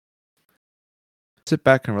Sit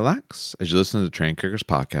back and relax as you listen to the Train Kickers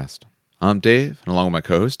podcast. I'm Dave, and along with my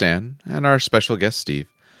co-host Dan and our special guest Steve,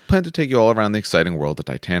 plan to take you all around the exciting world of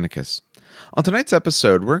Titanicus. On tonight's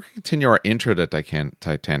episode, we're going to continue our intro to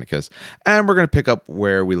Titanicus, and we're going to pick up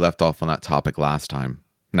where we left off on that topic last time.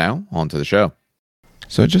 Now, on to the show.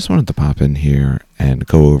 So I just wanted to pop in here and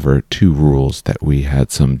go over two rules that we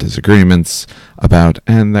had some disagreements about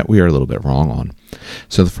and that we are a little bit wrong on.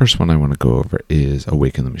 So the first one I want to go over is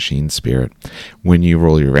Awaken the Machine Spirit. When you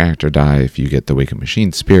roll your reactor die, if you get the Awaken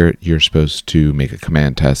Machine Spirit, you're supposed to make a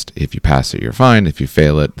command test. If you pass it, you're fine. If you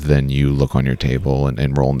fail it, then you look on your table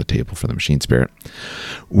and roll on the table for the Machine Spirit.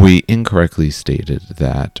 We incorrectly stated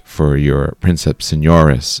that for your Princeps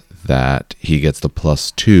Senioris, that he gets the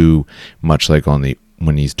 +2, much like on the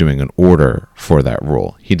when he's doing an order for that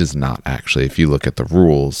rule. He does not actually. If you look at the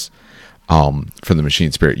rules for the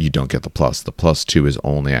Machine Spirit, you don't get the plus. The +2 is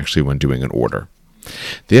only actually when doing an order.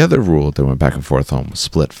 The other rule that went back and forth on was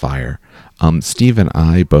split fire. Steve and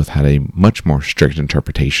I both had a much more strict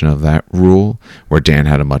interpretation of that rule, where Dan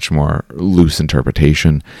had a much more loose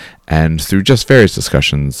interpretation. And through just various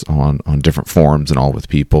discussions on different forums and all with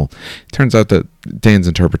people, it turns out that Dan's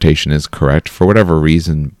interpretation is correct. For whatever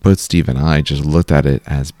reason, both Steve and I just looked at it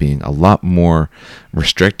as being a lot more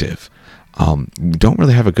restrictive. We don't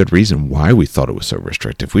really have a good reason why we thought it was so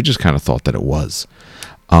restrictive. We just kind of thought that it was.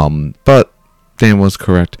 But Dan was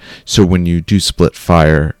correct. So when you do split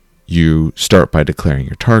fire, you start by declaring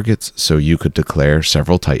your targets. So you could declare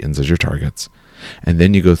several Titans as your targets. And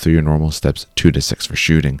then you go through your normal steps 2 to 6 for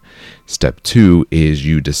shooting. Step 2 is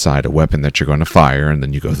you decide a weapon that you're going to fire, and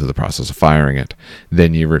then you go through the process of firing it.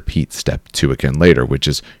 Then you repeat step 2 again later, which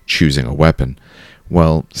is choosing a weapon.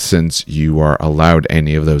 Well, since you are allowed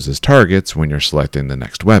any of those as targets, when you're selecting the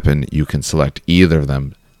next weapon, you can select either of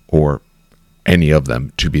them or any of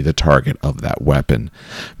them to be the target of that weapon,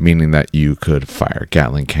 meaning that you could fire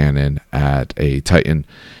Gatling cannon at a Titan.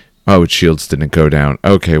 Oh, its shields didn't go down.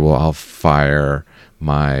 Okay, well, I'll fire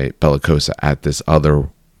my Bellicosa at this other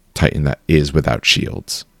Titan that is without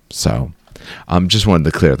shields. So, just wanted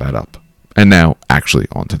to clear that up. And now, actually,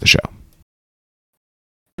 on to the show.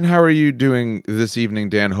 And how are you doing this evening,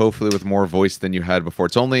 Dan? Hopefully with more voice than you had before.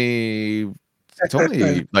 It's only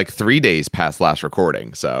like 3 days past last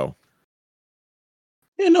recording, so...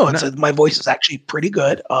 Yeah, no, my voice is actually pretty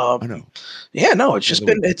good. I know. Yeah, no,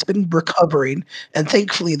 it's been recovering, and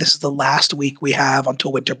thankfully this is the last week we have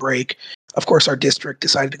until winter break. Of course, our district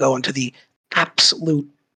decided to go into the absolute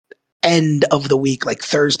end of the week, like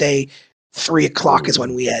Thursday, 3:00 is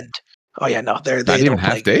when we end. Oh yeah, no, they not even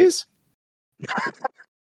half days.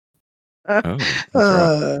 That's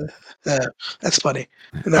funny.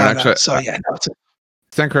 No, so yeah, no,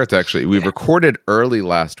 stand correct, actually. We recorded early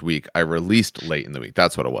last week. I released late in the week.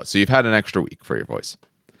 That's what it was. So you've had an extra week for your voice.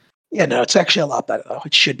 Yeah, no, it's actually a lot better, though.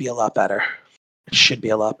 It should be a lot better.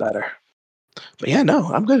 But yeah, no,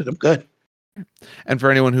 I'm good. And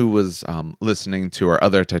for anyone who was listening to our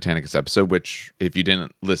other Titanicus episode, which if you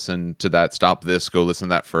didn't listen to that, stop this, go listen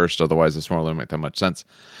to that first. Otherwise, this won't really make that much sense.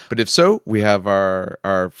 But if so, we have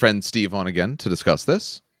our friend Steve on again to discuss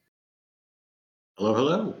this.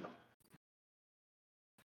 Hello.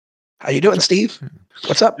 How you doing, Steve?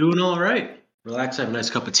 What's up? Doing all right. Relax, have a nice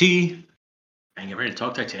cup of tea, and get ready to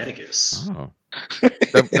talk Titanicus. Oh.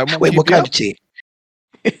 Wait, what kind of tea?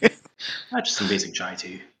 Just some basic chai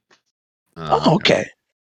tea. Oh, okay.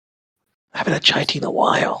 I haven't had chai tea in a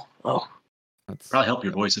while. Oh, that's probably help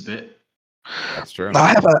your voice a bit. That's true.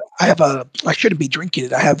 I shouldn't be drinking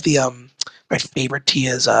it. I have the my favorite tea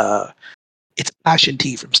is it's passion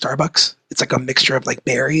tea from Starbucks. It's like a mixture of like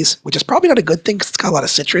berries, which is probably not a good thing because it's got a lot of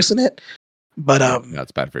citrus in it. But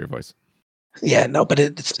that's bad for your voice. Yeah, no, but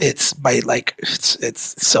it's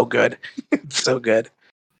so good. It's so good.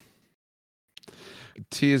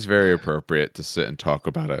 Tea is very appropriate to sit and talk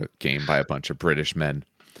about a game by a bunch of British men.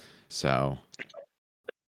 So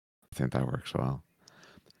I think that works well.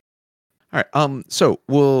 All right. So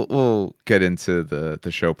we'll get into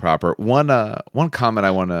the show proper. One comment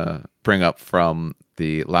I want to bring up from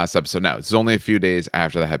the last episode. Now, it's only a few days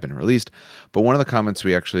after that had been released, but one of the comments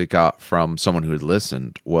we actually got from someone who had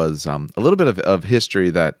listened was a little bit of history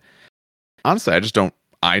that honestly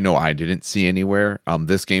I know I didn't see anywhere.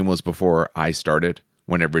 This game was before I started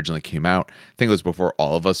when it originally came out. I think it was before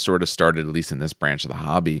all of us sort of started, at least in this branch of the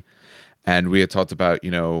hobby. And we had talked about,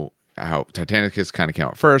 how Titanicus kind of came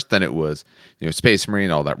out first, then it was, Space Marine,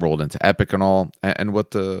 all that rolled into Epic and all. And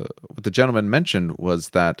what the gentleman mentioned was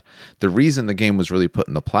that the reason the game was really put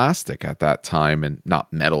into plastic at that time and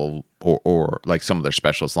not metal or like some of their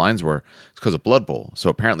specialist lines were, is because of Blood Bowl. So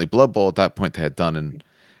apparently Blood Bowl at that point they had done and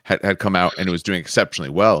had come out and it was doing exceptionally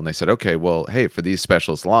well. And they said, okay, well, hey, for these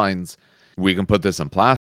specialist lines, we can put this in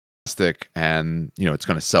plastic and, it's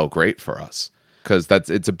going to sell great for us. Because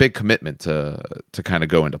it's a big commitment to kind of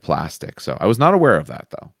go into plastic. So I was not aware of that,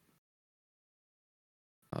 though.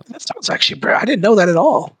 That sounds actually, I didn't know that at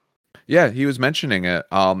all. Yeah, he was mentioning it.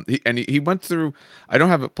 He went through. I don't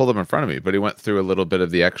have it pulled up in front of me, but he went through a little bit of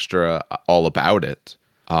the extra all about it.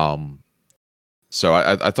 So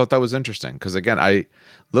I thought that was interesting because again,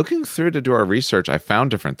 looking through to do our research, I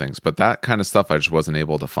found different things, but that kind of stuff I just wasn't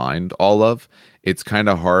able to find all of. It's kind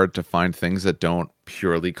of hard to find things that don't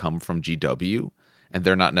purely come from GW, and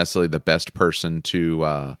they're not necessarily the best person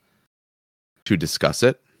to discuss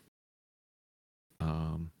it.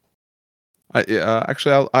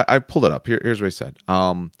 Actually, I pulled it up. Here's what he said.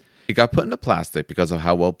 It got put into plastic because of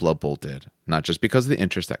how well Blood Bowl did, not just because of the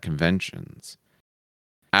interest at conventions.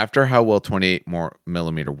 After how well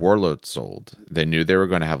 28mm Warlord sold, they knew they were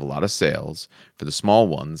going to have a lot of sales for the small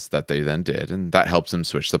ones that they then did, and that helps them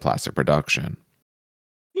switch to plastic production.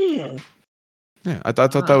 Yeah, I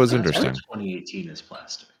thought that was interesting. 2018 is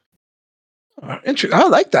plastic. Interesting. I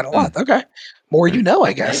like that a lot. Okay, more you know,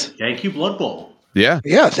 I guess. Thank you, Blood Bowl. Yeah.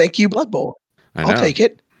 Thank you, Blood Bowl. I'll take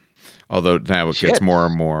it. Although now it gets more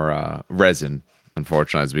and more resin,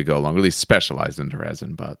 unfortunately, as we go along. Really specialized into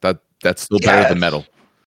resin, but that's still better than metal.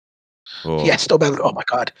 Oh. Yeah, still better. Oh my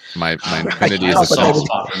god. My Infinity is a soft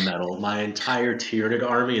spot for metal. My entire Tyranid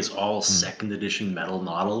army is all second edition metal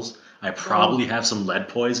models. I probably have some lead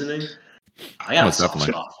poisoning. I got a soft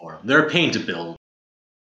spot for them. They're a pain to build,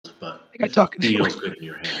 but it feels good in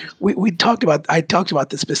your hand. I talked about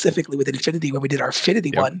this specifically with Infinity when we did our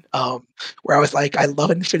Affinity one, where I was like, I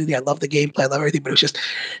love Infinity, I love the gameplay, I love everything, but it was just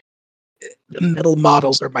the metal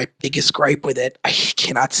models are my biggest gripe with it. I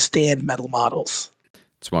cannot stand metal models.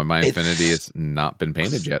 That's why my Infinity has not been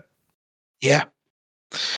painted yet. Yeah.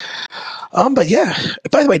 But yeah.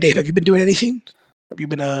 By the way, Dave, have you been doing anything? Have you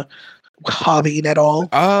been hobbying at all?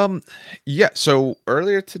 Yeah. So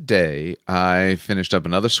earlier today, I finished up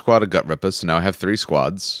another squad of Gut Rippers. So now I have 3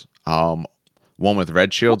 squads. One with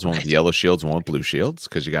red shields, one with yellow shields, one with blue shields,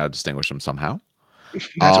 because you got to distinguish them somehow.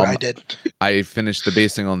 That's what I did. I finished the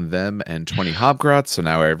basing on them and 20 Hobgrots, so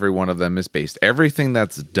now every one of them is based. Everything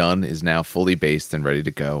that's done is now fully based and ready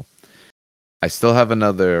to go. I still have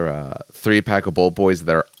another 3-pack of Bolt Boys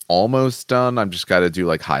that are almost done. I've just got to do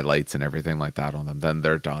like highlights and everything like that on them. Then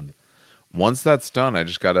they're done. Once that's done, I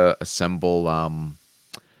just got to assemble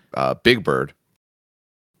Big Bird.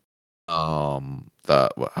 I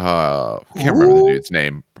can't remember the dude's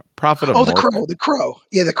name. Prophet of the Crow.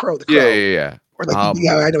 Yeah, the Crow. Yeah. Or like, I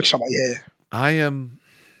know what you're talking about. Yeah. I am.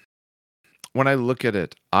 When I look at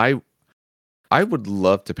it, I would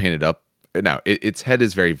love to paint it up. Now, its head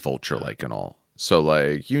is very vulture-like and all. So,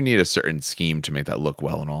 like, you need a certain scheme to make that look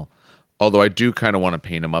well and all. Although I do kind of want to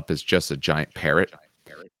paint him up as just a giant parrot.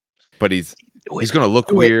 But he's going to look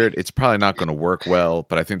weird. It's probably not going to work well,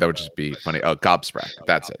 but I think that would just be funny. Oh, Gobsprat.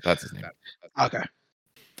 That's it. That's his name. Okay.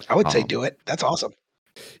 I would say do it. That's awesome.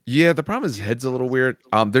 Yeah, the problem is his head's a little weird.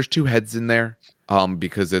 There's 2 heads in there.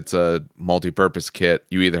 Because it's a multi-purpose kit.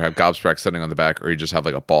 You either have Gobsprat sitting on the back or you just have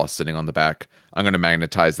like a boss sitting on the back. I'm going to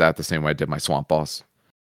magnetize that the same way I did my Swamp Boss.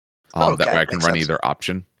 That way I can run either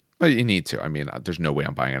option. But you need to. I mean, there's no way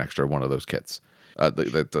I'm buying an extra one of those kits.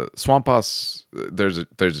 The Swamp Boss, there's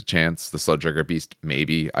a chance. The Sludge Beast,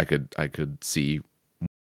 maybe I could see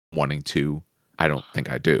wanting to. I don't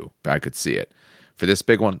think I do, but I could see it. For this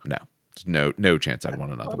big one, no. No chance I'd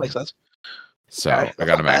want another one. Makes sense. So I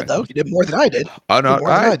got to magnetize. Though you did more than I did. Oh no,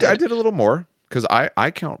 I did a little more because I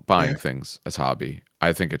count buying things as hobby.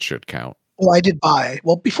 I think it should count. Well, I did buy.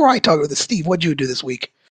 Well, before I talk with Steve, what'd you do this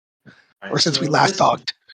week? Or since we last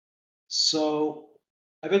talked? So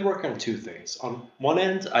I've been working on 2 things. On one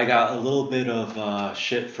end, I got a little bit of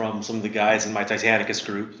shit from some of the guys in my Titanicus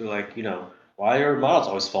group. They're like, why are models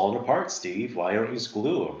always falling apart, Steve? Why don't you just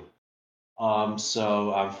glue them?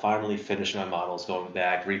 So I'm finally finishing my models, going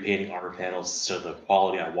back, repainting armor panels to the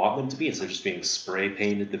quality I want them to be, instead of just being spray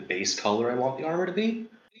painted the base color I want the armor to be.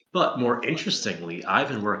 But more interestingly, I've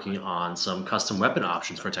been working on some custom weapon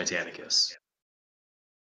options for Titanicus.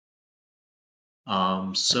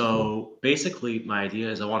 So basically my idea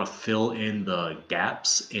is I want to fill in the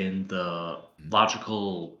gaps in the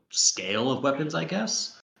logical scale of weapons, I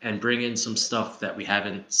guess, and bring in some stuff that we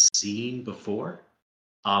haven't seen before.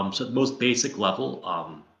 So at the most basic level,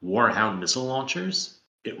 Warhound missile launchers.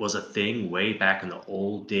 It was a thing way back in the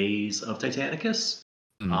old days of Titanicus.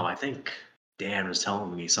 I think Dan was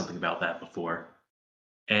telling me something about that before.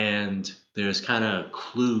 And there's kind of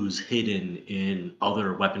clues hidden in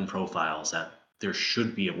other weapon profiles that there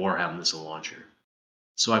should be a Warhound missile launcher.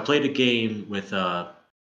 So I played a game with a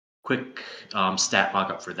quick stat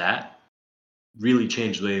mockup for that. Really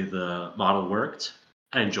changed the way the model worked.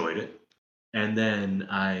 I enjoyed it. And then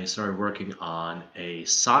I started working on a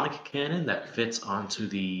Sonic cannon that fits onto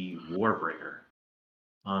the Warbringer,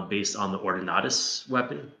 based on the Ordinatus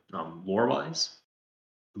weapon, lore-wise.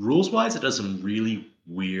 Rules-wise, it does some really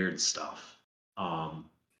weird stuff.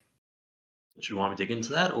 Should you want me to dig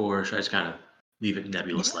into that, or should I just kind of leave it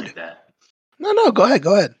nebulous like that? No, go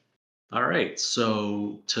ahead. All right,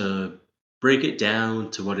 so to break it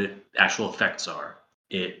down to what actual effects are,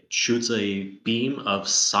 it shoots a beam of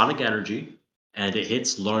sonic energy and it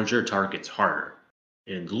hits larger targets harder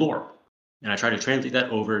in the lore. And I try to translate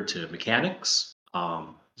that over to mechanics.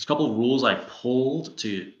 There's a couple of rules I pulled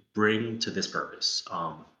to bring to this purpose.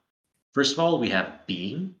 First of all, we have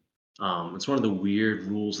beam. It's one of the weird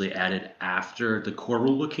rules they added after the core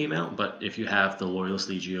rulebook came out, but if you have the Loyalist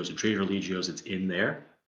Legios and Traitor Legios, it's in there.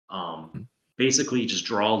 Basically, just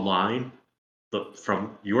draw a line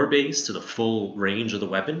from your base to the full range of the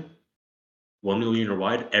weapon, 1 millimeter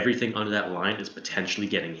wide. Everything under that line is potentially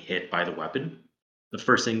getting hit by the weapon. The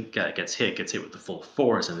first thing that gets hit with the full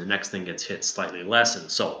force, and the next thing gets hit slightly less, and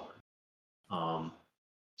so on.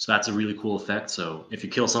 So that's a really cool effect. So if you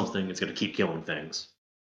kill something, it's going to keep killing things.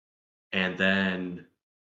 And then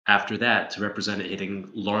after that, to represent it hitting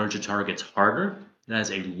larger targets harder, it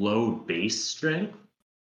has a low base strength.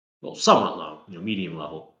 Well, somewhat low, medium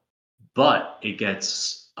level. But it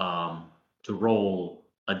gets to roll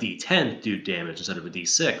a d10 to do damage instead of a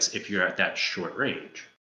d6 if you're at that short range.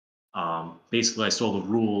 Basically, I stole the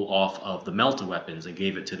rule off of the melta weapons and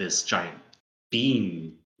gave it to this giant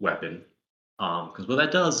beam weapon. Because what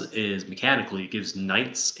that does is mechanically it gives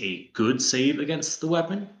knights a good save against the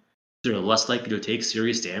weapon. They're less likely to take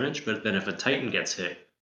serious damage, but then if a titan gets hit,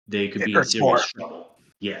 they could be in serious trouble.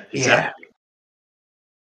 Yeah, exactly.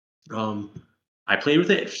 I played with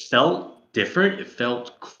it. It felt different. It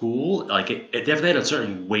felt cool. Like it definitely had a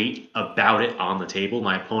certain weight about it on the table.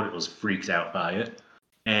 My opponent was freaked out by it.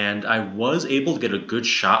 And I was able to get a good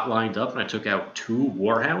shot lined up, and I took out 2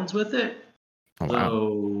 warhounds with it. Oh, wow.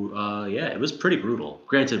 So, yeah, it was pretty brutal.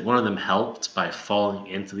 Granted, one of them helped by falling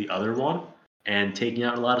into the other one and taking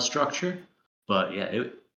out a lot of structure. But, yeah,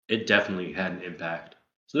 it definitely had an impact.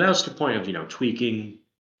 So that was the point of, tweaking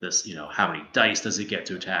this, how many dice does it get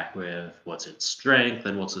to attack with, what's its strength,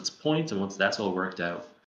 and what's its points, and once that's all worked out,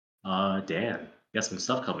 Dan, got some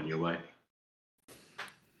stuff coming your way.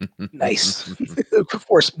 Nice. Of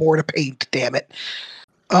course, more to paint, damn it.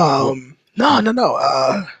 No.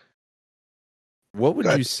 What would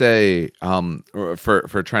you say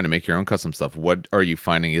for trying to make your own custom stuff? What are you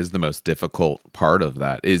finding is the most difficult part of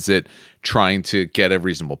that? Is it trying to get a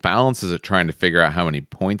reasonable balance? Is it trying to figure out how many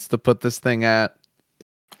points to put this thing at?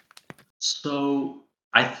 So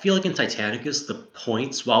I feel like in Titanicus, the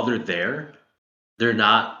points, while they're there, they're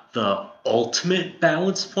not the ultimate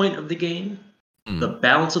balance point of the game. The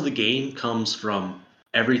balance of the game comes from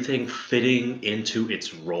everything fitting into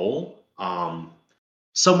its role.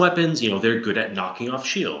 Some weapons, they're good at knocking off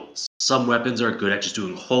shields. Some weapons are good at just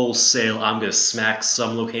doing wholesale, I'm going to smack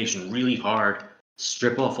some location really hard,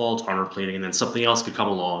 strip off all its armor plating, and then something else could come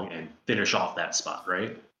along and finish off that spot,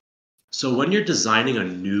 right? So when you're designing a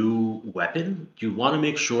new weapon, you want to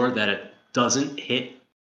make sure that it doesn't hit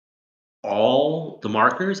all the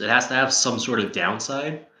markers. It has to have some sort of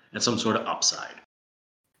downside and some sort of upside.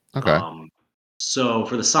 Okay. So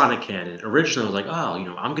for the Sonic cannon, originally I was like, I'm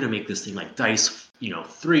going to make this thing like dice,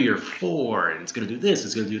 3 or 4, and it's going to do this,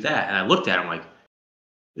 it's going to do that. And I looked at it, I'm like,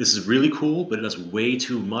 this is really cool, but it does way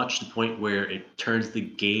too much to the point where it turns the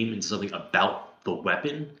game into something about the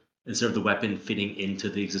weapon instead of the weapon fitting into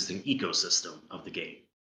the existing ecosystem of the game.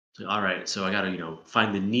 So, all right, so I got to,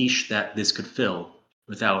 find the niche that this could fill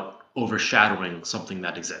without overshadowing something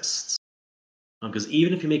that exists. Because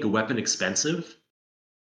even if you make a weapon expensive,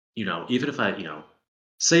 even if I,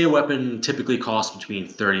 say a weapon typically costs between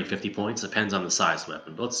 30 and 50 points, depends on the size of the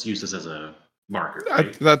weapon. But let's use this as a marker.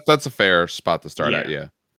 Right? That's a fair spot to start at, yeah.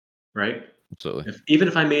 Right? Absolutely. Even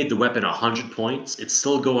if I made the weapon 100 points, it's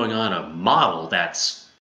still going on a model that's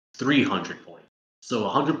 300 points. So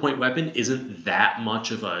a 100-point weapon isn't that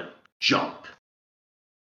much of a jump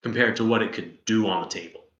compared to what it could do on the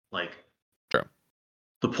table. Like, sure.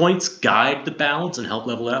 The points guide the balance and help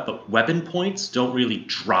level it up, but weapon points don't really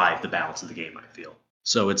drive the balance of the game, I feel.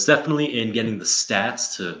 So it's definitely in getting the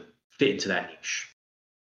stats to fit into that niche.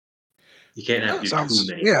 You can't have to do too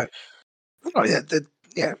many. Yeah. Oh,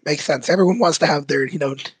 yeah, makes sense. Everyone wants to have their,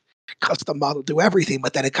 custom model do everything,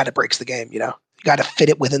 but then it kind of breaks the game, You got to fit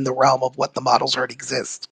it within the realm of what the models already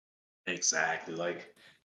exist. Exactly. Like,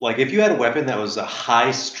 Like, if you had a weapon that was a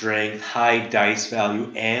high strength, high dice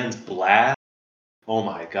value, and blast, oh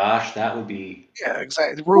my gosh, that would be... Yeah,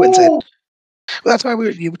 exactly. It ruins it. Well, that's why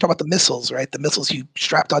you were talking about the missiles, right? The missiles you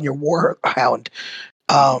strapped on your Warhound.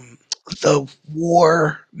 The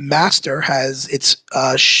War Master has its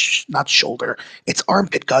not shoulder, its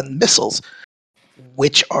armpit gun missiles,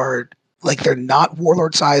 which are like, they're not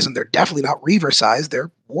Warlord sized and they're definitely not Reaver sized. They're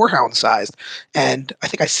Warhound sized. And I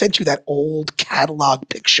think I sent you that old catalog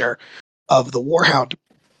picture of the Warhound.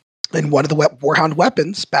 And one of the Warhound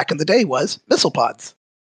weapons back in the day was missile pods.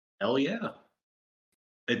 Hell yeah.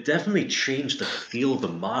 It definitely changed the feel of the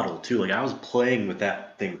model too. Like, I was playing with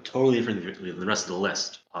that thing totally differently than the rest of the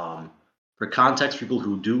list. For context, people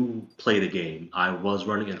who do play the game, I was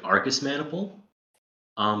running an Arcus Maniple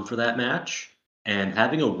for that match, and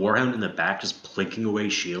having a Warhound in the back just plinking away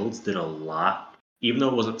shields did a lot. Even though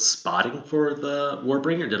it wasn't spotting for the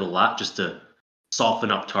Warbringer, did a lot just to soften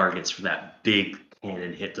up targets for that big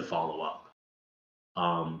cannon hit to follow up.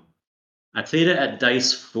 I played it at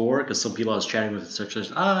Dice 4 because some people I was chatting with such as,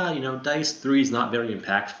 Dice 3 is not very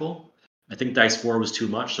impactful. I think Dice 4 was too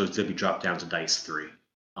much, so it's going to be dropped down to Dice 3.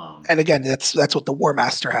 And again, that's what the War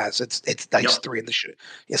Master has. It's Dice 3 in the shoot.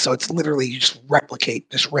 Yeah, so it's literally, you just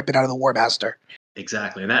rip it out of the War Master.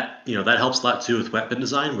 Exactly, and that helps a lot too with weapon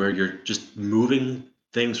design, where you're just moving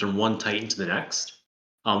things from one Titan to the next.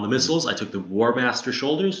 The missiles, I took the War Master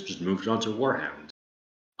shoulders, just moved it onto Warhound.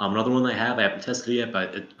 Another one I haven't tested it yet,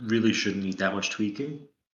 but it really shouldn't need that much tweaking,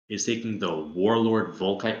 is taking the Warlord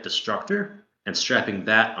Volkite Destructor and strapping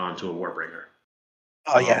that onto a Warbringer.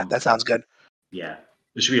 Oh yeah, that sounds good. Yeah,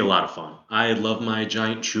 this should be a lot of fun. I love my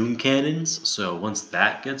giant Chun cannons, so once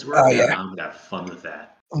that gets worked out, I'm gonna have fun with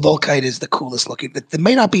that. Volkite is the coolest looking. It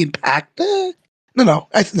may not be impact. No,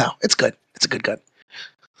 it's good. It's a good gun.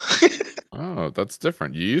 Oh, that's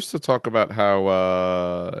different. You used to talk about how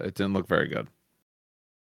it didn't look very good.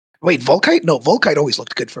 Wait, Volkite? No, Volkite always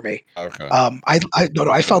looked good for me. Okay.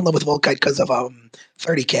 I fell in love with Volkite because of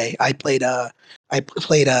 30K. I played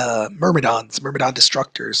Myrmidon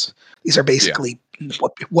Destructors. These are basically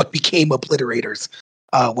what became Obliterators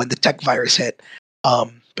when the tech virus hit.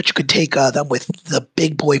 But you could take them with the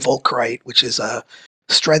big boy Volkite, which is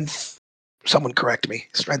strength. Someone correct me.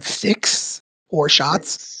 Strength 6 or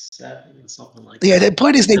shots. 7, something like that. The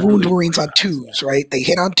point is they wound really Marines on 2s, right? They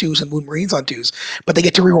hit on 2s and wound Marines on 2s, but they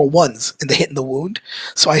get to reroll 1s in the hit and the wound.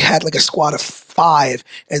 So I had like a squad of 5,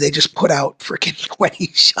 and they just put out freaking 20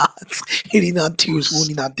 shots, hitting on 2s,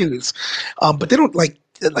 wounding on 2s. But they don't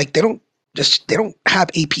they don't have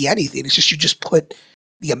AP anything. It's just you just put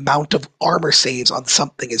the amount of armor saves on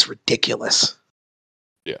something is ridiculous.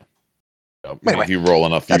 Yeah. Anyway, if you roll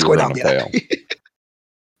enough, that's you're going on. Fail.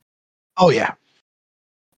 Oh yeah.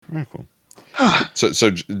 Very cool.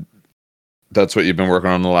 So that's what you've been working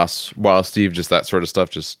on the last while, Steve? Just that sort of stuff,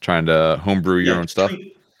 just trying to homebrew your own stuff?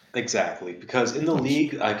 Exactly, because in the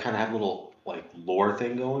league, I kind of have a little lore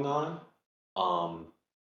thing going on,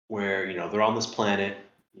 where they're on this planet.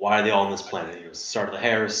 Why are they all on this planet? Start of the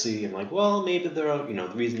heresy. I'm like, well, maybe they're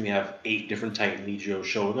the reason we have 8 different Titan Legios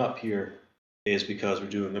showing up here is because we're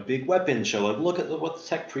doing a big weapon show. Like, look at what the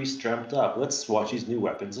tech priest dreamt up. Let's watch these new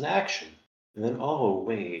weapons in action. And then, oh,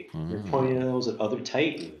 wait, you're pointing those at other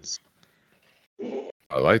Titans.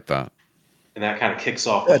 I like that. And that kind of kicks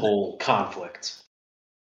off the whole conflict.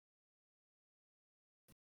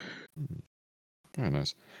 Very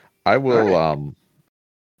nice. I will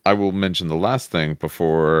mention the last thing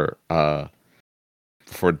before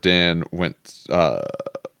Dan went out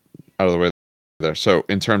of the way there. So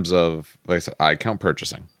in terms of, like I said, I count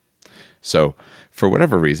purchasing. So for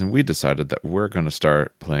whatever reason, we decided that we're going to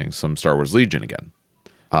start playing some Star Wars Legion again.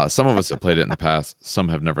 Some of us have played it in the past. Some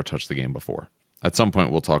have never touched the game before. At some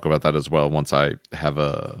point, we'll talk about that as well once I have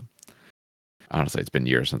honestly, it's been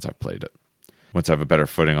years since I've played it. Once I have a better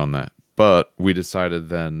footing on that. But we decided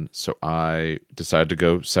then, so I decided to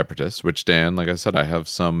go Separatists, which, Dan, like I said, I have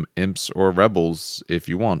some Imps or Rebels if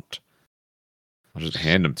you want. I'll just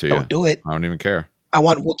hand them to you. Don't do it. I don't even care. I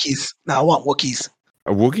want Wookiees. No, I want Wookiees.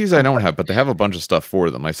 Wookiees I don't have, but they have a bunch of stuff for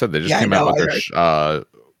them. Like I said, they just came out with their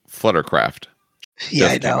Fluttercraft. Yeah,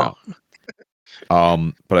 I know.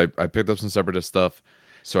 But I picked up some Separatist stuff.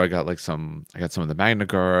 So I got some of the Magna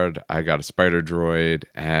Guard, I got a Spider Droid,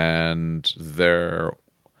 and their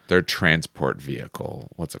transport vehicle.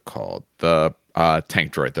 What's it called? The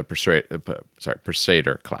tank droid, the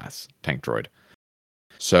Persuader class tank droid.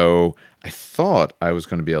 So I thought I was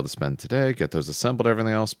going to be able to spend today, get those assembled,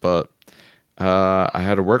 everything else, but I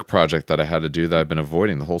had a work project that I had to do that I've been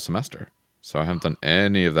avoiding the whole semester. So I haven't done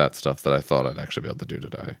any of that stuff that I thought I'd actually be able to do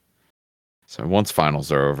today. So once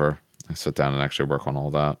finals are over, sit down and actually work on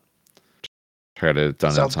all that. Try to get it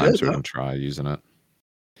done Sounds in time good, so we though. can try using it.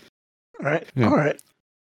 All right. Yeah. All right.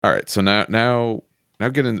 All right. So now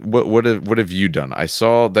get in. What have you done? I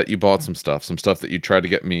saw that you bought some stuff that you tried to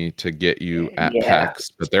get me to get you at Yeah.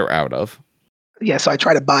 PAX, but they're out of. Yeah, so I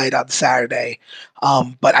tried to buy it on Saturday,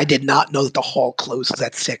 but I did not know that the hall closes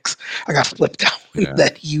at 6. I got flipped out when Yeah.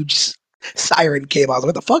 that huge siren came out. I was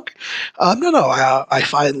like, what the fuck? No, I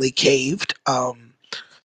finally caved.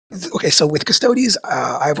 Okay, so with Custodies,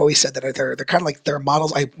 I've always said that they're kind of like they're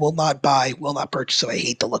models I will not buy, will not purchase, so I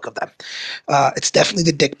hate the look of them. It's definitely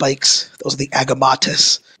the dick bikes. Those are the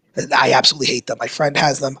Agamatas. I absolutely hate them. My friend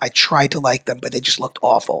has them. I tried to like them, but they just looked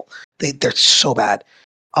awful. They're so bad.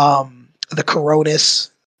 The Coronis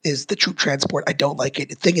is the troop transport. I don't like it.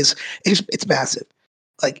 The thing is, it's massive.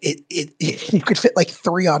 Like it you could fit like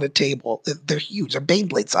 3 on a table. They're huge. They're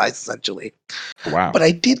Baneblade size essentially. Wow. But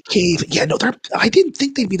I did cave. Yeah, no, I didn't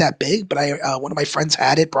think they'd be that big, but one of my friends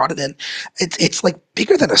had it, brought it in. It's like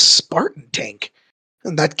bigger than a Spartan tank.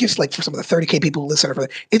 And that gives like for some of the 30K people who listen for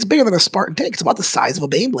it's bigger than a Spartan tank. It's about the size of a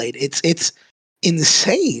Baneblade. It's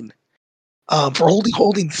insane. For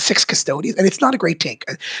holding 6 custodians, and it's not a great tank.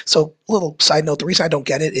 So, little side note: the reason I don't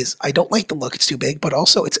get it is I don't like the look; it's too big, but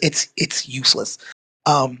also it's useless.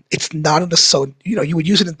 It's not an assault. You would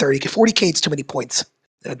use it in 30K, 40K. It's too many points.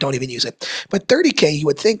 Don't even use it. But 30K, you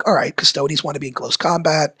would think, all right, custodians want to be in close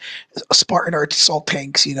combat. Spartan are assault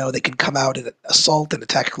tanks. They can come out and assault and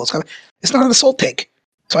attack at close combat. It's not an assault tank.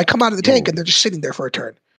 So I come out of the tank and they're just sitting there for a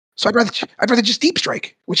turn. So I'd rather just deep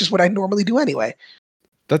strike, which is what I normally do anyway.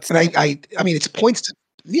 And I mean, it's points.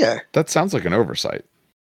 Yeah. That sounds like an oversight.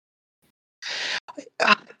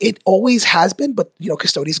 It always has been, but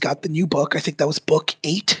Custodians got the new book. I think that was book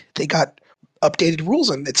 8. They got updated rules,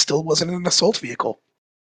 and it still wasn't an assault vehicle.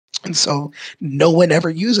 And so no one ever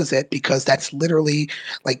uses it because that's literally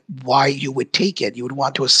like why you would take it. You would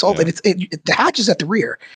want to assault, and the hatch is at the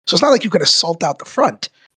rear, so it's not like you can assault out the front.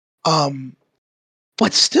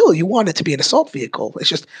 But still, you want it to be an assault vehicle. It's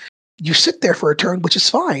just you sit there for a turn, which is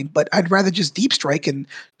fine, but I'd rather just deep strike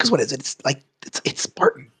because what is it? It's like it's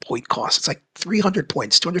Spartan point cost. It's like 300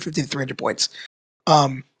 points, 250 to 300 points.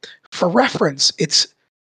 For reference, it's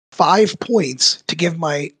 5 points to give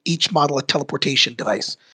each model a teleportation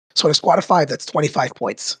device. So in a squad of 5, that's 25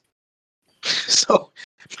 points. So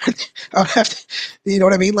I would have to, you know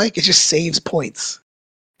what I mean? Like it just saves points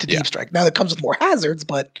to deep strike. Now that comes with more hazards,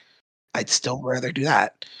 but I'd still rather do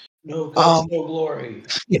that. No guts, no glory.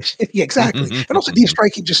 Yeah, exactly. And also deep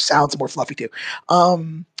striking just sounds more fluffy too.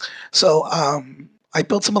 So I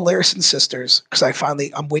built some Alarison Sisters because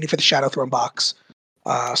I'm waiting for the Shadow Throne box.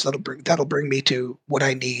 So that'll bring me to what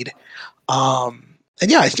I need. And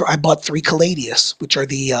yeah, I bought 3 Caladius, which are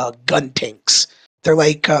the gun tanks. They're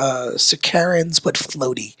like Sicarans but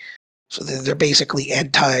floaty. So they're basically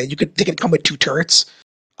they can come with 2 turrets.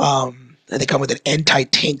 And they come with an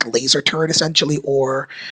anti-tank laser turret essentially, or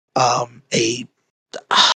a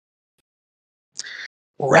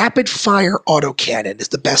rapid fire autocannon is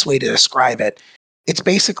the best way to describe it. It's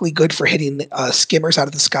basically good for hitting skimmers out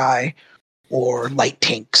of the sky or light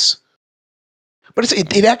tanks. But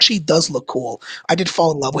it actually does look cool. I did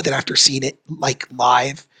fall in love with it after seeing it like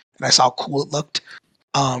live, and I saw how cool it looked.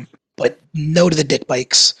 But no to the dick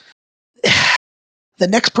bikes. The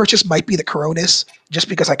next purchase might be the Coronis, just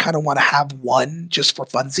because I kind of want to have one just for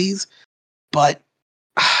funsies. But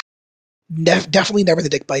definitely never the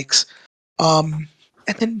dick bikes. And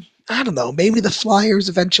then I don't know, maybe the flyers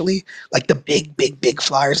eventually, like the big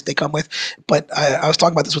flyers they come with. But I was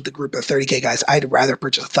talking about this with the group of 30K guys. I'd rather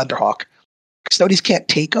purchase a Thunderhawk. Custodians can't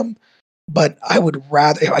take them, but I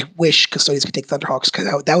wish Custodians could take Thunderhawks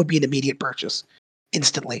because that would be an immediate purchase,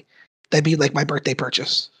 instantly. That'd be like my birthday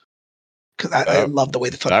purchase because I love the way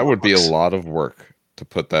the Thunderhawk that would be looks. A lot of work to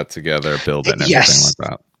put that together, build it, and everything like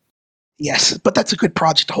that. Yes, but that's a good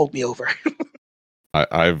project to hold me over.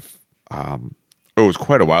 It was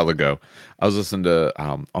quite a while ago. I was listening to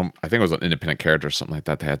I think it was an Independent Character or something like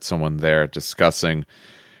that. They had someone there discussing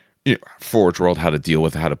Forge World, how to deal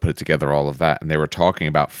with it, how to put it together, all of that. And they were talking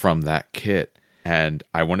about from that kit. And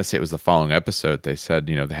I want to say it was the following episode. They said,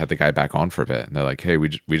 they had the guy back on for a bit. And they're like, hey, we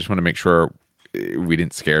just want to make sure we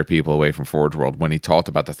didn't scare people away from Forge World when he talked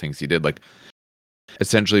about the things he did. Like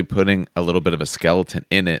essentially putting a little bit of a skeleton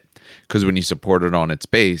in it. Because when you support it on its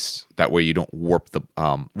base, that way you don't warp the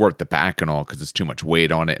back and all because it's too much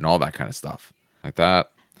weight on it and all that kind of stuff. Like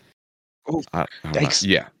that. Oh, thanks.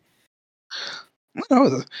 Yeah.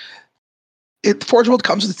 No, Forge World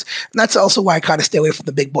comes with, and that's also why I kind of stay away from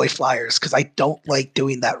the big boy flyers because I don't like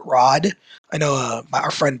doing that rod. I know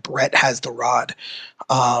our friend Brett has the rod.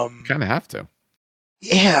 You kind of have to.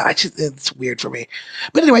 Yeah, it's weird for me.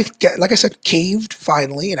 But anyway, like I said, caved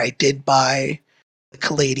finally, and I did buy the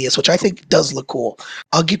Caladius, which I think does look cool.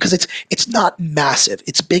 I'll give because it's not massive.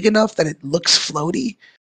 It's big enough that it looks floaty,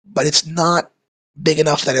 but it's not big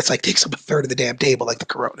enough that it's like takes up a third of the damn table like the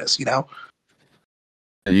Coronas, you know?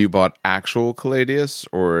 You bought actual Caladius,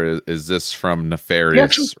 or is this from The actual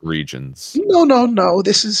nefarious regions? no.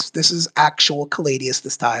 This is actual Caladius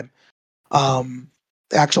this time.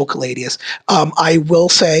 The actual Caladius. I will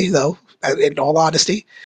say though, in all honesty,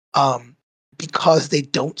 because they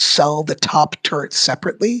don't sell the top turret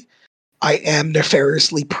separately, I am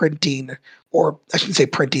nefariously printing, or I shouldn't say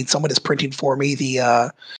printing. Someone is printing for me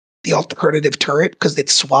the alternative turret because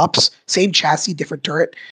it swaps same chassis, different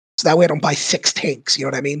turret. So that way I don't buy 6 tanks. You know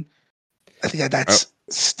what I mean? I think that's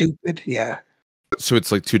stupid. Yeah. So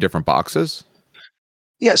it's like 2 different boxes?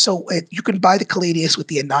 Yeah, so you can buy the Caladius with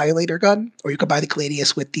the Annihilator gun, or you can buy the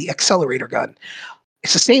Caladius with the Accelerator gun.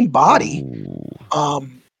 It's the same body,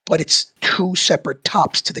 but it's 2 separate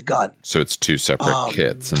tops to the gun. So it's 2 separate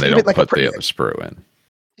kits, and they think of don't it like put the other sprue in.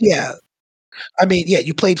 Yeah, I mean, yeah,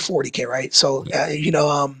 you played 40k, right? So like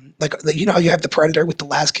you know how you have the Predator with the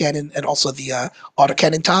las cannon and also the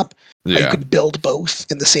autocannon top. How you Yeah. could build both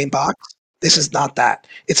in the same box. This is not that.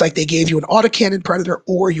 It's like they gave you an autocannon Predator,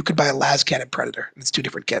 or you could buy a las cannon Predator. And it's 2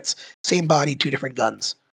 different kits, same body, 2 different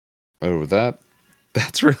guns. Oh,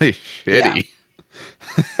 that's really shitty.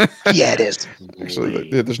 Yeah, it is.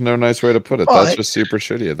 Actually, there's no nice way to put it. But- That's just super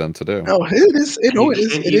shitty of them to do. No, it is. It You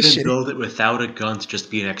is. can't It is even shitty. build it without a gun to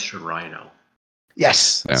just be an extra rhino.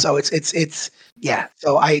 Yes. Yeah. So it's yeah.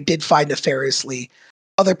 So I did find nefariously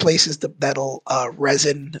other places that'll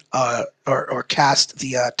resin or cast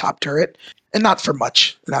the top turret, and not for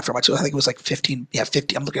much. Not for much. So I think it was like 15. Yeah,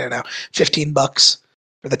 50. I'm looking at it now. $15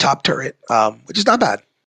 for the top turret, which is not bad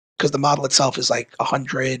because the model itself is like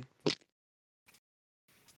 120,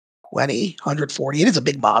 140. It is a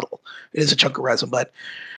big model. It is a chunk of resin, but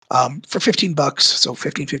for $15, so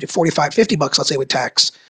 15, 50, 45, $50, let's say with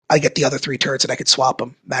tax, I get the other 3 turrets and I could swap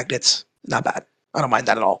them. Magnets, not bad. I don't mind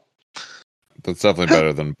that at all. That's definitely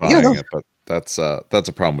better than buying Yeah, no. it, but that's a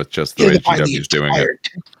problem with just the way GW's doing it.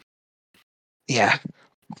 Yeah.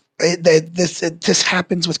 This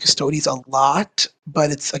happens with Custodes a lot,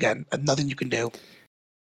 but it's, again, nothing you can do.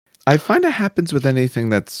 I find it happens with anything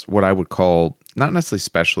that's what I would call not necessarily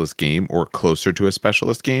specialist game or closer to a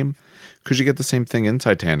specialist game, because you get the same thing in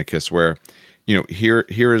Titanicus where, here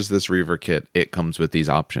is this Reaver kit. It comes with these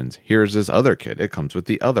options. Here's this other kit. It comes with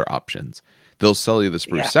the other options. They'll sell you the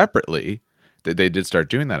sprue separately. They did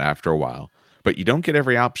start doing that after a while, but you don't get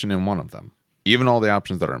every option in one of them, even all the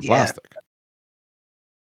options that are in plastic.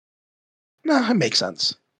 No, it makes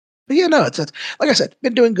sense. But yeah, no, it's like I said,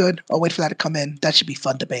 been doing good. I'll wait for that to come in. That should be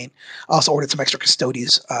fun to paint. I also ordered some extra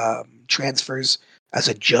Custodes transfers as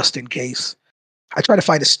a just in case. I try to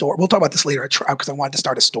find a store. We'll talk about this later because I wanted to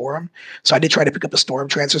start a storm. So I did try to pick up the storm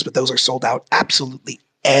transfers, but those are sold out absolutely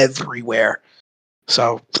everywhere.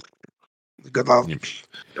 So good luck. I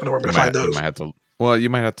don't know where I'm going to find those. You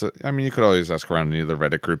might have to. I mean, you could always ask around in either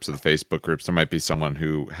Reddit groups or the Facebook groups. There might be someone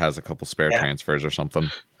who has a couple spare transfers or something.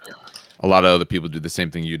 A lot of other people do the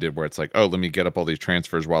same thing you did, where it's like, oh, let me get up all these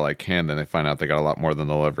transfers while I can. Then they find out they got a lot more than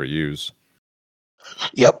they'll ever use.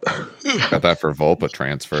 Yep. Got that for Volpa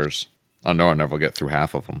transfers. I know I never get through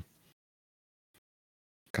half of them.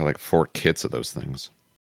 Got like 4 kits of those things.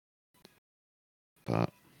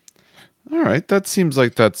 But all right, that seems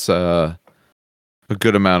like that's a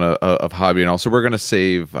good amount of hobby, and also we're gonna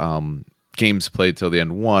save games played till the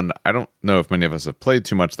end. One, I don't know if many of us have played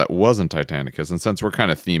too much that wasn't Titanicus, and since we're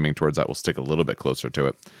kind of theming towards that, we'll stick a little bit closer to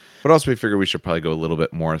it. But also, we figure we should probably go a little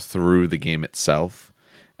bit more through the game itself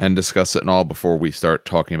and discuss it and all before we start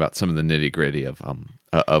talking about some of the nitty gritty of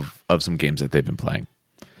some games that they've been playing.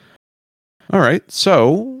 All right,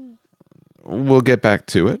 so we'll get back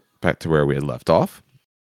to where we had left off.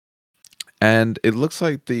 And it looks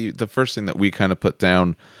like the first thing that we kind of put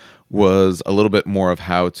down was a little bit more of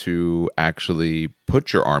how to actually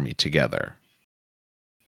put your army together.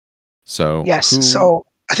 So yes, so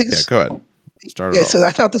I think go ahead. So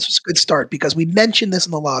I thought this was a good start because we mentioned this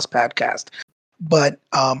in the last podcast, but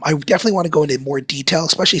I definitely want to go into more detail,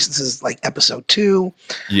 especially since this is like episode 2.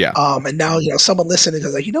 Yeah. And now someone listening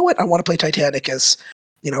is like, you know what, I want to play Titanicus.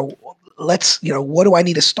 Let's, what do I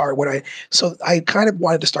need to start? So I kind of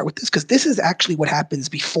wanted to start with this because this is actually what happens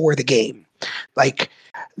before the game. Like,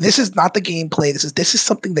 this is not the gameplay. This is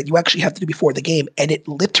something that you actually have to do before the game, and it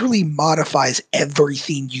literally modifies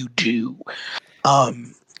everything you do.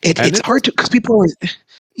 It's hard to, because people are,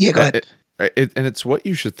 go ahead. And it's what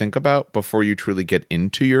you should think about before you truly get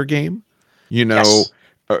into your game.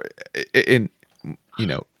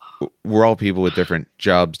 we're all people with different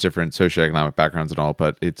jobs, different socioeconomic backgrounds and all,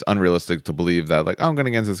 but it's unrealistic to believe that like, I'm going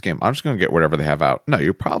against this game, I'm just going to get whatever they have out. No,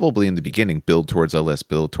 you're probably in the beginning build towards a list,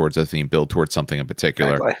 build towards a theme, build towards something in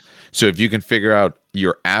particular. Exactly. So if you can figure out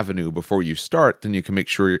your avenue before you start, then you can make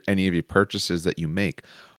sure any of your purchases that you make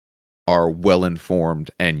are well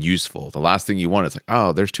informed and useful. The last thing you want is like,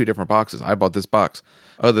 oh, there's 2 different boxes. I bought this box.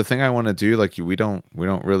 Oh, the thing I want to do, like we don't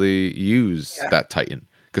really use that Titan,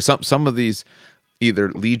 because some of these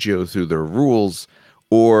either lead you through their rules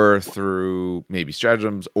or through maybe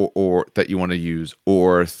stratagems or that you want to use,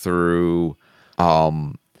 or through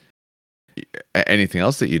anything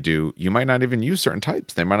else that you do. You might not even use certain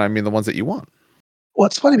types. They might not be the ones that you want. Well,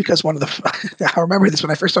 it's funny because one of the I remember this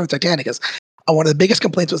when I first started Titanicus. One of the biggest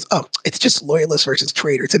complaints was, oh, it's just loyalist versus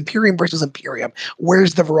traitor. It's Imperium versus Imperium.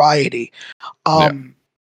 Where's the variety? And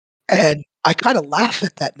I kind of laugh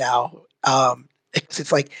at that now.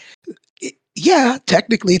 It's like, yeah,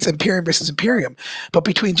 technically it's Imperium versus Imperium, but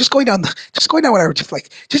between just going down whatever,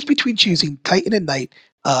 just between choosing Titan and Knight,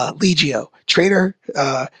 Legio, traitor,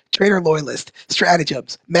 loyalist,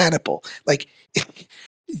 stratagems, maniple, like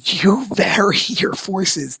you vary your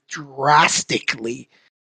forces drastically.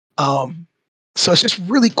 So it's just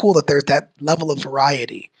really cool that there's that level of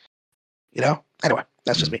variety, Anyway,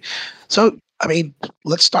 that's just me. So, I mean,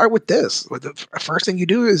 let's start with this. The first thing you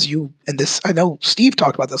do is I know Steve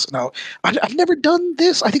talked about this. Now, I've never done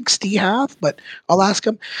this. I think Steve have, but I'll ask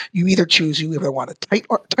him. You either want a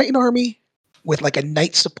Titan army with like a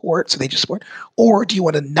Knight support, so they just support, or do you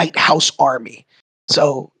want a Knight House army?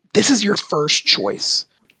 So this is your first choice.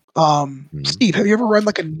 Steve, have you ever run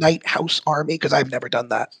like a Knight House army? Because I've never done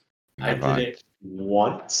that. I did it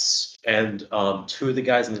once, and 2 of the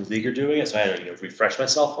guys in the league are doing it, so I had to refresh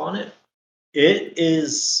myself on it. It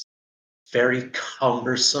is very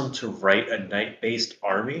cumbersome to write a Knight-based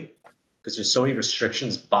army because there's so many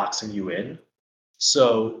restrictions boxing you in.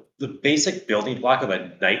 So the basic building block of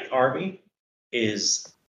a Knight army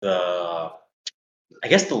is the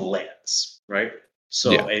lance, right?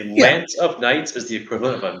 So a lance of Knights is the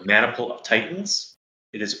equivalent of a maniple of Titans.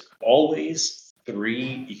 It is always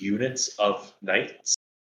 3 units of Knights,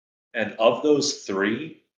 and of those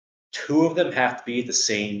 3, 2 of them have to be the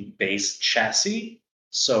same base chassis.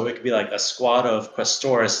 So it could be like a squad of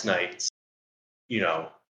Questoris Knights,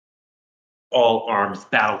 all armed with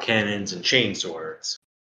battle cannons and chainswords.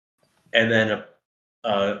 And then,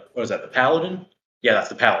 what was that, the Paladin? Yeah, that's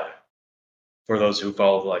the Paladin. For those who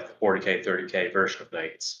follow like the 40k, 30k version of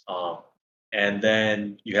Knights. And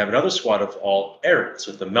then you have another squad of all Errants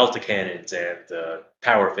with the Melta-Cannons and the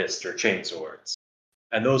Power Fist or Chainswords.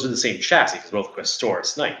 And those are the same chassis because both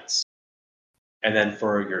Questoris Knights. And then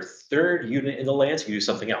for your 3rd unit in the Lance, you can do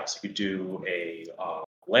something else. You could do a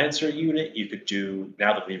Lancer unit. You could do,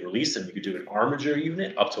 now that we released them, you could do an Armiger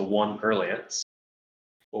unit, up to 1 per Lance.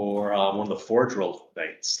 Or one of the Forge World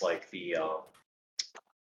Knights, like the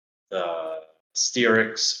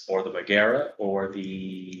Styrax or the Megara or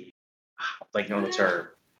the... like on the term,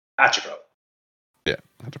 Achiko. Yeah,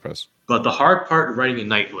 Atropos. But the hard part of writing a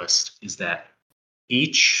Knight list is that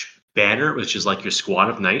each banner, which is like your squad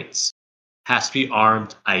of Knights, has to be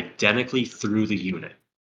armed identically through the unit.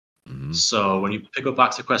 Mm-hmm. So when you pick a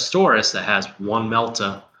box of Questoris that has 1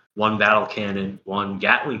 Melta, 1 battle cannon, 1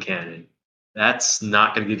 Gatling cannon, that's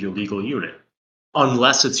not going to give you a legal unit.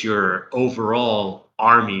 Unless it's your overall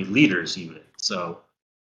army leader's unit. So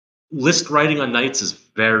list writing on Knights is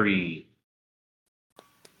very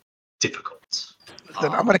difficult.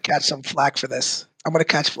 Then I'm going to catch some flack for this. I'm going to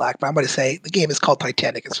catch flack, but I'm going to say the game is called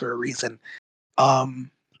Titanicus for a reason.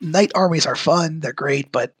 Knight armies are fun. They're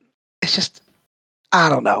great, but it's just, I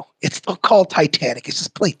don't know. It's still called Titanic. It's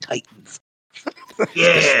just play Titans.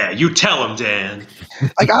 Yeah, you tell them, Dan.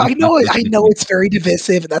 Like I know it's very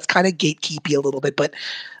divisive, and that's kind of gatekeepy a little bit, but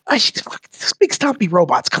this big stompy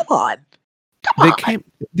robots. Come on.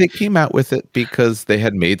 They came out with it because they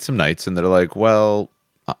had made some Knights, and they're like, well,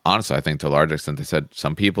 honestly, I think to a large extent they said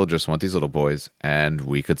some people just want these little boys, and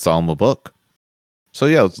we could sell them a book. So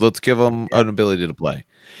yeah, let's give them an ability to play.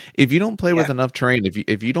 If you don't play with enough terrain,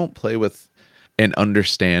 if you don't play with an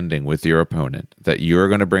understanding with your opponent that you're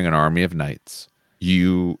going to bring an army of Knights,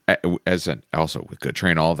 also with good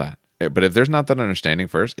train, all that. But if there's not that understanding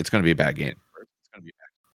first, it's going to be a bad game.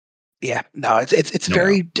 Yeah, no, it's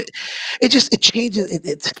very. It changes.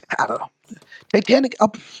 It's I don't know. Titanic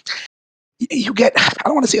up. You get. I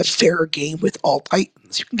don't want to say a fair game with all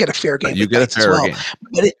Titans. You can get a fair game. You get a fair game,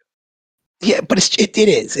 but it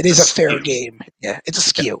is a fair game. Yeah, it's a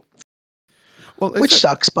skew. Well, which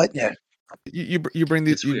sucks, but yeah. You bring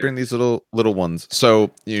these little ones.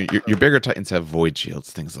 So your bigger titans have void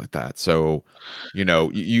shields, things like that. So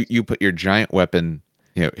you put your giant weapon,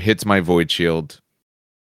 hits my void shield.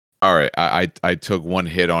 All right, I took one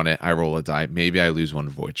hit on it. I roll a die. Maybe I lose one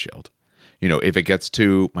void shield. If it gets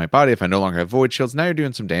to my body, if I no longer have void shields, now you're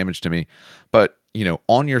doing some damage to me. But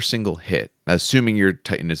on your single hit, assuming your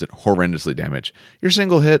titan isn't horrendously damaged, your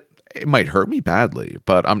single hit, it might hurt me badly,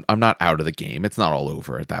 but I'm not out of the game. It's not all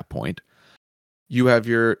over at that point. You have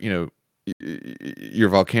your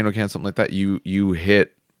volcano can, something like that. You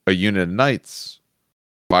hit a unit of knights.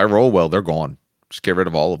 If I roll well, they're gone. Just get rid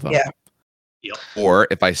of all of them. Yeah. Yep. Or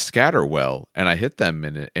if I scatter well and I hit them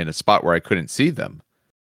in a spot where I couldn't see them,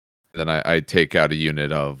 then I take out a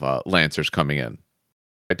unit of lancers coming in.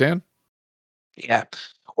 Right, Dan? Yeah.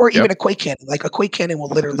 Or even a quake cannon. Like a quake cannon will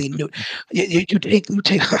literally you take. I'm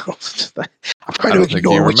trying to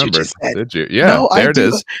ignore what you just said. Did you? Yeah, no, there it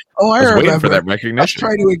is. Oh, I remember. Waiting for that recognition.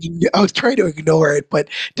 I was trying to ignore it, but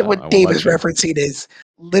what Dave is referencing is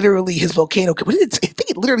literally his volcano. I think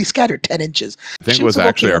it literally scattered 10 inches. I think it was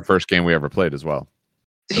actually our first game we ever played as well.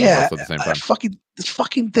 Yeah,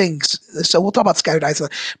 fucking things. So we'll talk about scattered ice,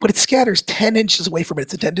 but it scatters 10 inches away from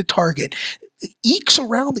its intended target, ekes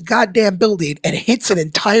around the goddamn building, and hits an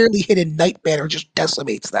entirely hidden knight banner, just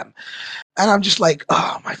decimates them. And I'm just like,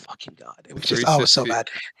 oh my fucking god! It was just, it was so bad.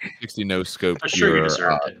 60 no scope. I'm sure you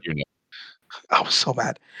deserved it. Unit. I was so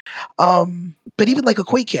mad. But even like a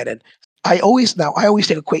quake cannon, I always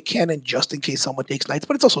take a quake cannon just in case someone takes knights,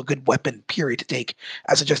 but it's also a good weapon, period, to take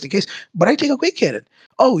as a just in case. But I take a quake cannon.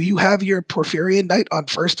 Oh, you have your Porphyrian knight on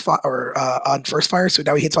first fire, so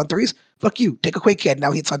now he hits on 3s. Fuck you. Take a quake cannon.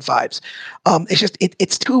 Now he hits on 5s. It's just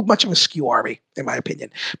it's too much of a skew army, in my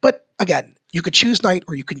opinion. But again, you could choose knight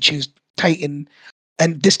or you can choose titan,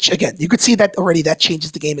 and this again, you could see that already. That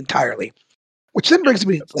changes the game entirely. Which then brings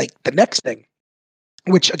me like the next thing,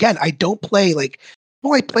 which again I don't play like.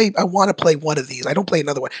 Well, I want to play one of these. I don't play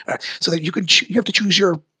another one. So that you have to choose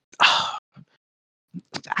your,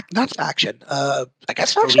 not faction. I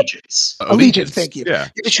guess faction. Allegiance. Thank you. Yeah.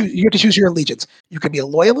 You have to choose your allegiance. You can be a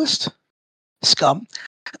loyalist, scum.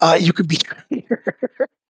 You could be,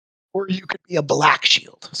 or you could be a black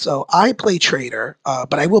shield. So I play traitor,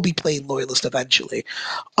 but I will be playing loyalist eventually.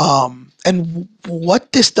 And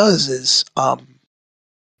what this does is,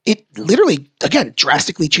 it literally, again,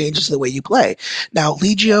 drastically changes the way you play. Now,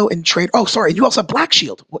 Legio and Traitor. Oh, sorry, you also have Black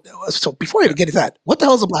Shield. So before I even get into that, what the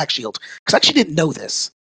hell is a Black Shield? Because I actually didn't know this.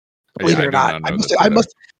 Believe it or not,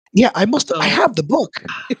 I have the book.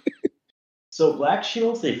 So Black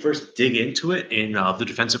Shields, they first dig into it in the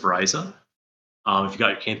Defense of Ryza. If you got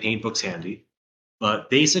your campaign books handy, but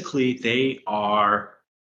basically they are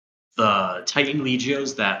the Titan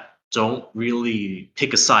Legios that don't really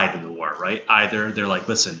pick a side in the war, right? Either they're like,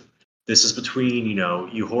 listen, this is between,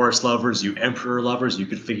 you Horus lovers, you Emperor lovers, you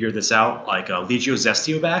could figure this out. Like Legio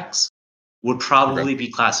Zestiobax would probably be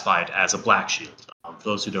classified as a Black Shield. For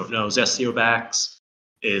those who don't know, Zestiobax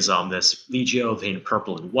is this Legio painted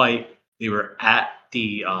purple and white. They were at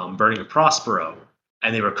the Burning of Prospero,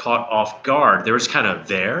 and they were caught off guard. They were just kind of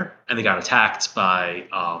there, and they got attacked by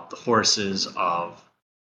the forces of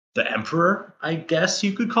the Emperor, I guess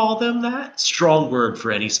you could call them that. Strong word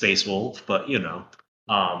for any space wolf, but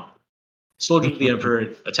Soldiers of the Emperor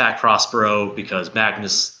attack Prospero because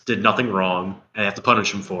Magnus did nothing wrong, and they have to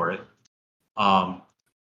punish him for it. Legio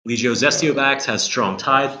Zestiobax has strong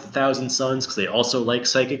ties with the Thousand Suns because they also like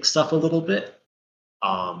psychic stuff a little bit.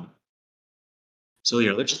 So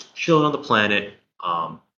they're just chilling on the planet.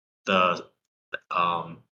 The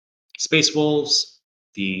Space Wolves,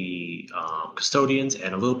 the Custodians,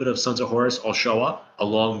 and a little bit of Sons of Horus all show up,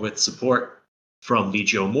 along with support from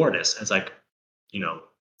Legio Mortis. It's like,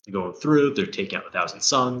 they're going through, they're taking out the Thousand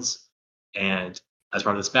Suns, and as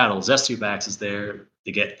part of this battle, Zestiobax is there.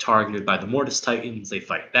 They get targeted by the Mortis Titans, they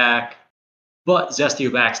fight back, but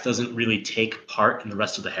Zestiobax doesn't really take part in the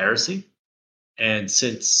rest of the heresy, and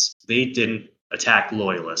since they didn't attack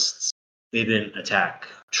loyalists, they didn't attack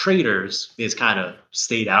traitors, they just kind of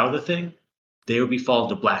stayed out of the thing, they would be falling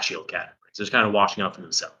to Black Shield categories. They're just kind of watching out for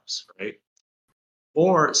themselves, right?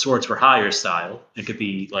 Or Swords for Hire style. It could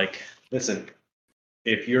be like, listen,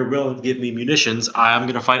 if you're willing to give me munitions, I'm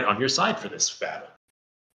going to fight on your side for this battle.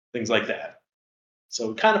 Things like that.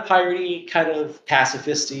 So kind of piratey, kind of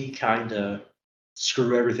pacifisty, kind of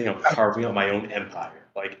screw everything up, carving out my own empire.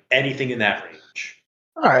 Like anything in that range.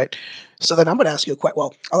 All right. So then I'm going to ask you a question.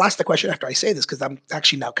 Well, I'll ask the question after I say this because I'm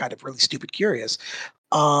actually now kind of really stupid curious.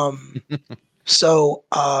 So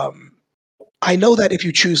I know that if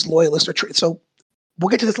you choose loyalist or so we'll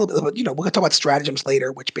get to this a little bit, but we're gonna talk about stratagems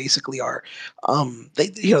later, which basically are,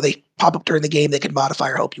 they pop up during the game, they can modify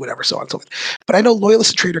or help you, whatever, so on and so forth. But I know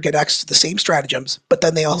Loyalist and Trader get access to the same stratagems, but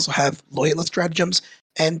then they also have Loyalist stratagems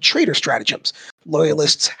and Trader stratagems.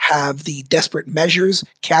 Loyalists have the Desperate Measures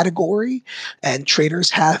category, and Traders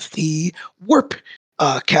have the Warp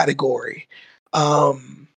category.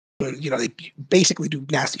 They basically do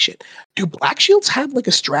nasty shit. Do Black Shields have like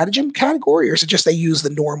a stratagem category, or is it just they use the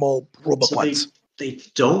normal rulebook ones? They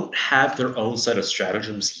don't have their own set of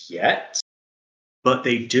stratagems yet, but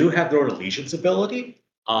they do have their own allegiance ability.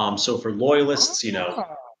 So for loyalists,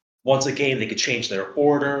 once a game they could change their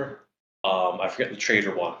order. I forget the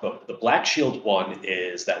trader one, but the Black Shield one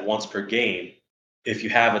is that once per game, if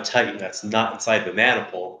you have a Titan that's not inside the mana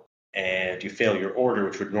pool and you fail your order,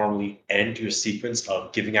 which would normally end your sequence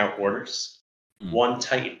of giving out orders, one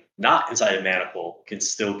Titan not inside a mana pool can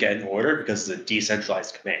still get an order because it's a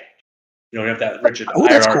decentralized command. You don't have that rigid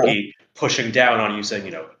hierarchy pushing down on you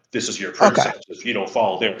saying, this is your process. If you don't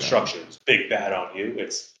follow their instructions, big bad on you.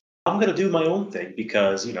 It's, I'm going to do my own thing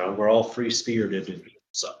because, we're all free-spirited and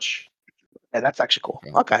such. Yeah, that's actually cool.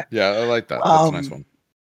 Okay. Yeah, I like that. That's a nice one.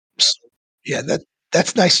 Yeah,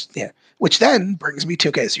 that's nice. Yeah. Which then brings me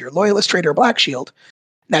to, so you're a Loyalist, Trader, Black Shield.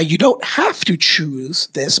 Now, you don't have to choose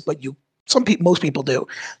this, but most people do.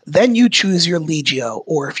 Then you choose your Legio,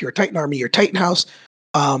 or if you're a Titan Army, your Titan House.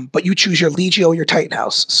 But you choose your Legio or your Titan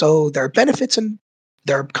House. So there are benefits and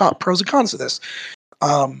there are pros and cons to this.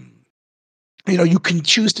 You can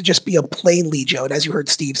choose to just be a plain Legio. And as you heard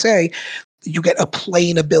Steve say, you get a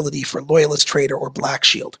plain ability for Loyalist, Trader, or Black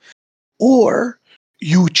Shield. Or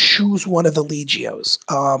you choose one of the Legios.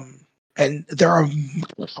 And there are... And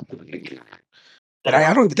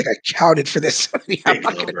I don't even think I counted for this. I'm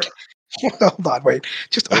not gonna... Hold on, wait.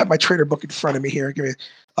 I have my trader book in front of me here. Give me...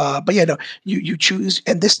 but yeah, no, you choose,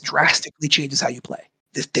 and this drastically changes how you play.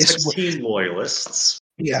 This 16 loyalists.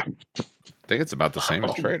 Yeah. I think it's about the same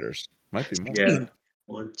as traders. Might be more. Yeah.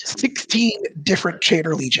 16 different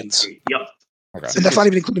trader legions. Yep. Okay. And that's not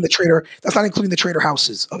even including the trader. That's not including the trader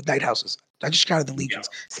houses of night houses. I just counted the legions.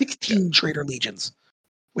 16 trader legions,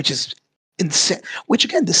 which is insane. Which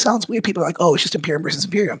again, this sounds weird. People are like, "Oh, it's just Imperium versus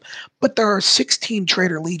Imperium," but there are 16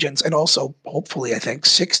 trader legions, and also, hopefully, I think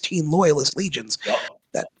 16 loyalist legions. Yep.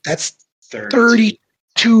 That's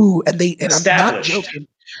 32, and I'm not joking.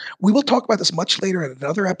 We will talk about this much later in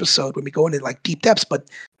another episode when we go into like deep depths. But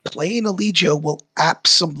playing a Legio will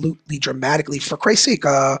absolutely dramatically, for Christ's sake,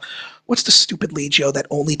 what's the stupid Legio that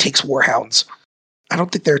only takes Warhounds? I don't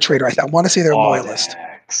think they're a trader. I want to say they're a loyalist.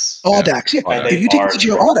 Audax, yeah. If you take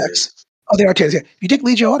Legio Audax, they are traders. Yeah. If you take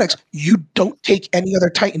Legio Audax, you don't take any other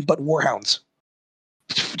Titan but Warhounds.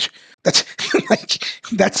 That's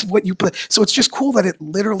what you play. So it's just cool that it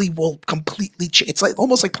literally will completely change. It's like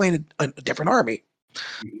almost like playing a different army.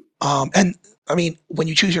 And I mean, when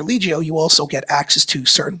you choose your Legio, you also get access to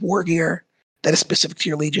certain war gear that is specific to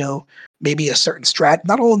your Legio. Maybe a certain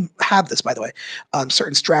not all of them have this, by the way.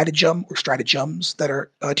 Certain stratagem or stratagems that are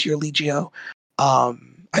to your Legio.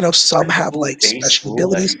 I know some have like special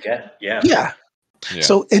abilities. Yeah.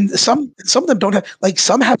 So and some of them don't have, like,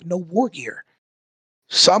 some have no war gear.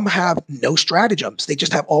 Some have no stratagems. They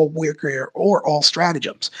just have all war gear or all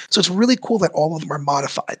stratagems. So it's really cool that all of them are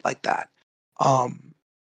modified like that.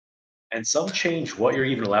 And some change what you're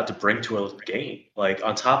even allowed to bring to a game. Like,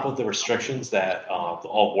 on top of the restrictions that the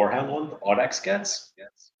All Warhound one, Audax gets,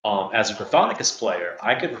 as a Chronicus player,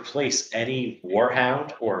 I could replace any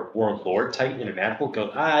Warhound or Warlord Titan in a maniple,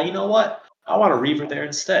 go, you know what? I want a Reaver there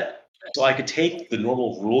instead. So I could take the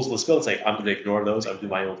normal rules of the spell and say, I'm going to ignore those, I'm going to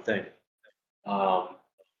do my own thing.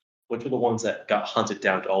 Which were the ones that got hunted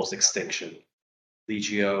down to almost extinction?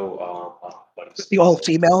 Legio. The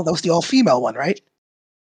all-female? That was the all-female one, right?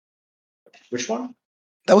 Which one?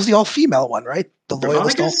 That was the all-female one, right? The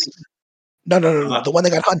loyalist all-female. No. The one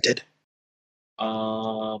that got hunted.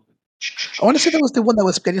 I want to say that was the one that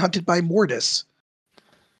was getting hunted by Mortis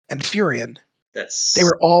and Furion. They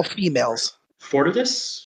were all females.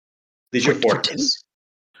 Fortidus? Legio Fortidus.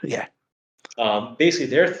 Yeah. Basically,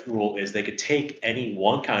 their rule is they could take any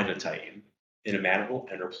one kind of Titan in a maniple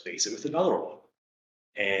and replace it with another one.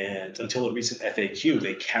 And until a recent FAQ,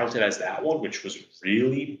 they counted as that one, which was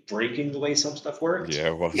really breaking the way some stuff worked. Yeah,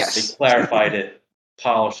 it was. Yes. They clarified it,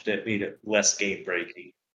 polished it, made it less game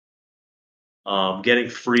breaking. Getting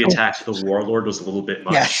free attacks with the Warlord was a little bit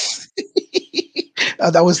much. Yes.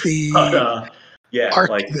 That was the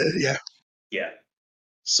Yeah.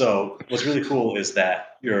 So what's really cool is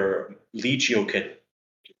that your Legio could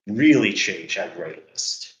really change how you write a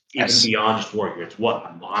list. even beyond just warrior. It's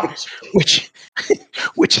what models are taking.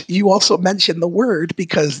 Which you also mentioned the word,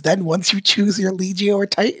 because then once you choose your Legio or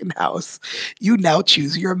Titan house, you now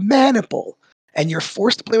choose your maniple. And you're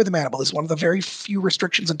forced to play with a maniple. It's one of the very few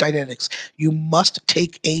restrictions in Dynamics. You must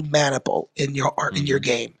take a maniple in your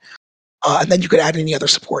game. And then you could add any other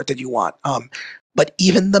support that you want. But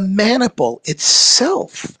even the maniple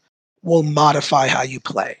itself will modify how you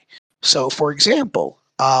play. So, for example,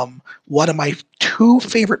 one of my two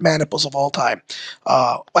favorite maniples of all time.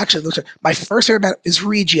 My first favorite maniple is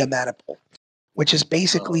Regia maniple, which is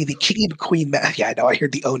basically the king and queen. Yeah, I know. I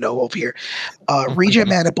heard the oh no over here. Regia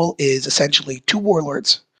maniple is essentially 2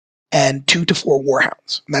 warlords and 2 to 4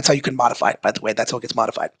 warhounds, and that's how you can modify it. By the way, that's how it gets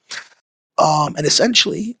modified. And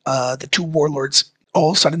essentially, the 2 warlords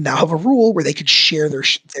all of a sudden now have a rule where they can share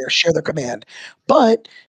their command, but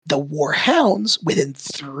the warhounds within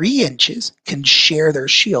 3 inches can share their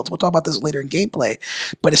shields. We'll talk about this later in gameplay,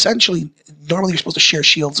 but essentially, normally you're supposed to share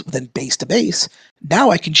shields within base to base. Now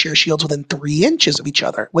I can share shields within 3 inches of each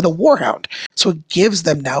other with a warhound, so it gives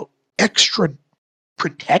them now extra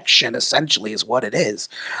protection. Essentially, is what it is.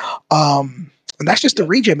 And that's just the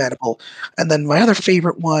Regia maniple. And then my other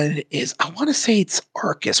favorite one is, I want to say it's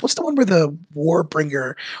Arcus. What's the one where the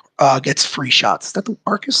Warbringer gets free shots? Is that the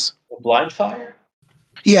Arcus? Blind Fire?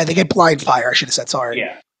 Yeah, they get blind fire. I should have said, sorry.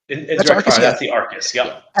 Yeah. That's Arcus. Fire, that's the Arcus.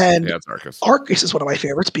 Yep. And yeah, it's Arcus. Arcus is one of my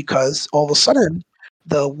favorites because all of a sudden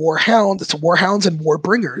the Warhound, it's Warhounds and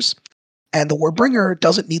Warbringers, and the Warbringer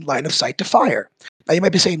doesn't need line of sight to fire. Now you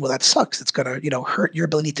might be saying, well, that sucks. It's gonna, hurt your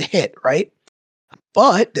ability to hit, right?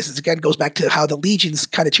 But this is again goes back to how the legions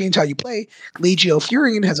kind of change how you play. Legio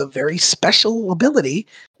Furion has a very special ability,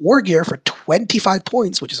 War Gear, for 25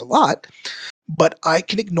 points, which is a lot. But I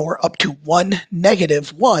can ignore up to 1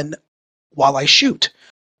 -1 while I shoot,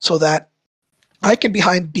 so that I can be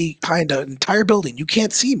behind an entire building. You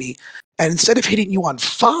can't see me, and instead of hitting you on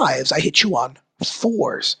 5s, I hit you on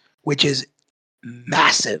 4s, which is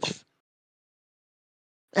massive.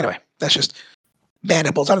 Anyway, that's just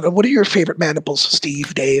maniples. I don't know. What are your favorite maniples,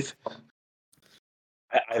 Steve, Dave?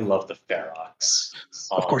 I love the Ferox.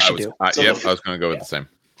 Of course you do. I was going to go with the same.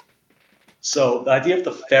 So the idea of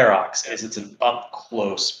the Ferox is it's an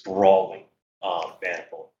up-close brawling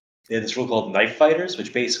maniple. They have this rule called Knife Fighters,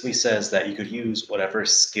 which basically says that you could use whatever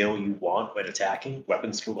skill you want when attacking,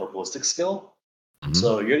 weapon skill or ballistic skill. Mm-hmm.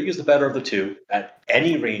 So you're going to use the better of the two at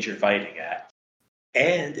any range you're fighting at.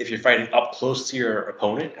 And if you're fighting up close to your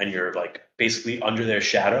opponent and you're like basically under their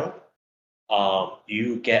shadow,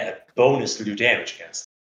 you get a bonus to do damage against them.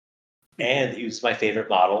 And use my favorite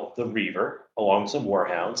model, the Reaver, along with some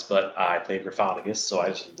Warhounds, but I play Gryphonicus, so I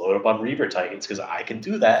just load up on Reaver Titans because I can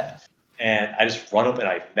do that. And I just run up and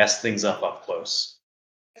I mess things up close.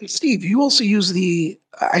 And Steve, you also use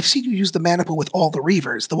I've seen you use the maniple with all the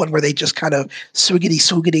Reavers, the one where they just kind of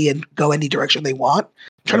swiggity and go any direction they want.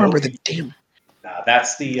 I'm trying to remember the damn.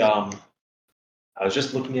 That's the I was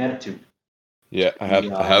just looking at it too. Yeah, I have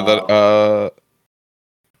that.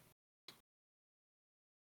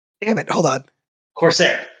 Damn it! Hold on.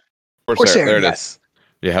 Corsair. There it is.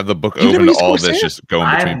 You have the book open to all this, just going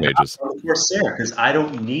between pages. Corsair, because I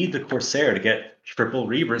don't need the Corsair to get triple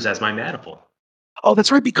Reavers as my maniple. Oh,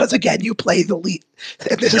 that's right. Because again, you play the lead.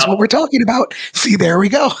 And this is what we're talking about. See, there we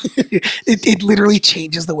go. It literally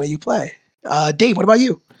changes the way you play. Dave, what about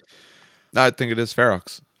you? I think it is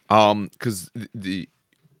Ferox. Because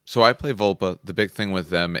so I play Volpa. The big thing with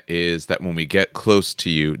them is that when we get close to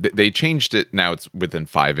you, they changed it. Now it's within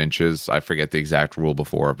 5 inches. I forget the exact rule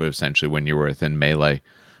before, but essentially when you were within melee,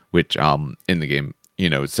 which in the game,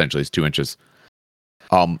 essentially is 2 inches.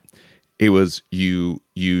 It was you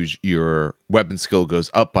use your weapon skill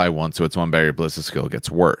goes up by 1, so it's 1 by your ballistic skill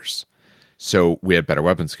gets worse. So we had better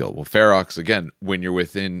weapon skill. Well, Ferox, again, when you're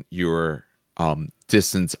within your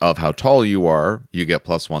distance of how tall you are, you get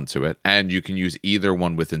 +1 to it, and you can use either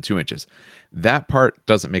one within 2 inches. That part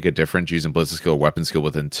doesn't make a difference using ballistic skill or weapon skill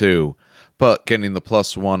within 2, but getting the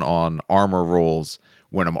 +1 on armor rolls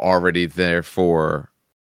when I'm already there for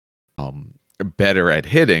better at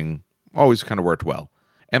hitting always kind of worked well.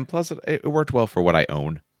 And plus, it worked well for what I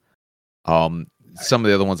own. Some of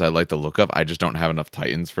the other ones I like the look of. I just don't have enough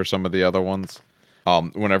Titans for some of the other ones.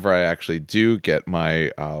 Whenever I actually do get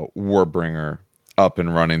my Warbringer up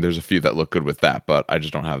and running, there's a few that look good with that, but I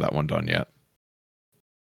just don't have that one done yet.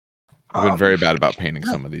 I've been very bad about painting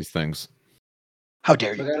some of these things. How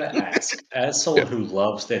dare you? I gotta ask, as someone who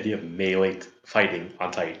loves the idea of melee fighting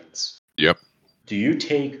on Titans, yep. Do you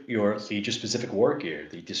take your Legion-specific war gear,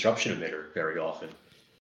 the Disruption Emitter, very often?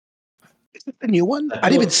 Is it the new one? I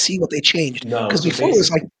didn't even see what they changed. No, because before it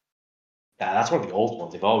was like That's one of the old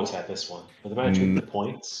ones. They've always had this one. But they might tweak the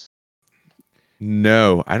points.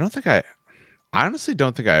 No, I honestly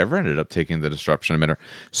don't think I ever ended up taking the disruption emitter.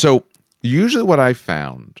 So usually what I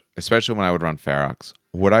found, especially when I would run Ferox,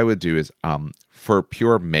 what I would do is for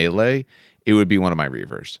pure melee, it would be one of my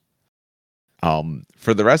Reavers.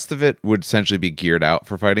 For the rest of it would essentially be geared out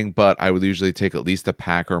for fighting, but I would usually take at least a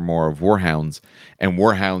pack or more of Warhounds, and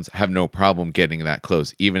Warhounds have no problem getting that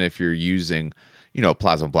close, even if you're using,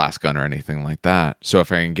 Plasma Blast Gun or anything like that. So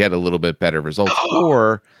if I can get a little bit better results,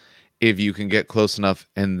 or if you can get close enough,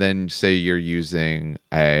 and then say you're using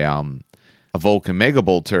a Vulcan Mega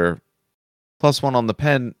Bolter, +1 on the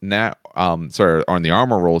pen now, on the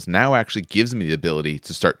armor rolls now actually gives me the ability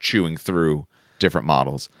to start chewing through different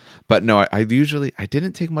models. But no, I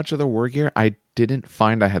didn't take much of the war gear. I didn't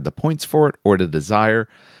find I had the points for it or the desire.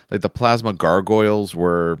 Like the plasma gargoyles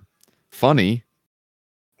were funny,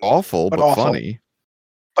 awful, but funny.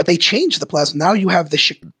 But they changed the plasma. Now you have the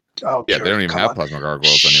they don't even have plasma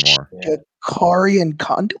gargoyles anymore. Shikarian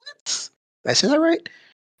conduits? Did I say that right?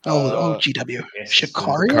 GW.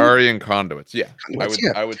 Shikarian conduits. Yeah.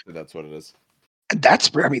 I would say that's what it is. That's,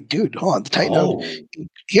 dude, hold on. The Titan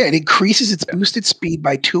it increases its boosted speed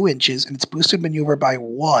by 2 inches and its boosted maneuver by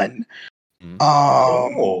 1.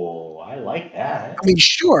 I like that.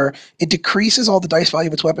 Sure, it decreases all the dice value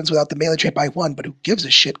of its weapons without the melee trait by 1, but who gives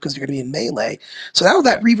a shit because you're going to be in melee. So now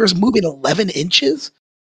that Reaver's moving 11 inches?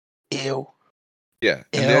 Ew. Yeah,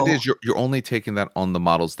 and the idea is you're only taking that on the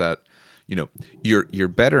models that, you're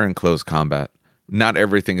better in close combat. Not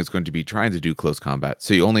everything is going to be trying to do close combat.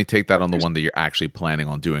 So you only take that on the one that you're actually planning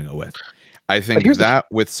on doing it with. I think that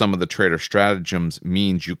with some of the traitor stratagems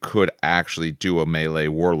means you could actually do a melee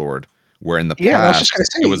warlord, where in the past I was just gonna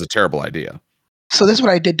say, it was a terrible idea. So this is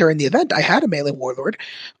what I did during the event. I had a melee warlord,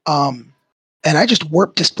 and I just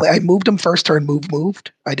warp display. I moved him first turn,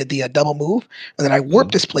 moved. I did the double move, and then I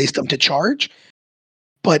warp displaced him to charge.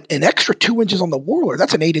 But an extra 2 inches on the warlord,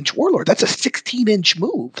 that's an 8-inch warlord. That's a 16-inch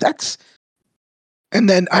move. And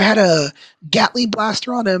then I had a Gatling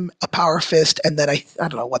blaster on him, a power fist, and then I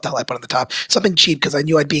don't know what the hell I put on the top. Something cheap because I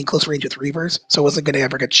knew I'd be in close range with Reavers, so I wasn't going to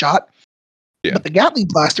ever get shot. Yeah. But the Gatling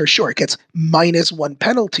blaster, sure, it gets -1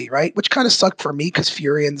 penalty, right? Which kind of sucked for me because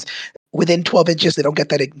Furians, within 12 inches, they don't get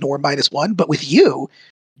that ignore -1. But with you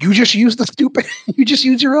just use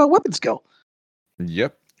your weapon skill.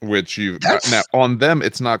 Yep. Which now on them,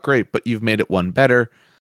 it's not great, but you've made it 1 better.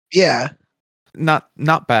 Yeah. Not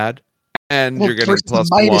bad. And you're getting +1.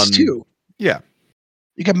 -2. Yeah.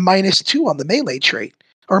 You get -2 on the melee trait.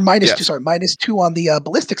 Or -2 on the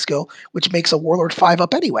ballistic skill, which makes a warlord 5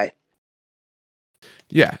 up anyway.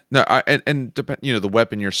 Yeah. No, the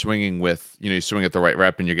weapon you're swinging with, you swing at the right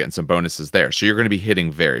rep and you're getting some bonuses there. So you're going to be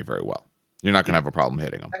hitting very, very well. You're not going to have a problem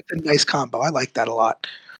hitting them. That's a nice combo. I like that a lot.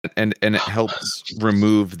 And it helps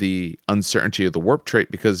remove the uncertainty of the warp trait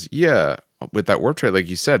because, with that warp trait, like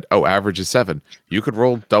you said, average is 7. You could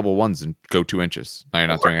roll double 1s and go 2 inches. Now you're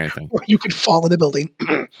not doing anything. Or you could fall in a building.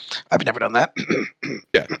 I've never done that.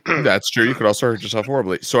 Yeah, that's true. You could also hurt yourself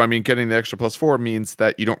horribly. So, getting the extra +4 means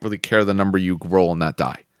that you don't really care the number you roll on that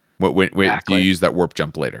die. When you use that warp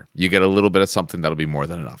jump later, you get a little bit of something that'll be more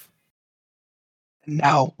than enough.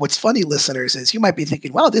 Now, what's funny, listeners, is you might be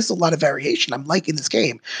thinking, wow, this is a lot of variation. I'm liking this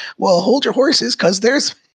game. Well, hold your horses because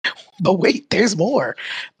there's more.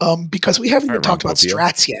 Because we haven't even talked about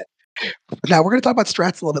strats yet. Now, we're going to talk about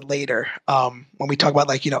strats a little bit later when we talk about,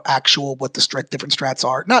 actual what the different strats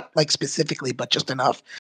are. Not, specifically, but just enough.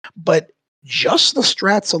 But just the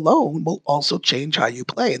strats alone will also change how you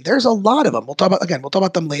play. And there's a lot of them. We'll talk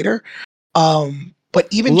about them later. But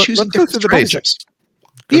even choosing different strategies.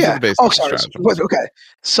 Yeah. Oh, sorry. Okay.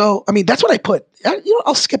 So, that's what I put.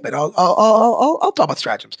 I'll skip it. I'll talk about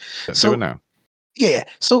stratagems. Do it now. Yeah.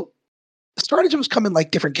 So, stratagems come in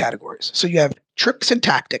different categories. So you have tricks and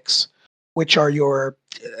tactics, which are your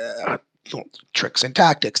tricks and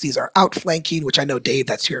tactics. These are outflanking, which I know, Dave,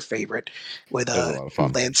 that's your favorite with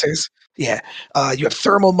lancers. Yeah. You have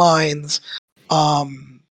thermal mines.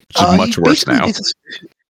 Which is much worse now. It's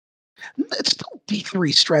still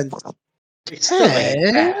D3 strength. It's still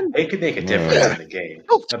they could make a difference in the game.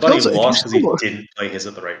 My buddy lost because he didn't play his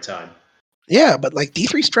at the right time. Yeah, but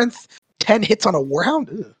D3 strength, 10 hits on a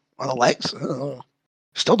warhound on the legs.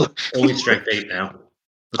 Still do. Only strength 8 now.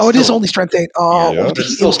 It is only strength 8. Oh, yeah,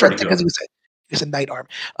 he was strength 8 because he was a knight arm.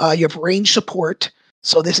 You have range support.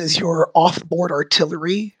 So this is your off-board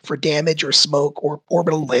artillery for damage or smoke or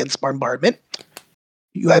orbital lance bombardment.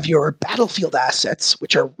 You have your battlefield assets,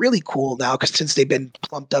 which are really cool now since they've been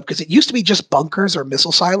plumped up. Because it used to be just bunkers or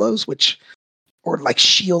missile silos, or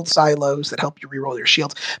shield silos that help you reroll your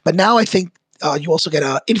shields. But now I think you also get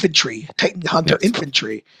infantry, Titan Hunter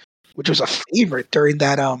infantry, which was a favorite during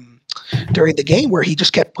the game where he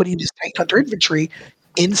just kept putting his Titan Hunter infantry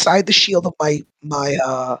inside the shield of my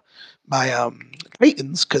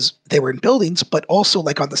Titans because they were in buildings, but also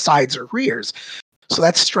like on the sides or rears. So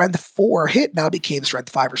that strength 4 hit now became strength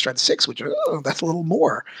 5 or strength 6, which that's a little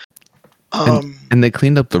more. And they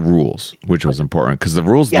cleaned up the rules, which was important because the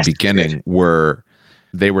rules at the beginning were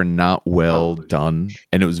not well done,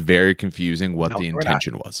 and it was very confusing what the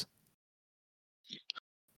intention was.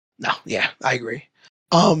 No, yeah, I agree.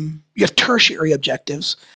 You have tertiary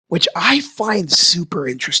objectives, which I find super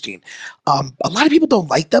interesting. A lot of people don't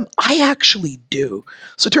like them. I actually do.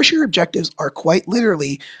 So tertiary objectives are quite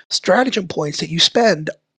literally stratagem points that you spend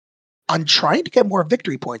on trying to get more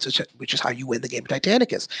victory points, which is how you win the game of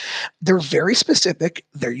Titanicus. They're very specific.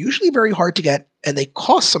 They're usually very hard to get, and they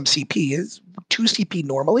cost some CP. Is 2 CP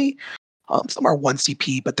normally. Some are 1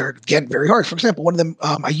 CP, but they're again very hard. For example, one of them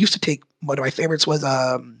I used to take. One of my favorites was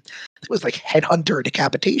it was like Headhunter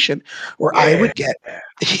Decapitation, where I would get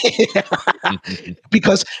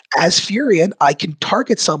because as Furion, I can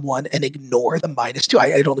target someone and ignore the -2.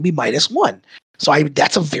 I'd only be -1. So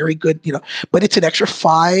that's a very good, but it's an extra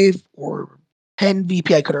 5 or 10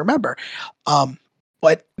 VP. I couldn't remember.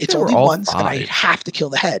 But it's only once, 5. And I have to kill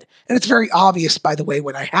the head. And it's very obvious, by the way,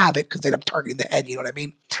 when I have it, because then I'm targeting the head. You know what I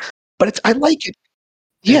mean? But I like it.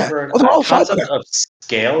 Yeah. For a concept of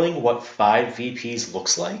scaling what 5 VPs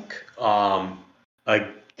looks like, a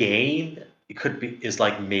game is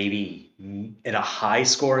like maybe in a high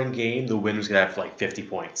scoring game, the winner's gonna have like 50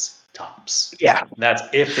 points tops. Yeah. And that's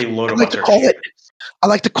if they load up their shares. I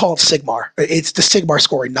like to call it Sigmar. It's the Sigmar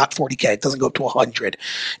scoring, not 40k. It doesn't go up to 100.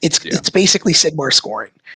 It's basically Sigmar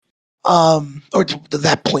scoring. Or to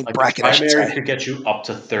that point like bracket. Your primary could get you up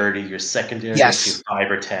to 30. Your secondary gets you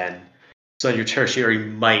 5 or 10. So your tertiary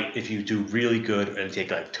might, if you do really good and take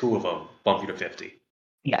like 2 of them, bump you to 50.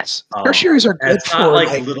 Yes, tertiaries are good. It's not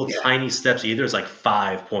like little tiny steps either. It's like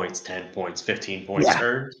 5 points, 10 points, 15 points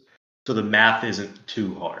earned. So the math isn't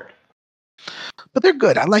too hard. But they're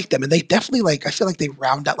good. I like them, and they definitely I feel like they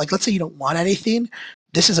round out. Like, let's say you don't want anything,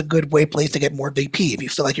 this is a good place to get more VP if you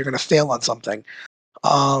feel like you're going to fail on something.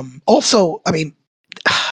 Also, I mean,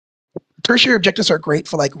 tertiary objectives are great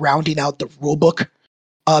for like rounding out the rulebook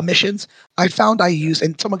missions. I found I use,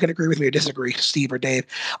 and someone can agree with me or disagree, Steve or Dave.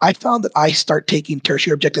 I found that I start taking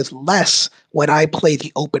tertiary objectives less when I play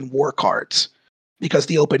the open war cards, because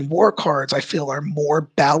the open war cards I feel are more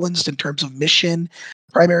balanced in terms of mission,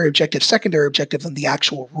 primary objective, secondary objective than the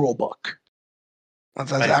actual rule book. I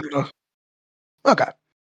don't know. Okay.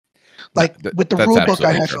 Like with the rule book,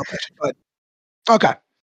 I have felt that, but okay.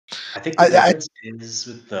 I think the difference is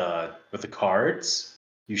with the cards,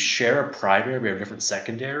 you share a primary, we have different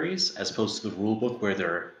secondaries, as opposed to the rule book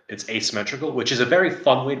where it's asymmetrical, which is a very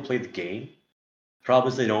fun way to play the game. The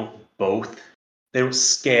problem is they don't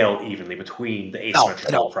scale evenly between the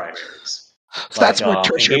asymmetrical primaries. So that's where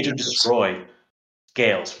tertiary Engage and Destroy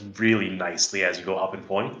scales really nicely as you go up in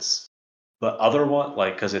points. But other one,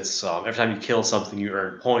 because it's every time you kill something, you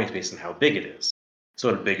earn points based on how big it is. So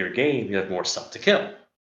in a bigger game, you have more stuff to kill.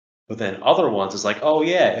 But then other ones, it's like, oh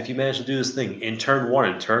yeah, if you manage to do this thing in turn 1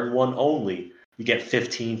 and turn 1 only, you get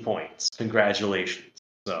 15 points. Congratulations.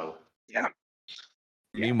 So yeah.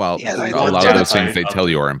 Meanwhile, a lot of those things they tell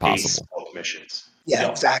you are impossible. Missions. Yeah,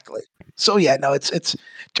 exactly. So yeah, no, it's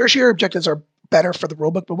tertiary objectives are better for the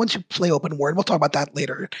rulebook, but once you play open war, and we'll talk about that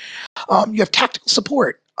later. You have tactical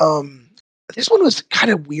support. This one was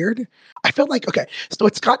kind of weird. I felt like, okay, so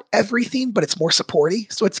it's got everything, but it's more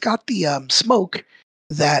supporty. So it's got the smoke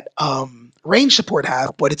that range support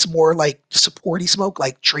have, but it's more like supporty smoke,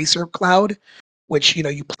 like Tracer Cloud, which,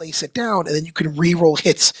 you place it down and then you can re-roll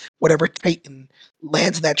hits, whatever Titan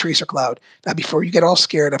lands in that Tracer Cloud. Now, before you get all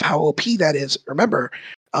scared of how OP that is, remember,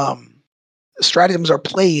 stratagems are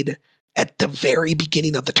played at the very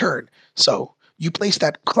beginning of the turn. So you place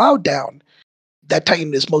that cloud down, that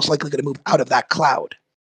Titan is most likely going to move out of that cloud,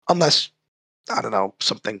 unless, I don't know,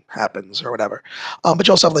 something happens or whatever. But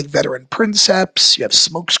you also have like veteran princeps. You have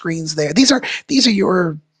smoke screens there. These are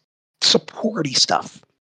your supporty stuff.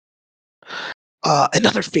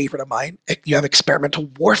 Another favorite of mine, you have experimental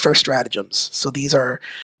warfare stratagems. So these are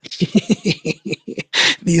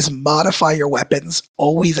these modify your weapons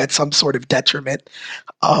always at some sort of detriment.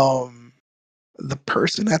 The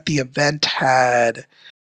person at the event had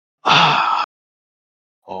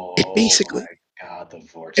it basically. My God, the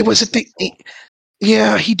vortex. It was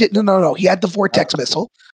yeah, he did. No. He had the vortex missile,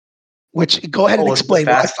 which go ahead and explain.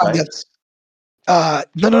 What I found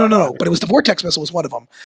no. But it was the vortex missile was one of them.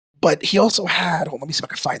 But he also had. Let me see if I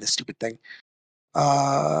can find this stupid thing.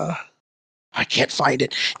 I can't find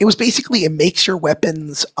it. It was basically, it makes your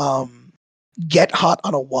weapons get hot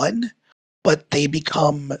on a 1, but they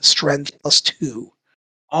become strength +2.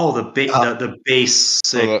 Oh, the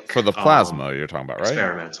basic for the plasma you're talking about, right?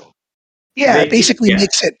 Experimental. Yeah, it basically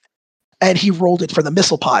makes it. And he rolled it for the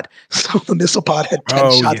missile pod, so the missile pod had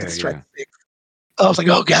 10 shots of strength 6. I was like,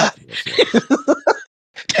 oh god,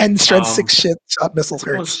 10 strength 6 shot missiles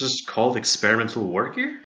hurts. It's just called experimental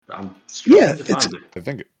wargear. I'm yeah, to find it. I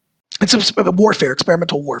think it's a warfare,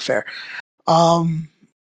 experimental warfare.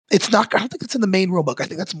 It's not. I don't think it's in the main rulebook. I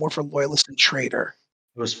think that's more for loyalist and traitor.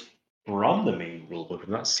 It was from the main rulebook.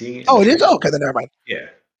 I'm not seeing it. Oh, it is. Oh, okay, then never mind. Yeah,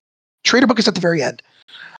 traitor book is at the very end.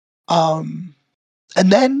 And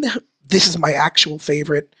then this is my actual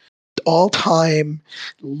favorite, all time.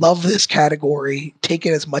 Love this category. Take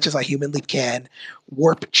it as much as I humanly can.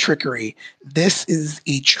 Warp trickery. This is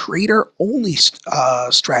a traitor only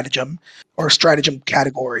stratagem or stratagem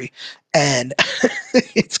category. And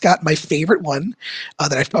it's got my favorite one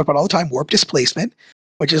that I've talked about all the time, warp displacement,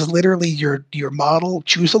 which is literally your model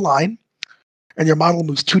choose a line, and your model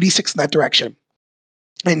moves 2d6 in that direction.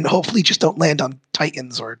 And hopefully just don't land on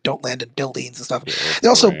titans or don't land in buildings and stuff. They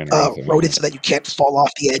also wrote it so that you can't fall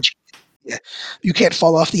off the edge. Yeah, you can't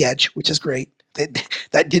fall off the edge, which is great.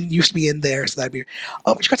 That didn't used to be in there, so that'd be.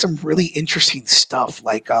 But you got some really interesting stuff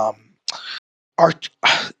like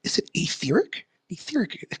is it etheric?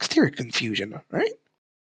 Etheric confusion, right?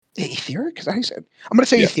 Etheric? Is that how you said? I'm going to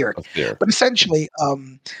say etheric. But essentially,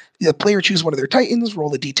 the player chooses one of their titans,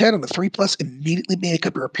 roll a d10 on the 3+, immediately make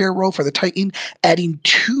up a repair roll for the titan, adding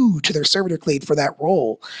 2 to their servitor clade for that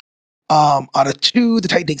roll. On a 2, the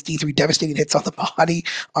titan takes d3 devastating hits on the body.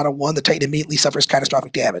 On a 1, the titan immediately suffers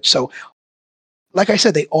catastrophic damage. So, like I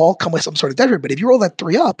said, they all come with some sort of detriment. But if you roll that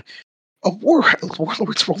 3 up, a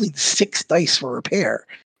warlord's rolling 6 dice for repair,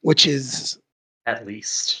 which is at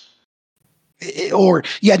least.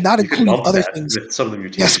 Not including other things. With some of the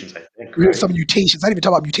mutations, yes, I think. Right? Some mutations. I didn't even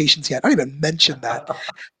talk about mutations yet. I didn't even mention that.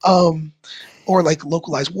 Or like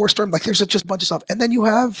localized warstorm. Like there's just a bunch of stuff. And then you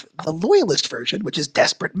have the loyalist version, which is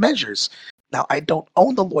desperate measures. Now I don't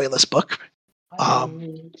own the loyalist book.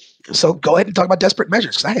 So go ahead and talk about desperate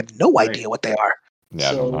measures because I have no idea what they are.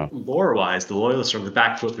 Yeah, so lore-wise, the loyalists are on the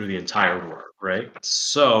back foot through the entire war, right?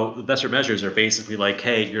 So the desperate measures are basically like,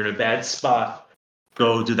 hey, you're in a bad spot.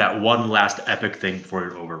 Go do that one last epic thing before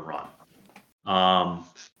you're overrun.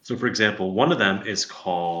 So, for example, one of them is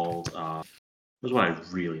called, this one I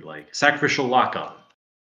really like, Sacrificial Lockup.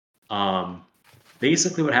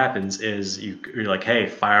 Basically what happens is you're like, hey,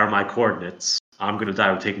 fire my coordinates. I'm going to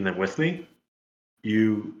die with taking them with me.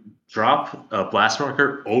 You drop a blast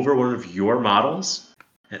marker over one of your models,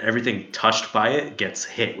 and everything touched by it gets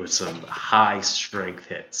hit with some high strength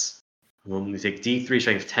hits. You take D3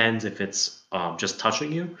 strength 10s if it's just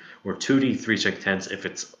touching you, or 2D3 strength 10s if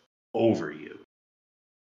it's over you.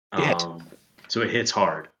 So it hits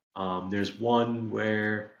hard. There's one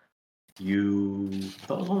where I thought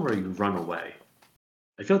there was one where you run away.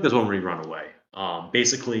 I feel like there's one where you run away.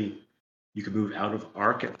 Basically, you can move out of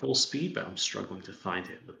arc at full speed, but I'm struggling to find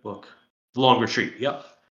it in the book. The long retreat, yep.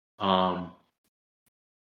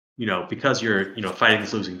 Because you're fighting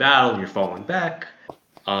this losing battle and you're falling back,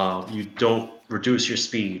 you don't reduce your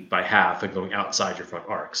speed by half and going outside your front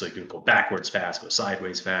arc. So you can go backwards fast, go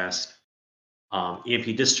sideways fast.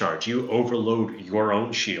 EMP discharge, you overload your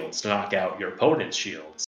own shields to knock out your opponent's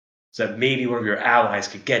shields. So that maybe one of your allies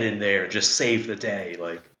could get in there and just save the day.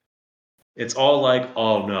 Like, it's all like,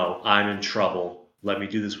 oh no, I'm in trouble. Let me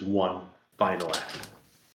do this one final act.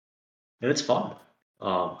 And it's fun.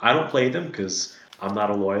 I don't play them because I'm not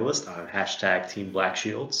a loyalist. I'm #Team Black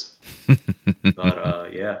Shields.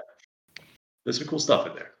 But yeah, there's some cool stuff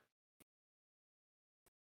in there.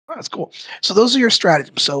 Oh, that's cool. So those are your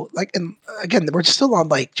stratagems. So and again, we're still on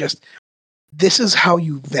this is how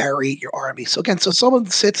you vary your army. So again, so someone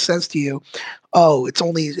says to you, "Oh, it's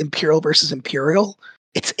only Imperial versus Imperial."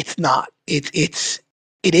 It's not. It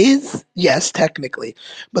is, yes, technically,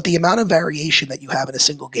 but the amount of variation that you have in a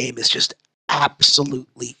single game is just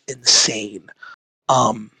absolutely insane.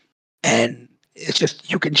 And it's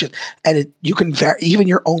just you can vary even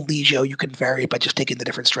your own Legio. You can vary by just taking the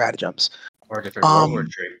different stratagems or a different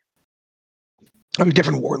warlord trait. I mean,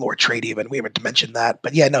 different warlord trait even. We haven't mentioned that,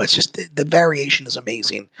 but yeah, no, it's just the variation is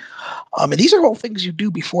amazing. And these are all things you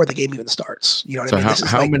do before the game even starts. You know what I mean?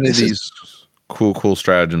 How many of these cool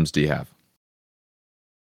stratagems do you have?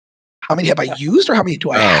 How many have I used, or how many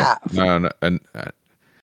do I have? No, and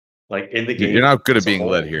like in the game. You're not good at being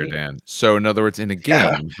led here, Dan. So in other words, in a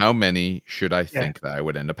game, how many should I think that I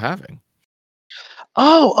would end up having?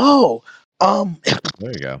 There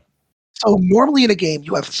you go. So normally in a game,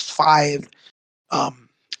 you have 5 5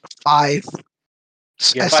 5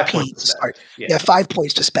 points to SPs. spend. Yeah, 5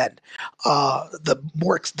 points to spend. The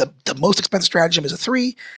most expensive stratagem is a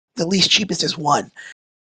 3. The least cheapest is 1.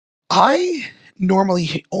 I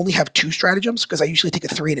normally only have 2 stratagems because I usually take a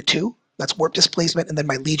 3 and a 2. That's warp displacement, and then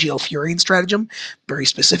my Legio Furion stratagem, very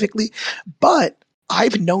specifically. But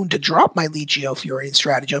I've known to drop my Legio Furion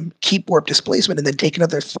stratagem, keep warp displacement, and then take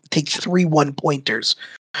 3 1-pointers.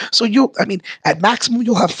 So at maximum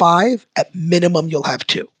you'll have 5. At minimum you'll have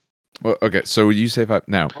 2. Well, okay, so you say 5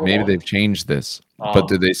 now. Maybe they've changed this, but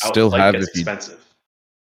do they still have if you? Expensive.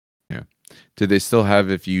 Yeah, do they still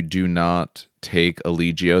have if you do not take a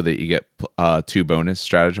Legio that you get 2 bonus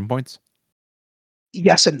stratagem points?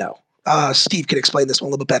 Yes and no. Steve can explain this one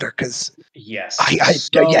a little bit better because yes, yes,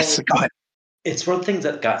 go ahead. It's one of the things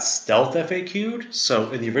that got stealth FAQ'd.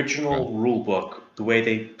 So in the original rule book, the way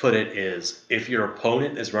they put it is if your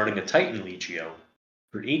opponent is running a Titan Legio,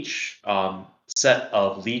 for each set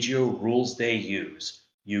of Legio rules they use,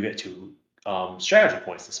 you get 2 strategy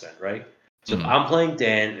points to spend, right? So if I'm playing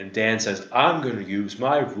Dan, and Dan says, I'm going to use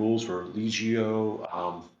my rules for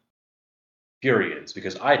Legio Furions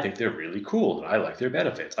because I think they're really cool and I like their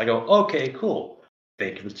benefits. I go, okay, cool.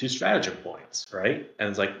 Thank you for 2 stratagem points, right? And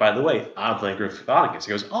it's like, by the way, I'm playing Gryphonicus. He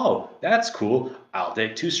goes, oh, that's cool. I'll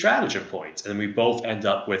take 2 stratagem points. And then we both end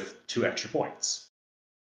up with 2 extra points.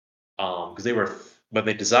 Because when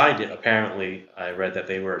they designed it, apparently, I read that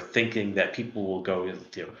they were thinking that people will go,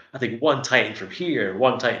 I think 1 Titan from here,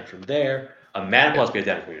 1 Titan from there. A mana plus be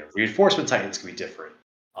identical. Reinforcement Titans can be different.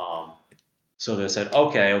 So they said,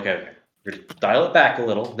 okay. We're going to dial it back a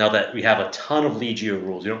little. Now that we have a ton of Legio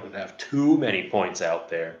rules, you don't have too many points out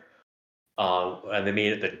there. And they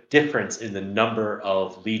made it the difference in the number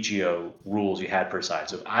of Legio rules you had per side.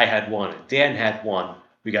 So if I had 1 and Dan had 1,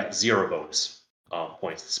 we got 0 bonus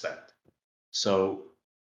points to spend. So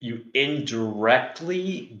you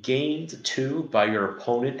indirectly gained 2 by your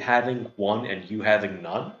opponent having 1 and you having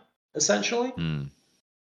none, essentially.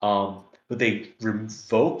 But they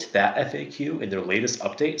revoked that FAQ in their latest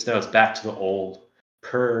updates. Now it's back to the old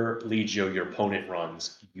per Legio your opponent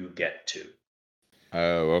runs, you get 2.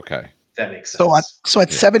 Oh, okay. That makes sense. So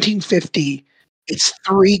at 1750, it's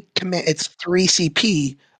 3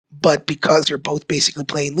 CP, but because you're both basically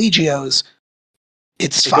playing Legios,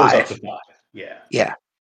 it 5. Goes up to 5. Yeah. Yeah.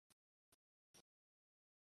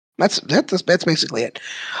 That's basically it.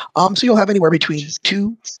 So you'll have anywhere between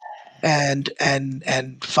 2 and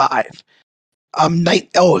 5.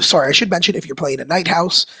 I should mention if you're playing a Night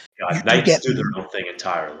House, Knights do their own thing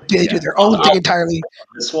entirely. They do their own thing entirely.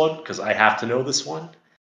 This one, because I have to know this one.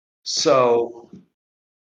 So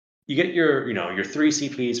you get your 3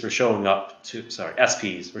 CPs for showing up to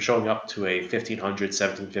SPs for showing up to a 1500,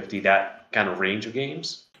 1750, that kind of range of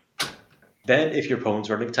games. Then if your opponent's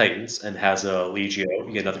running Titans and has a Legio,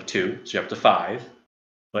 you get another 2, so you're up to 5.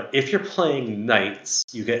 But if you're playing Knights,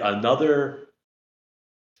 you get another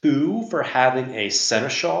 2 for having a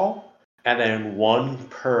Seneschal, and then 1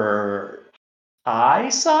 per High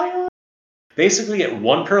Scion? Basically get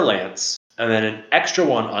 1 per Lance, and then an extra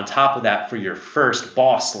 1 on top of that for your first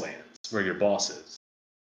boss Lance, where your boss is.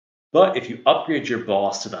 But if you upgrade your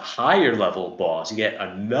boss to the higher level boss, you get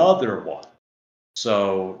another 1.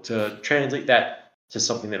 So to translate that to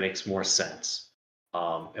something that makes more sense,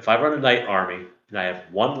 if I run a Knight army, and I have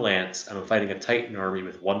 1 Lance, and I'm fighting a Titan army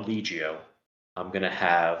with 1 Legio, I'm going to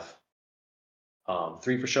have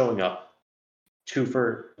 3 for showing up, 1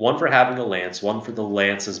 for having a Lance, 1 for the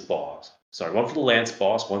Lance's boss. 1 for the Lance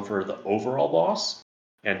boss, 1 for the overall boss,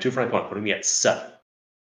 and 2 for my opponent, putting me at 7.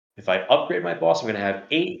 If I upgrade my boss, I'm going to have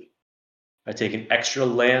 8. If I take an extra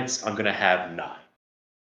Lance, I'm going to have 9.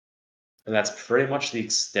 And that's pretty much the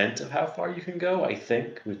extent of how far you can go, I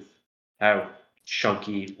think, with how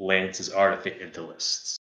chunky Lances are to fit into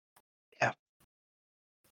lists. Yeah.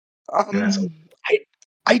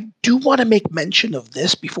 I do want to make mention of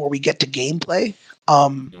this before we get to gameplay,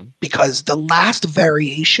 because the last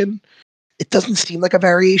variation, it doesn't seem like a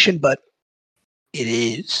variation, but it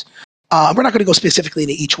is. We're not going to go specifically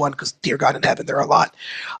into each one because, dear God in heaven, there are a lot.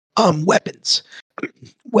 Weapons.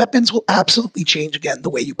 Weapons will absolutely change again the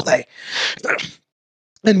way you play.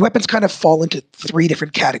 And weapons kind of fall into 3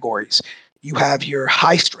 different categories. You have your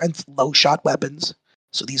high strength, low shot weapons.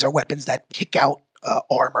 So these are weapons that kick out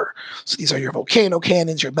armor. So these are your volcano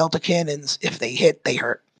cannons, your melta cannons. If they hit, they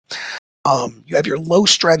hurt. You have your low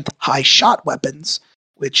strength, high shot weapons,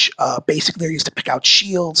 which basically are used to pick out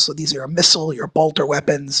shields. So these are your missile, your bolter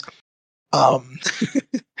weapons.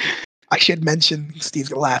 I should mention, Steve's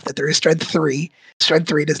gonna laugh, that there is strength 3. Strength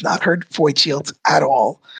 3 does not hurt void shields at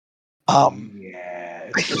all.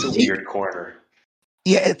 It's a weird corner.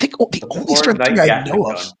 Yeah, I think the only strength 3 I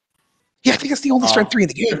know of. Yeah, I think it's the only strength 3 in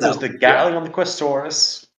the game, though. There's the Gatling on the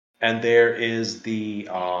Questoris, and there is the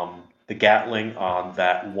Gatling on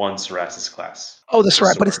that one Ceraxus class. Oh, that's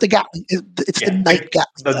right, but it's the Gatling. It's the Knight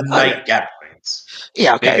Gatling. The Knight Gatlings.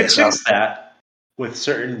 Yeah, okay. They can fix that with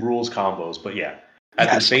certain rules combos, but yeah. At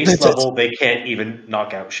Yes, the base level, they can't even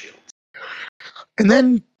knock out shields. And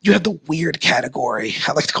then you have the weird category.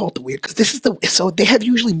 I like to call it the weird because this is so they have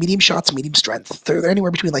usually medium shots, medium strength. They're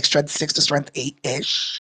anywhere between like strength 6 to strength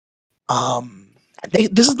 8-ish.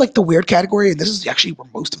 This is like the weird category, and this is actually where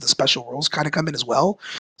most of the special rules kind of come in as well.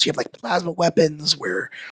 So you have like plasma weapons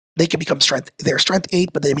where they can become they're strength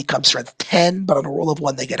 8, but they become strength 10, but on a roll of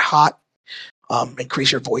 1 they get hot.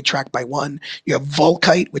 Increase your void track by 1. You have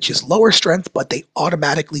Volkite, which is lower strength, but they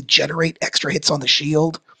automatically generate extra hits on the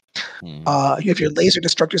shield. You have your laser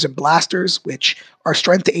destructors and blasters, which are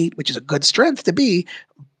strength 8, which is a good strength to be,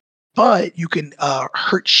 but you can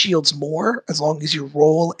hurt shields more as long as you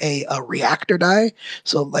roll a reactor die.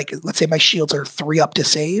 So, like, let's say my shields are 3 up to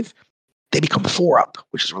save, they become 4 up,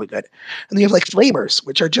 which is really good. And then you have like flamers,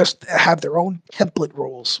 which are just have their own template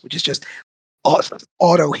rolls, which is just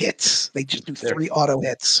auto hits. They just do 3 auto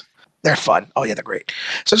hits. They're fun. Oh yeah, they're great.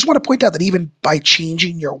 So I just want to point out that even by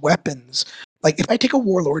changing your weapons, like if I take a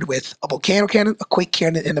warlord with a volcano cannon, a quake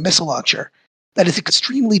cannon, and a missile launcher, that is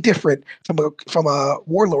extremely different from a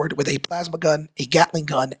warlord with a plasma gun, a Gatling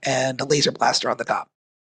gun, and a laser blaster on the top.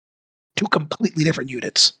 2 completely different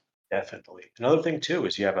units. Definitely. Another thing too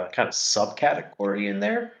is you have a kind of subcategory in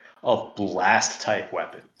there of blast type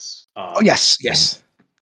weapons. Yes.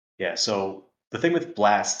 Yeah. So the thing with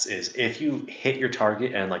blasts is if you hit your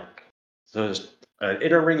target and so there's an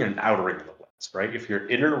inner ring and an outer ring of the blast, right? If your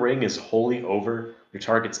inner ring is wholly over your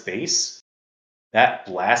target's base, that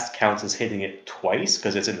blast counts as hitting it twice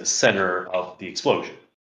because it's in the center of the explosion.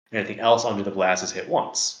 Anything else under the blast is hit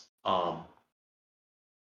once. But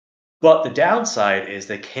the downside is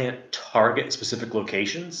they can't target specific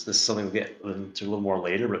locations. This is something we'll get into a little more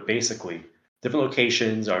later, but basically, different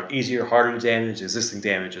locations are easier, harder to damage, existing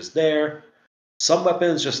damage is there. Some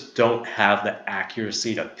weapons just don't have the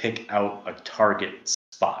accuracy to pick out a target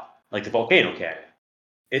spot. Like the Volcano Cannon.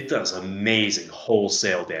 It does amazing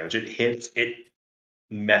wholesale damage. It hits, it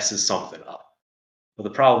messes something up. But the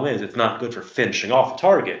problem is it's not good for finishing off a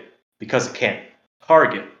target because it can't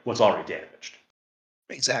target what's already damaged.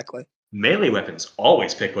 Exactly. Melee weapons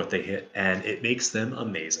always pick what they hit, and it makes them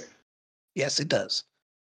amazing. Yes, it does.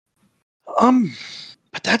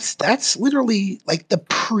 But that's literally like the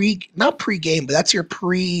not pre-game, but that's your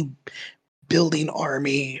pre-building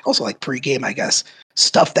army, also like pre-game, I guess,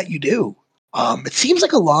 stuff that you do. It seems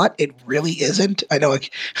like a lot. It really isn't. I know,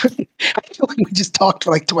 like, I feel like we just talked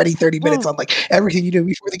for like 20, 30 minutes on like everything you do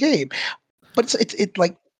before the game. But it's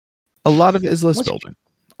like a lot of it is list building.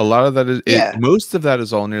 A lot of that is most of that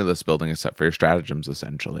is all near list building, except for your stratagems,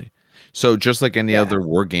 essentially. So just like any other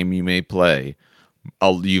war game you may play,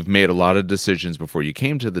 you've made a lot of decisions before you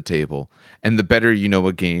came to the table, and the better you know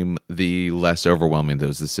a game, the less overwhelming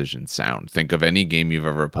those decisions sound. Think of any game you've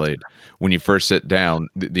ever played. When you first sit down,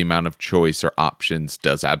 the amount of choice or options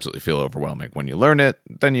does absolutely feel overwhelming. When you learn it,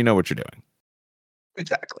 then you know what you're doing.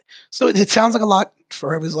 Exactly. So it sounds like a lot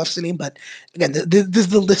for whoever's listening, but again, this is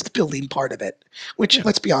the list building part of it. Which,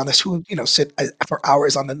 let's be honest, who sit for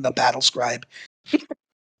hours on the battle scribe,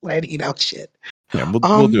 planning out shit. Yeah,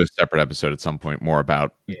 we'll do a separate episode at some point more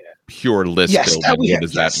about pure list building. What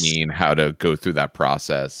does that mean? How to go through that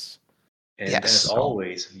process? And as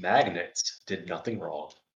always, magnets did nothing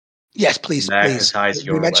wrong. Yes, please.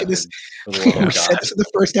 Your we mentioned this. We said this in the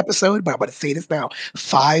first episode, but I'm going to say this now: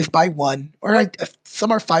 5x1, or some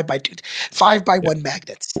are 5x2, 5x1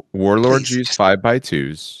 magnets. Warlords use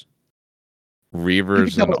 5x2s.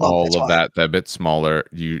 Reavers and all of that bit smaller.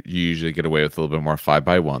 You usually get away with a little bit more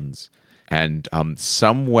 5x1s. And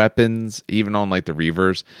some weapons, even on like the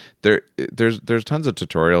Reavers, there's tons of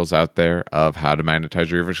tutorials out there of how to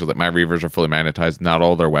magnetize Reavers. So that my Reavers are fully magnetized. Not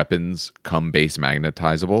all their weapons come base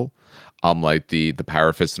magnetizable. Like the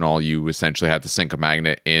Power Fist and all, you essentially have to sink a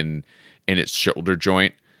magnet in its shoulder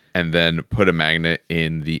joint and then put a magnet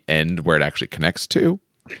in the end where it actually connects to.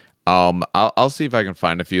 I'll see if I can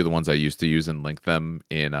find a few of the ones I used to use and link them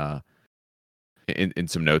in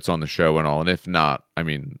some notes on the show and all. And if not, I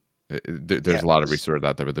mean, there's a lot of resources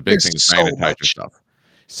out there, but the big thing is magnetize your stuff.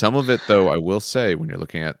 Some of it, though, I will say, when you're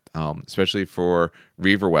looking at, especially for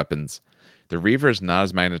Reaver weapons, the Reaver is not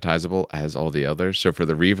as magnetizable as all the others. So for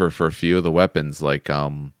the Reaver, for a few of the weapons, like,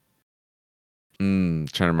 trying to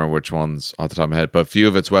remember which ones off the top of my head, but a few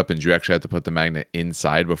of its weapons, you actually have to put the magnet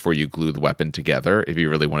inside before you glue the weapon together if you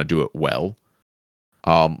really want to do it well.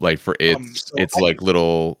 Like for it's like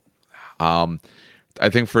little. I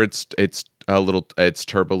think for it's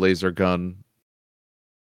turbo laser gun.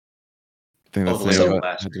 I think that's the name of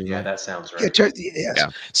it. Yeah, that sounds right. Yes. Yeah.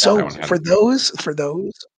 So for those,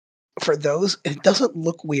 it doesn't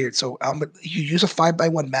look weird. So you use a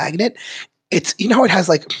 5x1 magnet. It's how it has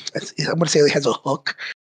like I'm gonna say it has a hook.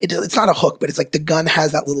 It's not a hook, but it's like the gun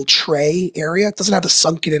has that little tray area. It doesn't have a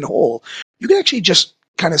sunken in hole. You can actually just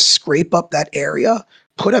kind of scrape up that area,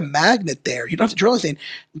 put a magnet there. You don't have to drill anything,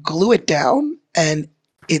 glue it down, and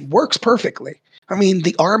it works perfectly. I mean,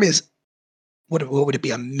 the arm is what would it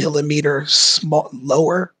be, a millimeter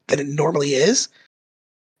lower than it normally is,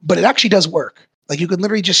 but it actually does work. Like you can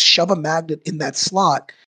literally just shove a magnet in that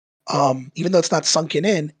slot, even though it's not sunken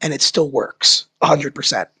in, and it still works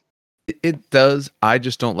 100%. It does. I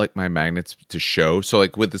just don't like my magnets to show. So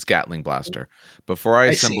like with this Gatling blaster, before I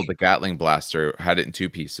assembled the Gatling blaster, had it in 2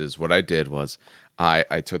 pieces. What I did was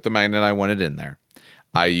I took the magnet I wanted in there.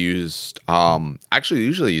 I used actually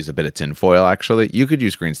usually use a bit of tin foil. Actually, you could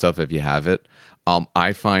use green stuff if you have it.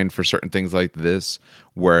 I find for certain things like this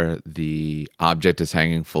where the object is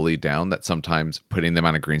hanging fully down, that sometimes putting the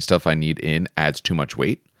amount of green stuff I need in adds too much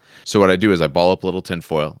weight. So what I do is I ball up a little tin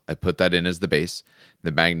foil. I put that in as the base.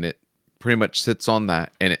 The magnet pretty much sits on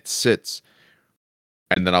that, and it sits,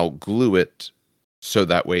 and then I'll glue it so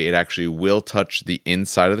that way it actually will touch the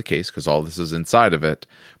inside of the case, because all this is inside of it.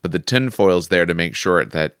 But the tin foil is there to make sure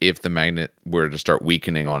that if the magnet were to start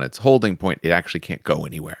weakening on its holding point, it actually can't go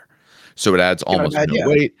anywhere. So it adds almost no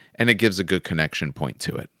weight, and it gives a good connection point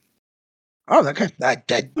to it. Oh, okay.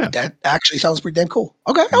 That actually sounds pretty damn cool.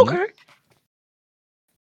 Okay, okay.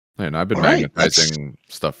 And I've been magnetizing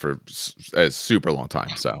stuff for a super long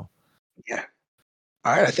time, so. Yeah.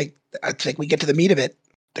 All right, I think we get to the meat of it.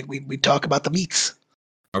 I think we talk about the meats.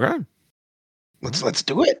 Okay. Let's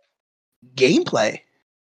do it. Gameplay.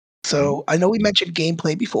 So I know we mentioned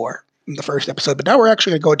gameplay before in the first episode, but now we're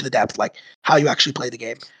actually gonna go into the depth, like how you actually play the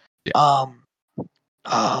game. Yeah.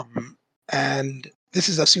 And this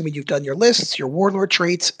is assuming you've done your lists, your warlord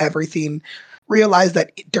traits, everything. Realize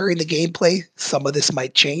that during the gameplay, some of this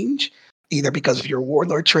might change, either because of your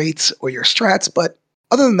warlord traits or your strats. But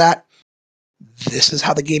other than that, this is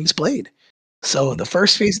how the game is played. So the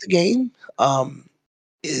first phase of the game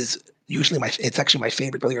is usually it's actually my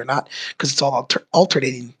favorite, believe it or not, because it's all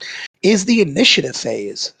alternating, is the initiative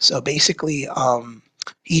phase. So basically,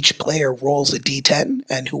 each player rolls a d10,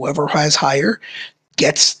 and whoever has higher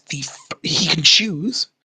gets he can choose.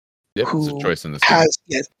 Yep, it's a choice in this game.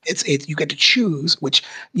 You get to choose, which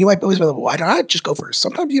you might always be like, why don't I just go first?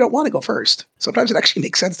 Sometimes you don't want to go first. Sometimes it actually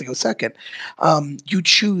makes sense to go second. You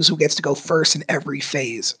choose who gets to go first in every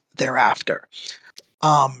phase thereafter.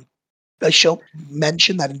 I shall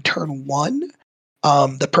mention that in turn 1,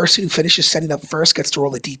 the person who finishes setting up first gets to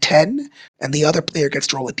roll a d10, and the other player gets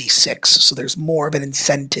to roll a d6. So there's more of an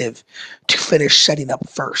incentive to finish setting up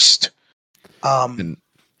first. And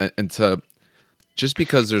to just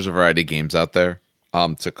because there's a variety of games out there,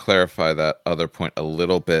 to clarify that other point a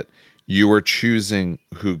little bit, you are choosing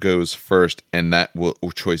who goes first, and that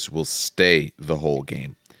choice will stay the whole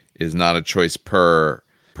game. It is not a choice per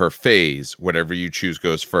phase. Whatever you choose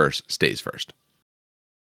goes first, stays first.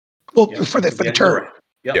 Well, for the turn.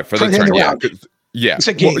 Yeah, for the turn. Yeah,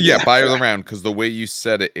 by the round, because the way you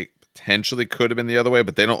said it, it potentially could have been the other way,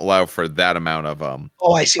 but they don't allow for that amount of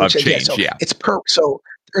I see what you're saying. Yeah, so it's so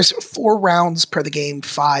there's 4 rounds per the game,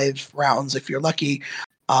 5 rounds if you're lucky.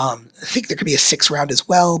 I think there could be a 6th round as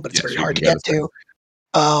well, but it's very hard to get to.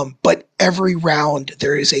 But every round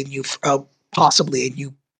there is a new, possibly a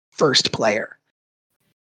new first player.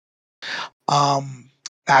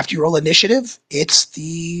 After you roll initiative, it's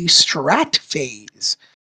the strat phase,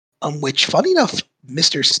 which, funny enough,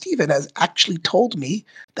 Mr. Steven has actually told me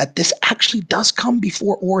that this actually does come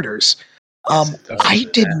before orders. I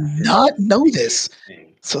did not know this.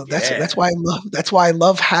 So that's why I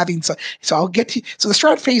love having so I'll get to so the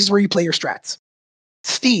strat phase is where you play your strats.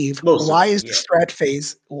 Steve, why is the strat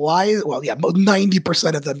phase?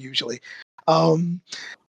 90% of them usually.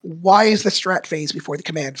 Why is the strat phase before the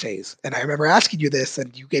command phase? And I remember asking you this,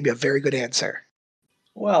 and you gave me a very good answer.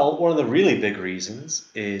 Well, one of the really big reasons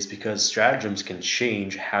is because stratagems can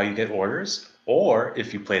change how you get orders, or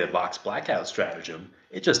if you play the Vox Blackout stratagem,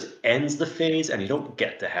 it just ends the phase and you don't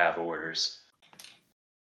get to have orders.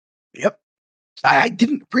 Yep. I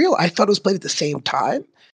didn't realize. I thought it was played at the same time,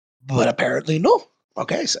 but apparently no.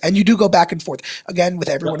 Okay, so, and you do go back and forth. Again, with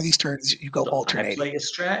every one of these turns, you go alternating. I play a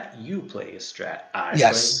strat, you play a strat. I play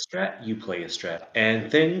a strat, you play a strat. And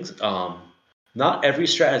things, not every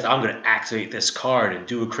strat is, I'm going to activate this card and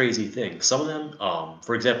do a crazy thing. Some of them,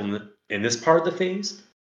 for example, in this part of the phase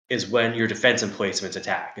is when your defense emplacements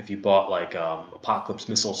attack. If you bought like Apocalypse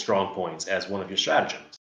Missile Strong Points as one of your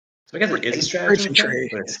stratagems. So I guess it is a stratagem thing,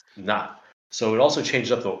 but it's not. So it also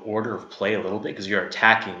changed up the order of play a little bit because you're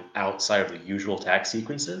attacking outside of the usual attack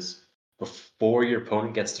sequences before your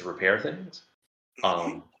opponent gets to repair things.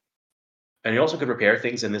 And you also could repair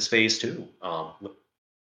things in this phase too.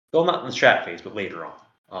 Well, not in the strat phase, but later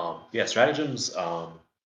on. Stratagems.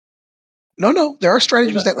 No, there are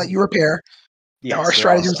stratagems that let you repair. Yes, there are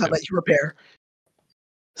stratagems that let you repair.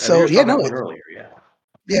 So earlier,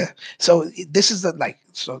 yeah. So this is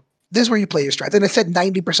this is where you play your strats. And I said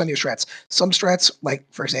 90% of your strats. Some strats, like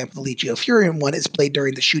for example, the Legio Furium one, is played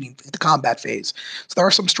during the combat phase. So there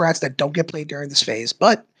are some strats that don't get played during this phase,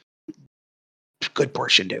 but a good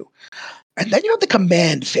portion do. And then you have the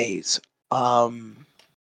command phase.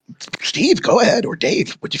 Steve, go ahead, or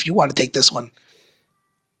Dave, if you want to take this one.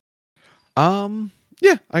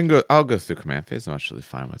 Yeah, I can go. I'll go through command phase. I'm actually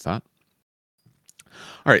fine with that.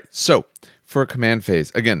 All right, so for command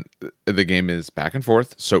phase, again, the game is back and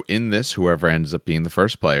forth. So in this, whoever ends up being the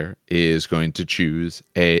first player is going to choose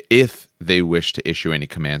if they wish to issue any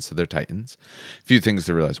commands to their Titans. A few things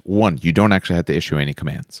to realize. One, you don't actually have to issue any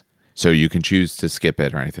commands. So you can choose to skip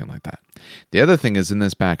it or anything like that. The other thing is in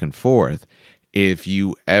this back and forth, if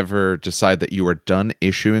you ever decide that you are done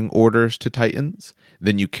issuing orders to Titans,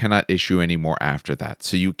 then you cannot issue any more after that.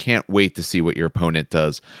 So you can't wait to see what your opponent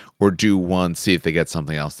does or do one, see if they get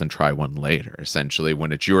something else, then try one later. Essentially,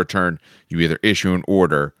 when it's your turn, you either issue an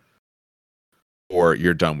order or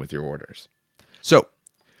you're done with your orders. So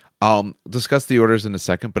I'll discuss the orders in a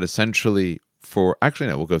second, but essentially we'll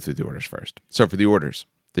go through the orders first. So for the orders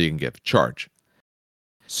that you can give, charge.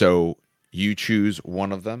 So you choose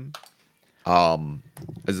one of them.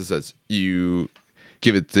 As it says, you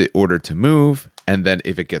give it the order to move, and then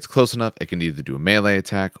if it gets close enough, it can either do a melee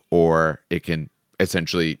attack or it can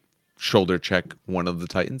essentially shoulder check one of the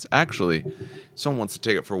Titans. Actually, someone wants to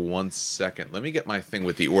take it for 1 second. Let me get my thing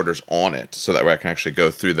with the orders on it so that way I can actually go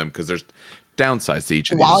through them because there's downsides to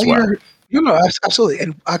each of these as well. No, absolutely.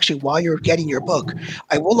 And actually, while you're getting your book,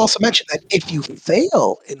 I will also mention that if you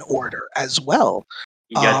fail an order as well,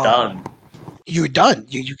 you get done. You're done.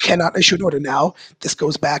 You cannot issue an order now. This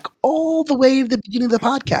goes back all the way to the beginning of the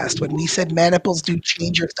podcast when we said maniples do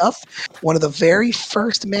change your stuff. One of the very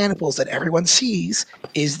first maniples that everyone sees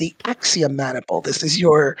is the Axiom maniple. This is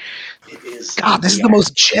the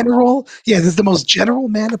most general. Yeah, this is the most general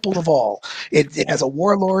maniple of all. It has a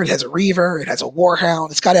warlord, it has a reaver, it has a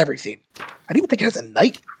warhound. It's got everything. I even think it has a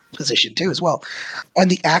knight position too as well.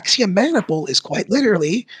 And the Axiom maniple is quite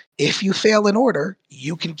literally, if you fail an order,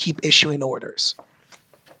 you can keep issuing orders.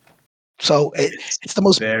 So it's the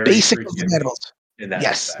most basic of the maniples.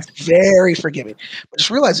 Yes, it's very forgiving. But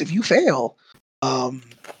just realize if you fail,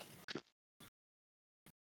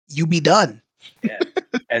 you be done. Yeah.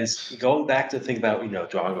 And going back to think about,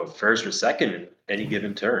 drawing a first or second in any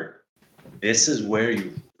given turn, this is where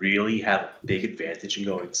you really have a big advantage in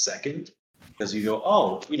going second. Because you go,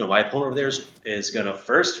 my opponent over there is going to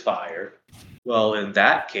first fire. Well, in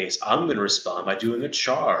that case, I'm going to respond by doing a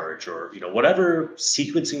charge or, whatever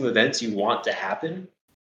sequencing of events you want to happen.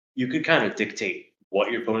 You could kind of dictate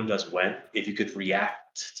what your opponent does when, if you could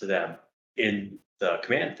react to them in the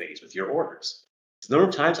command phase with your orders. The number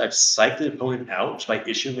of times I've psyched the opponent out just by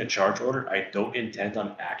issuing a charge order I don't intend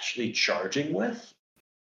on actually charging with.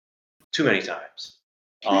 Too many times.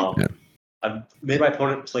 I've made my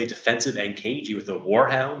opponent play defensive and cagey with a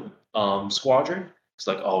Warhound squadron. It's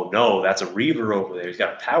like, oh no, that's a Reaver over there. He's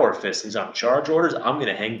got a Power Fist. He's on charge orders. I'm going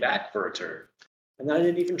to hang back for a turn. And then I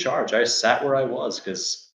didn't even charge. I just sat where I was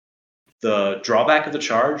because the drawback of the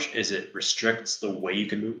charge is it restricts the way you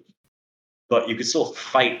can move. But you can still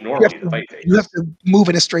fight normally in the fight phase. You have to move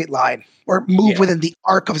in a straight line or move within the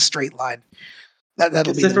arc of a straight line.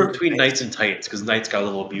 That'll be different between Knights and Titans because Knights got a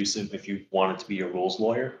little abusive if you wanted to be a rules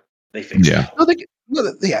lawyer. They fixed it.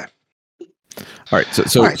 Yeah. All right.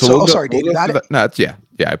 Sorry, David.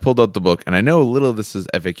 I pulled out the book, and I know a little of this is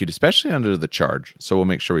FAQ, especially under the charge. So we'll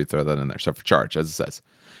make sure we throw that in there. So for charge, as it says,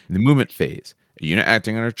 in the movement phase, a unit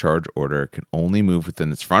acting under charge order can only move within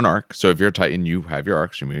its front arc. So if you're a Titan, you have your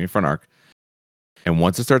arcs, you're moving your front arc. And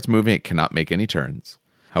once it starts moving, it cannot make any turns.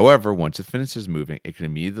 However, once it finishes moving, it can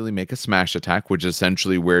immediately make a smash attack, which is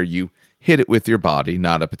essentially where you hit it with your body,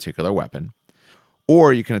 not a particular weapon.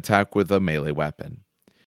 Or you can attack with a melee weapon.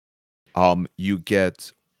 You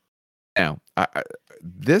get now. I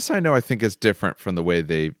think is different from the way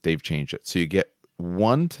they've changed it. So you get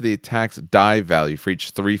 1 to the attack's die value for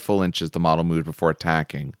each 3 full inches the model moved before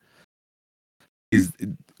attacking. Is it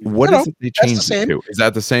they changed it to? Is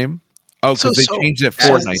that the same? Oh, because they changed it for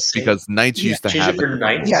That's knights insane. because knights used to Change have it for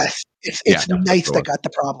knights? Yes, it's Yeah, knights sure. that got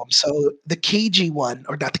the problem. So the KG one,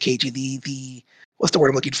 or not the KG, the what's the word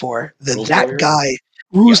I'm looking for? Rules That lawyer? guy,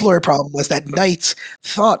 Rue's lawyer problem was that knights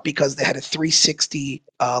thought because they had a 360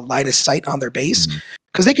 line of sight on their base, Mhm.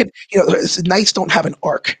 because they could, knights don't have an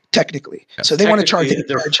arc technically, Yes. so they want to charge. They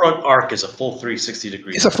Technically, can their charge. front arc is a full 360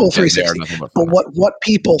 degrees. It's a full Yeah, they are 360. nothing but But front. what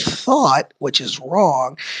people thought, which is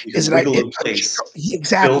wrong, You is can that wiggle in place,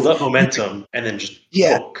 exactly build up momentum, and then just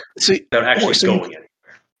Yeah. hook so without actually so you going anywhere.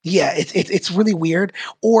 yeah, it's really weird.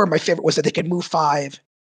 Or my favorite was that they could move 5,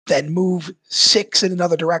 then move 6 in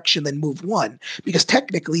another direction, then move 1. Because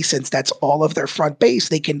technically, since that's all of their front base,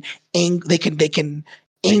 they can they can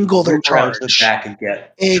angle their Move around to the charge. back and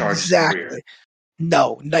get charged to the rear. Exactly.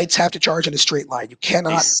 No, knights have to charge in a straight line. You A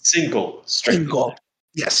cannot single straight single. line,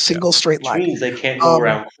 Yes, single straight which line. means they can't go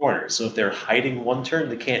around corners. So if they're hiding one turn,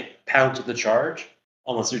 they can't pound to the charge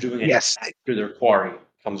unless they're doing it Yes. after their quarry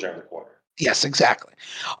comes around the corner. Yes, exactly.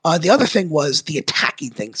 The other thing was the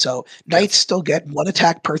attacking thing. So knights still get 1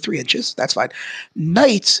 attack per 3 inches. That's fine.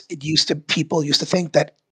 Knights, people used to think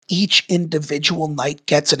that each individual knight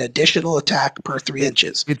gets an additional attack per 3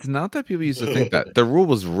 inches. It's not that people used to think that. The rule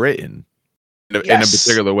was written in a Yes.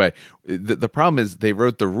 particular way. The problem is they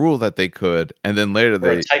wrote the rule that they could, and then later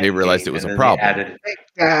they realized it was a problem.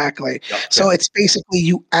 Exactly. So it's basically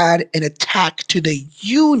you add an attack to the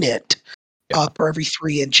unit per every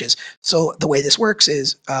 3 inches. So the way this works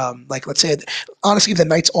is, like, let's say, honestly, if the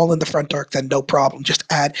knights all in the front arc, then no problem. Just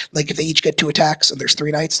add, like, if they each get 2 attacks and there's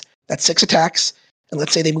 3 knights, that's 6 attacks. And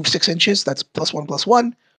let's say they move 6 inches, that's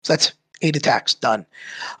 +1/+1. So that's 8 attacks done.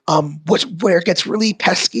 Where it gets really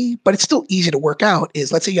pesky, but it's still easy to work out,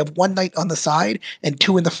 is let's say you have 1 knight on the side and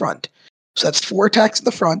 2 in the front. So that's 4 attacks in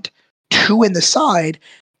the front, 2 in the side,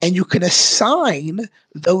 and you can assign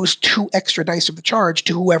those 2 extra dice of the charge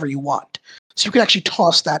to whoever you want. So you can actually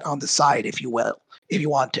toss that on the side if you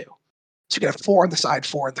want to. So you can have 4 on the side,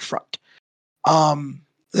 4 in the front.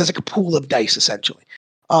 There's like a pool of dice essentially.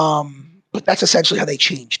 But that's essentially how they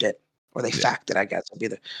changed it, or they fact it, I guess.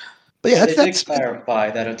 But yeah, they did clarify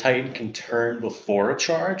that a Titan can turn before a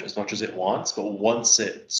charge as much as it wants, but once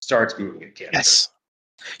it starts moving, it can't. Yes.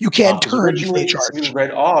 You can't turn originally before the charge. We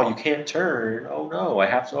read, you can't turn. Oh no, I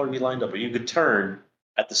have to already be lined up. But you could turn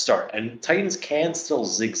at the start, and Titans can still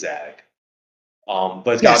zigzag. But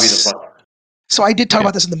it's got to be the front arc. So I did talk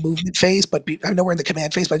about this in the movement phase, but I know we're in the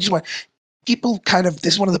command phase. But I just want people this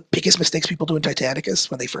is one of the biggest mistakes people do in Titanicus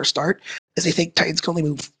when they first start, is they think Titans can only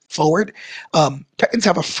move forward. Titans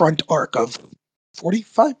have a front arc of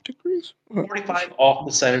 45 degrees. 45 off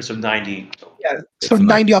the center, so 90. Yeah, so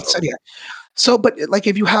 90 off the center. Yeah. So, but like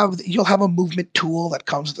you'll have a movement tool that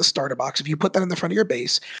comes with the starter box. If you put that in the front of your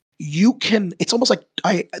base, you can. It's almost like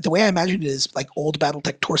the way I imagine it is like old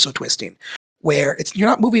BattleTech torso twisting, where you're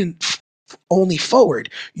not moving only forward.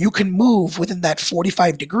 You can move within that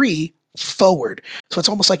 45 degree forward. So it's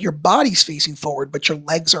almost like your body's facing forward, but your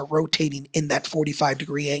legs are rotating in that 45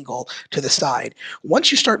 degree angle to the side.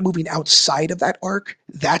 Once you start moving outside of that arc,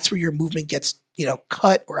 that's where your movement gets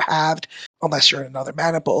cut or halved, unless you're in another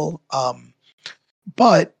maniple.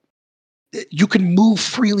 But you can move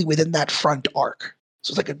freely within that front arc.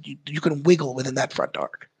 So it's like you can wiggle within that front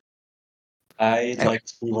arc. I like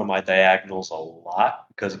to move on my diagonals a lot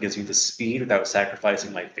because it gives me the speed without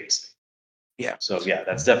sacrificing my facing. Yeah. So yeah,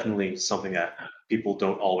 that's definitely something that people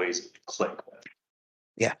don't always click with.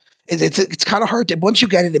 Yeah, it's kind of hard to, once you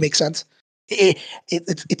get it, it makes sense.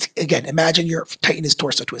 It's again, imagine your Titan is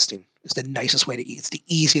torso twisting. It's the nicest way to eat. It's the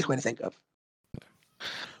easiest way to think of.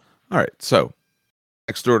 All right, so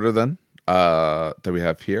next order then that we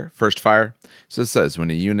have here, first fire. So it says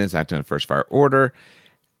when a unit is acting in first fire order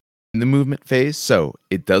in the movement phase, so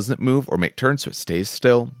it doesn't move or make turns, so it stays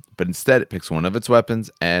still, but instead it picks one of its weapons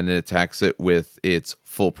and it attacks it with its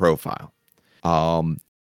full profile.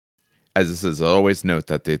 As it says, always note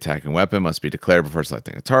that the attacking weapon must be declared before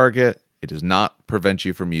selecting a target. It does not prevent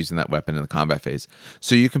you from using that weapon in the combat phase.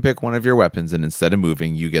 So you can pick one of your weapons, and instead of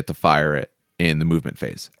moving, you get to fire it in the movement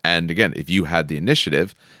phase. And again, if you had the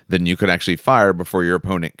initiative, then you could actually fire before your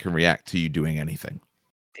opponent can react to you doing anything.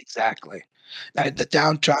 Exactly. Now, the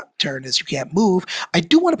down turn is you can't move. I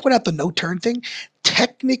do want to point out the no turn thing.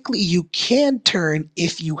 Technically, you can turn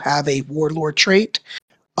if you have a warlord trait.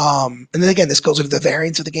 And then again, this goes into the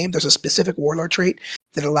variance of the game. There's a specific warlord trait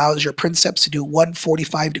that allows your princeps to do 1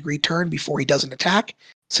 45-degree turn before he does an attack.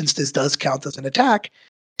 Since this does count as an attack,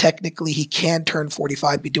 technically he can turn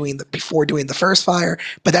 45 before doing the first fire.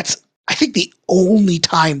 But that's, I think, the only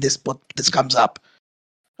time this comes up.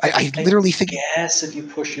 I literally think. Yes, if you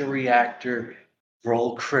push your reactor,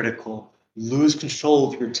 roll critical, lose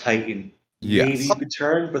control of your Titan. Yes. Maybe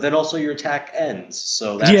return, but then also your attack ends.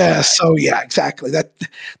 So that's exactly.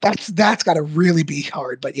 That's got to really be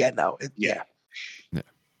hard. But no, yeah.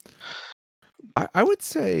 I would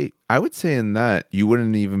say in that you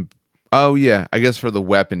wouldn't even. Oh yeah, I guess for the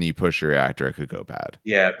weapon you push your reactor, it could go bad.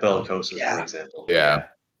 Yeah, Bellicosa, Yeah. for example. Yeah.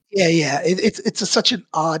 It's such an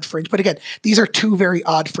odd fringe. But again, these are two very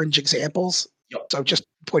odd fringe examples. Yep. So just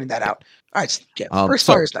pointing that out. All right. Yeah. First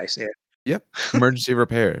fire is nice. Yeah. Yep. Emergency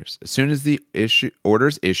repairs. As soon as the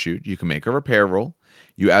order's issued, you can make a repair roll.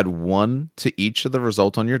 You add 1 to each of the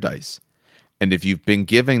result on your dice. And if you've been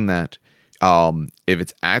giving that, if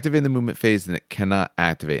it's active in the movement phase, then it cannot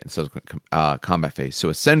activate in subsequent combat phase. So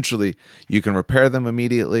essentially, you can repair them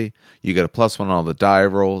immediately. You get a +1 on all the die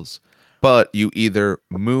rolls, but you either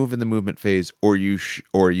move in the movement phase or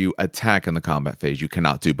you attack in the combat phase. You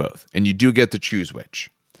cannot do both, and you do get to choose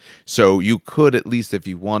which. So you could, at least if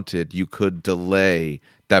you wanted, you could delay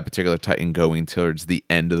that particular Titan going towards the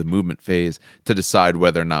end of the movement phase to decide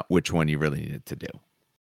whether or not which one you really needed to do.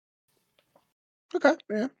 Okay.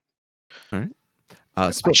 Yeah. All right.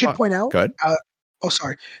 I should point out. Good.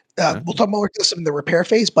 Sorry. We'll talk more about this in the repair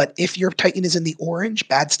phase, but if your Titan is in the orange,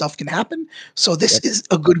 bad stuff can happen. So this is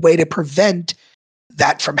a good way to prevent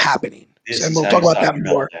that from happening. And we'll talk about that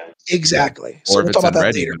more. Exactly. Yeah. So we'll talk about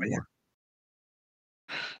that later.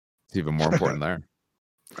 It's even more important there.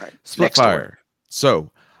 Right. Split fire. So,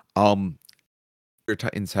 your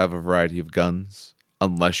Titans have a variety of guns.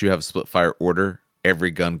 Unless you have a split fire order,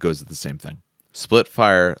 every gun goes at the same thing. Split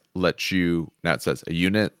fire lets you, now it says a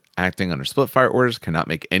unit acting under split fire orders cannot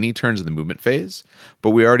make any turns in the movement phase.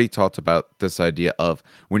 But we already talked about this idea of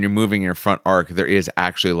when you're moving your front arc, there is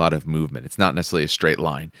actually a lot of movement. It's not necessarily a straight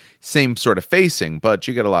line. Same sort of facing, but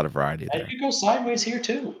you get a lot of variety there. And you go sideways here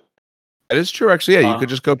too. That is true, actually. Yeah, you could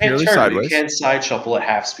just go purely sideways. You can't side shuffle at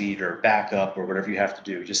half speed or back up or whatever you have to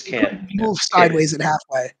do. You just can't move sideways and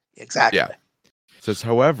halfway. Exactly. Yeah. It says,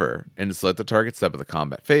 however, and select the target step of the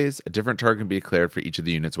combat phase, a different target can be declared for each of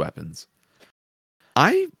the unit's weapons.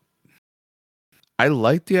 I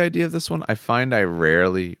like the idea of this one. I find I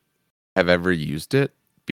rarely have ever used it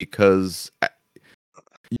because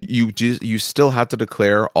you still have to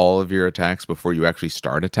declare all of your attacks before you actually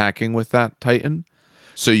start attacking with that Titan.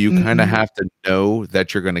 So you kind of have to know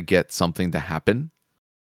that you're going to get something to happen.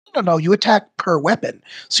 No, you attack per weapon.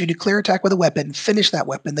 So you declare attack with a weapon, finish that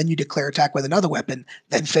weapon, then you declare attack with another weapon,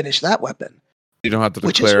 then finish that weapon. You don't have to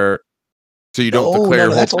declare. So you don't declare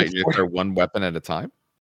your whole Titan. You declare one weapon at a time?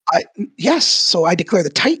 Yes. So I declare the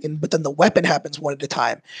Titan, but then the weapon happens one at a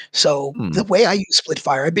time. So the way I use split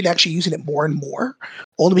fire, I've been actually using it more and more,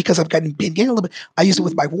 only because I've been getting a little bit. I use it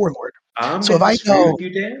with my warlord. So if I know you,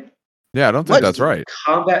 Dan? Yeah, I don't think that's right.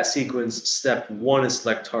 Combat sequence, step 1 is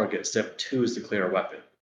select target, step 2 is declare a weapon.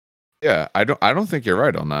 Yeah, I don't think you're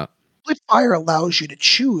right on that. Split fire allows you to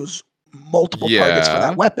choose multiple targets for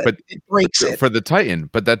that weapon, but it breaks it for the Titan.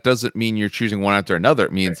 But that doesn't mean you're choosing one after another.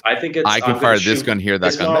 It means I can fire this gun here,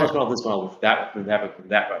 that gun there. This one with that weapon,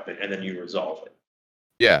 that weapon, and then you resolve it.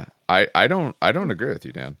 Yeah, I don't agree with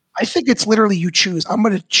you, Dan. I think it's literally you choose. I'm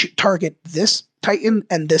going to target this Titan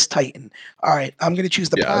and this Titan. All right, I'm going to choose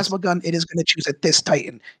the plasma gun. It is going to choose at this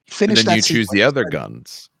Titan. Finish and then you choose the other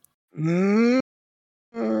guns.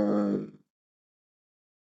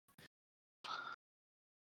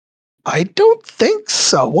 I don't think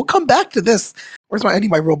so. We'll come back to this. I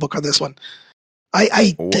need my rule book on this one.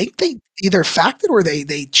 I think they either fact it or they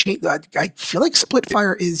change. I feel like split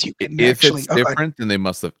fire is you can if it's different, then they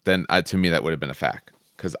must have. Then to me that would have been a fact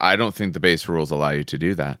because I don't think the base rules allow you to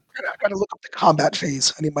do that. I gotta look up the combat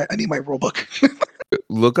phase. I need my rule book.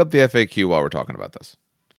 Look up the FAQ while we're talking about this.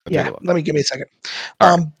 Give me a second.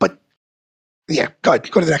 But yeah, go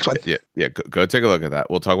ahead. Go to the next one. Yeah. Go take a look at that.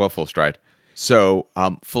 We'll talk about full stride. So,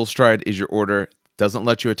 full stride is your order. Doesn't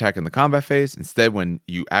let you attack in the combat phase. Instead, when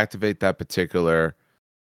you activate that particular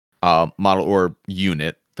model or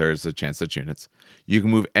unit, there's a chance that's units. You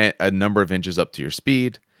can move a number of inches up to your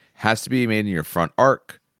speed. Has to be made in your front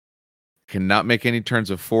arc. Cannot make any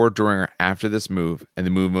turns of forward, during, or after this move, and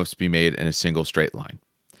the move must be made in a single straight line.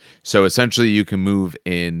 So essentially, you can move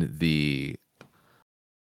in the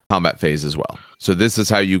combat phase as well. So this is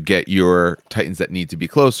how you get your Titans that need to be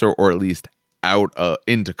closer, or at least out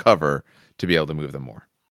into cover, to be able to move them more.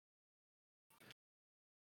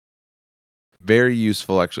 Very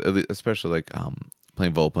useful, actually, especially like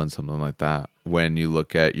playing Volpa and something like that. When you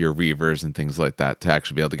look at your Reavers and things like that, to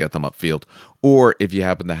actually be able to get them upfield, or if you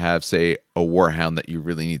happen to have, say, a Warhound that you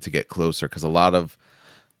really need to get closer, because a lot of,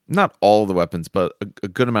 not all of the weapons, but a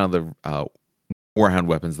good amount of the Warhound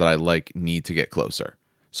weapons that I like need to get closer.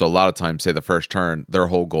 So a lot of times, say the first turn, their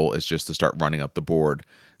whole goal is just to start running up the board,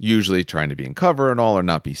 usually trying to be in cover and all or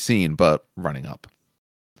not be seen, but running up.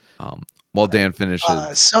 While Dan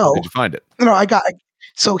finishes, so did you find it? No,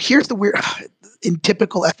 so here's the weird, in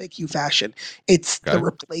typical FAQ fashion, it's the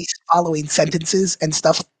replace following sentences and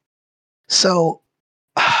stuff. So,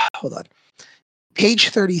 hold on. Page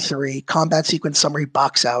 33, combat sequence summary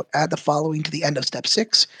box out. Add the following to the end of step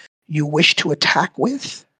 6. You wish to attack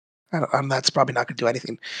with? That's probably not going to do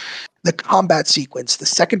anything. The combat sequence. The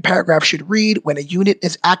second paragraph should read, when a unit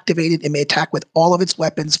is activated, it may attack with all of its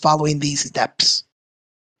weapons following these steps.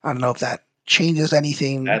 I don't know if that changes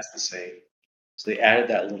anything. That's the same. So they added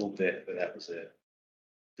that little bit, but that was it.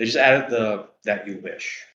 They just added the that you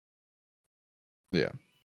wish. Yeah.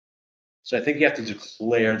 So I think you have to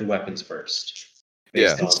declare the weapons first.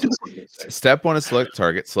 Yeah. Step 1 is select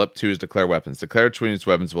target. Step 2 is declare weapons. Declare which unit's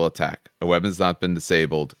weapons will attack. A weapon's not been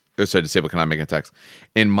disabled. Disabled cannot make attacks.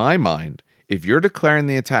 In my mind, if you're declaring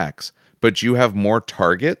the attacks, but you have more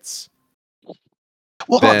targets.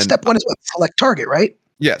 Well, step 1 is what? Select target, right?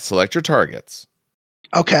 Yeah, select your targets.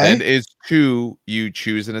 Okay. And is 2, you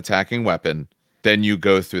choose an attacking weapon, then you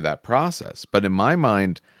go through that process. But in my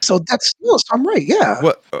mind, so that's I'm right. Yeah.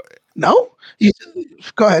 What? No.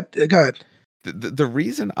 Go ahead. The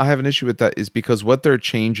reason I have an issue with that is because what they're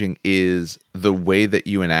changing is the way that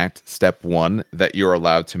you enact step 1, that you're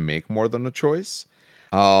allowed to make more than a choice.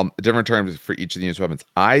 Different terms for each of the unit's weapons.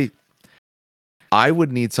 I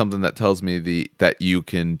would need something that tells me that you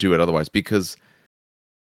can do it otherwise, because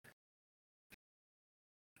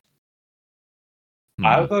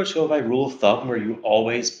I would go by rule of thumb where you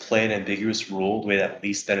always play an ambiguous rule the way that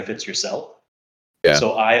least benefits yourself. Yeah.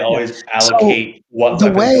 So I always allocate what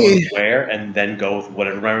weapon goes where, and then go with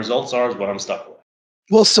whatever my results are is what I'm stuck with.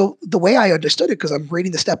 Well, so the way I understood it, because I'm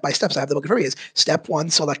reading the step by steps, I have the book in front of me, is step 1,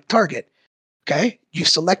 select target. Okay, you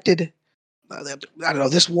selected, I don't know,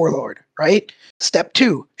 this warlord, right? Step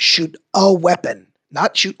 2, shoot a weapon,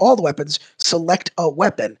 not shoot all the weapons. Select a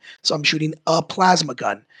weapon. So I'm shooting a plasma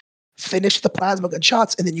gun. Finish the plasma gun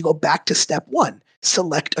shots, and then you go back to step 1.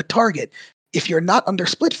 Select a target. If you're not under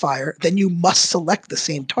split fire, then you must select the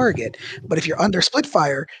same target. But if you're under split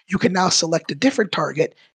fire, you can now select a different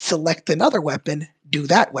target, select another weapon, do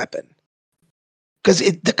that weapon. Because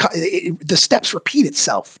the steps repeat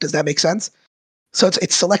itself. Does that make sense? So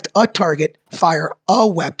it's select a target, fire a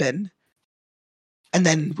weapon, and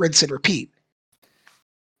then rinse and repeat.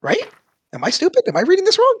 Right? Am I stupid? Am I reading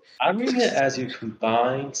this wrong? I'm reading it as you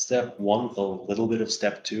combine step 1 with a little bit of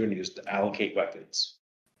step 2, and you just allocate weapons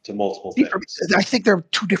to multiple things. I think they're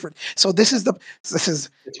two different. So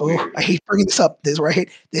I hate bringing this up. This is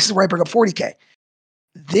where I bring up 40K.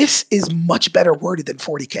 This is much better worded than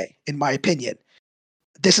 40K, in my opinion.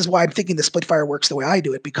 This is why I'm thinking the split fire works the way I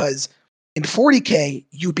do it, because in 40K,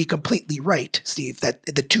 you'd be completely right, Steve, that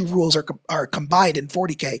the two rules are combined in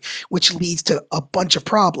 40K, which leads to a bunch of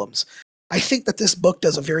problems. I think that this book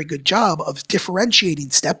does a very good job of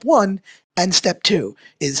differentiating step 1 and step 2.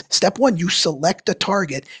 Is step 1, you select a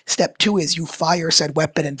target. Step 2 is you fire said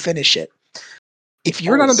weapon and finish it. If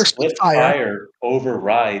you're not under split fire,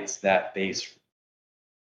 overrides that base.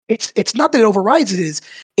 It's not that it overrides it.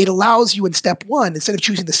 It allows you in step 1, instead of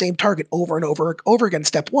choosing the same target over and over again,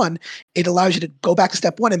 step 1, it allows you to go back to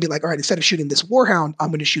step 1 and be like, all right, instead of shooting this warhound, I'm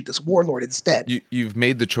going to shoot this warlord instead. You've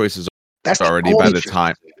made the choices already by the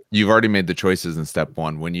time. You've already made the choices in step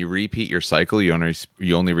 1. When you repeat your cycle, you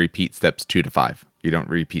only repeat steps 2 to 5. You don't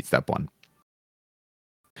repeat step 1.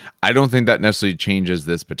 I don't think that necessarily changes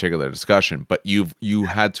this particular discussion, but you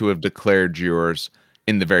had to have declared yours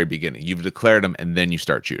in the very beginning. You've declared them, and then you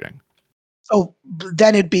start shooting. So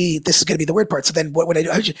then this is going to be the weird part. So then what would I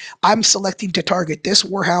do? I'm selecting to target this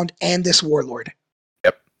warhound and this warlord.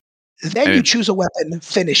 Yep. Then you choose a weapon,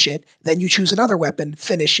 finish it. Then you choose another weapon,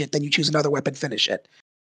 finish it. Then you choose another weapon, finish it.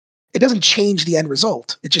 It doesn't change the end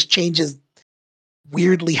result. It just changes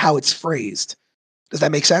weirdly how it's phrased. Does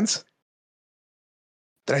that make sense?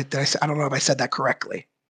 I don't know if I said that correctly.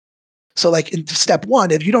 So like in step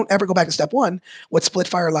 1, if you don't ever go back to step 1, what split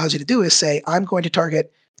fire allows you to do is say, I'm going to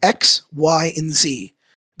target X, Y, and Z.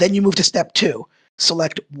 Then you move to step 2,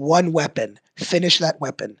 select one weapon, finish that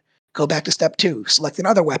weapon. Go back to step 2, select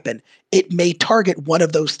another weapon. It may target one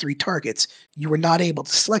of those 3 targets. You were not able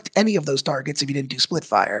to select any of those targets if you didn't do split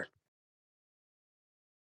fire.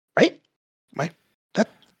 Right? The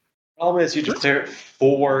problem is you declare it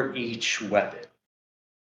for each weapon.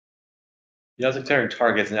 You're not declaring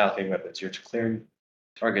targets and allocating weapons. You're declaring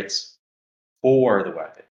targets for the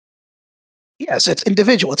weapon. Yes, it's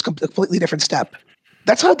individual. It's a completely different step.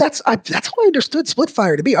 That's how I understood split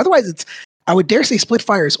fire to be. Otherwise, I would dare say split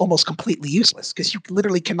fire is almost completely useless because you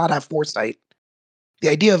literally cannot have foresight. The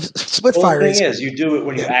idea of split Well, fire the thing is, you do it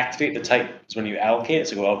when you activate the Titans. When you allocate it,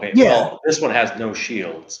 so go, okay, Yeah. well, this one has no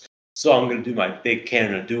shields, so I'm going to do my big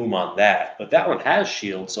cannon of doom on that. But that one has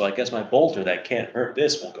shields, so I guess my bolter that can't hurt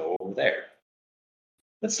this will go over there.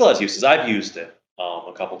 It still has uses. I've used it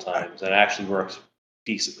a couple times, and it actually works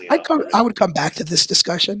decently enough. I would come back to this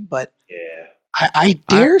discussion, but Yeah. I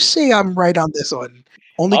dare say I'm right on this one,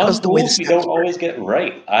 only because the way we don't always get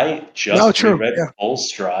right. I just reread Full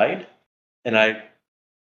Stride, and I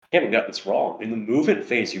haven't got this wrong. In the movement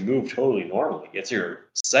phase, you move totally normally. It's your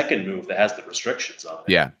second move that has the restrictions on it.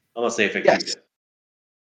 Yeah. Unless they fix it.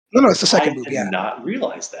 No, it's the second move. I did not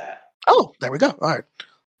realize that. Oh, there we go. All right.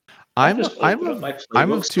 I'm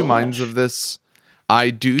of two minds of this. I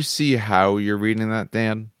do see how you're reading that,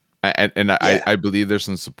 Dan, and I believe there's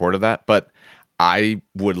some support of that, but I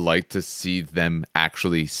would like to see them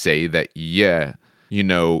actually say that, yeah,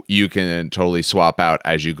 you can totally swap out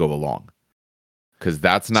as you go along. Because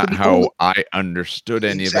that's not how I understood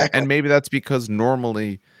any of it. And maybe that's because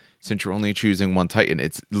normally, since you're only choosing one Titan,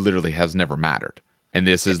 it's literally has never mattered. And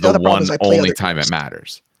this is the one only time it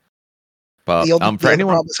matters. But for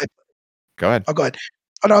anyone... Go ahead. Oh, go ahead.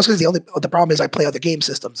 Oh, no, I was going to say the problem is I play other game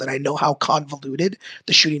systems, and I know how convoluted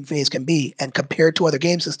the shooting phase can be. And compared to other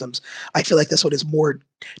game systems, I feel like this one is more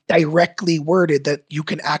directly worded that you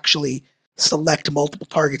can actually select multiple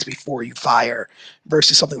targets before you fire,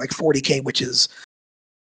 versus something like 40K, which is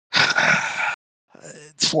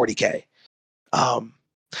it's 40K.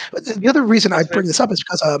 But the other reason I bring this up is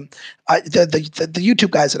because the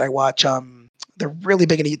YouTube guys that I watch, they're really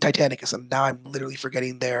big into Titanicus, and now I'm literally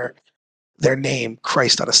forgetting their name.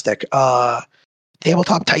 Christ on a stick.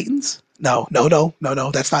 Tabletop Titans? No.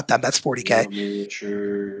 That's not them. That's 40K.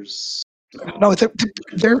 Miniatures. No,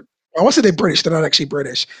 they're. I want to say they're British. They're not actually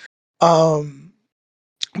British.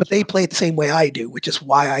 But they play it the same way I do, which is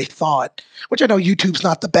why I thought. Which I know YouTube's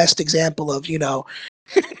not the best example of.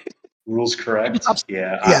 Rules correct.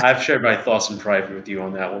 Yeah, I've shared my thoughts in private with you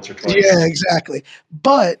on that once or twice. Yeah, exactly.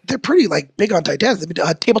 But they're pretty big on Titans.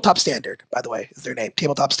 Tabletop Standard, by the way, is their name.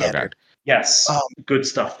 Tabletop Standard. Okay. Yes. Good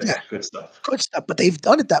stuff there. Yeah, good stuff. Good stuff. But they've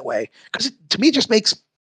done it that way because to me it just makes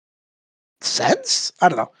sense. I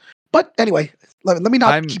don't know. But anyway, let me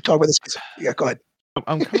not keep talking about this. Yeah, go ahead.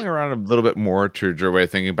 I'm coming around a little bit more to your way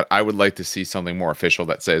of thinking, but I would like to see something more official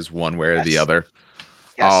that says one way or the other.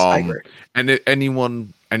 Yes, I agree. And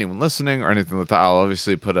anyone listening or anything like that, I'll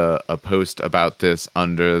obviously put a post about this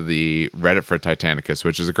under the Reddit for Titanicus,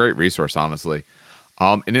 which is a great resource, honestly.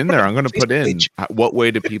 And in there, I'm going to put in what way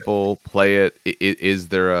do people play it? Is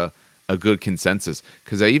there a good consensus?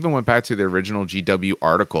 Because I even went back to the original GW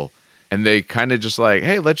article, and they kind of just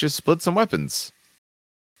hey, let's just split some weapons.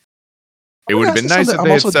 It would have been nice if they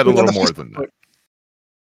had said a little more than that.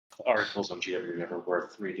 Articles on GW are never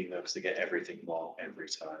worth reading though, because they get everything wrong every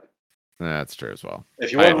time. That's true as well.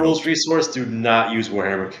 If you want a rules resource, do not use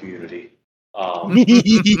Warhammer Community. Go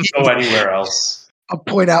anywhere else. I'll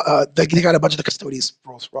point out they got a bunch of the custodians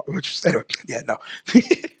rules. Which anyway, yeah, no.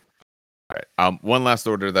 All right. One last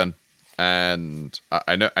order then, and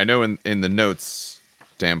I know in the notes,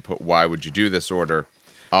 Dan put why would you do this order?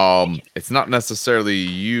 It's not necessarily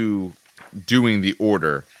you doing the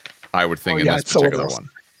order. I would think in this particular one.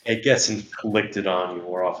 It gets inflicted on you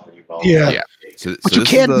more often than you volunteer. Yeah. But you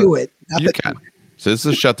can do it. You can. So this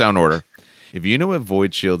is a shutdown order. If you know what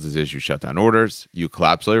Void Shields is, you shut down orders. You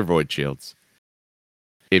collapse all your Void Shields.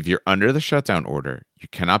 If you're under the shutdown order, you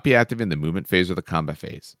cannot be active in the movement phase or the combat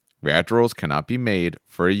phase. Reactor rolls cannot be made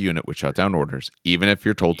for a unit with shutdown orders, even if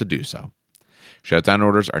you're told to do so. Shutdown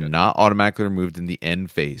orders are not automatically removed in the end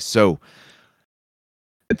phase. So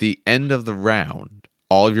at the end of the round,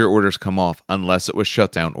 all of your orders come off unless it was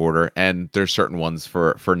shutdown order, and there's certain ones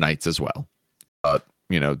for knights as well.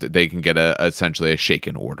 They can get essentially a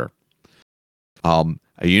shaken order.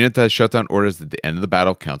 A unit that has shutdown orders at the end of the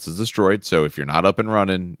battle counts as destroyed. So if you're not up and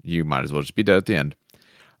running, you might as well just be dead at the end.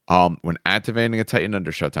 When activating a Titan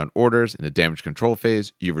under shutdown orders in the damage control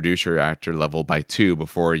phase, you reduce your reactor level by 2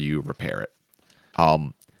 before you repair it.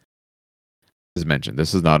 As mentioned,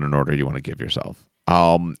 this is not an order you want to give yourself.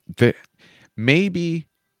 Maybe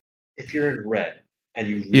if you're in red and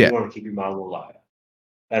you really want to keep your model alive,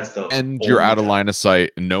 that's the and you're out of line of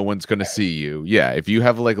sight and no one's going to see you. Yeah, if you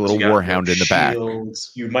have a little warhound in the back,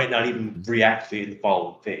 you might not even reactivate in the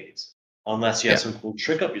following phase unless you have some cool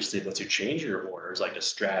trick up your sleeve lets you change your orders, like a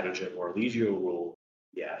stratagem or a legio rule.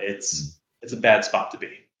 Yeah, it's a bad spot to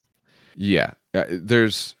be. Yeah,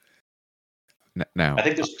 there's now. I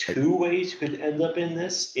think there's 2 ways you could end up in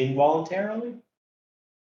this involuntarily.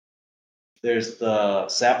 There's the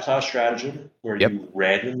sabotage stratagem, where Yep. you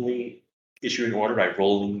randomly issue an order by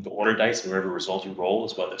rolling the order dice, and whatever result you roll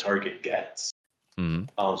is what the target gets. Mm-hmm.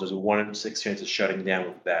 So there's a 1 in 6 chance of shutting down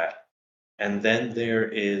with that. And then there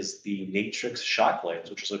is the Natrix Shocklands,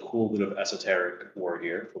 which is a cool bit of esoteric war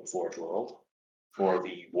gear from Forge World for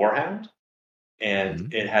the Warhound.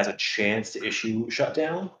 And it has a chance to issue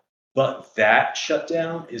shutdown, but that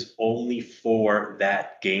shutdown is only for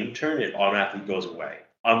that game turn. It automatically goes away,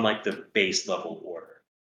 unlike the base level order.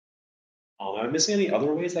 Am I missing any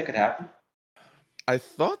other ways that could happen? I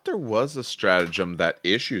thought there was a stratagem that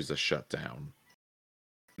issues a shutdown.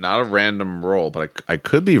 Not a random roll, but I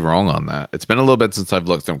could be wrong on that. It's been a little bit since I've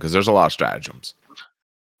looked through them because there's a lot of stratagems.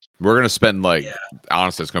 We're going to spend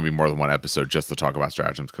honestly, it's going to be more than one episode just to talk about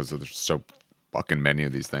stratagems because there's so fucking many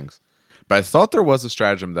of these things. But I thought there was a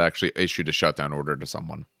stratagem that actually issued a shutdown order to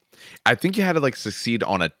someone. I think you had to succeed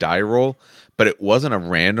on a die roll, but it wasn't a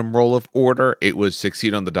random roll of order. It was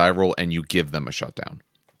succeed on the die roll and you give them a shutdown.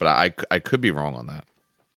 But I could be wrong on that.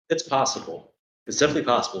 It's possible. It's definitely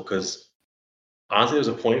possible because honestly, there's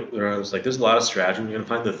a point where I was like, there's a lot of strategy. I'm going to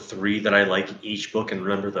find the 3 that I like in each book and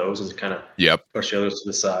remember those and kind of push the others to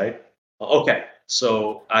the side. Okay,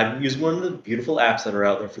 so I'm using one of the beautiful apps that are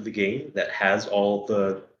out there for the game that has all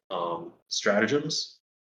the stratagems.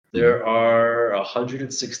 There are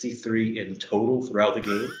 163 in total throughout the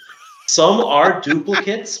game. Some are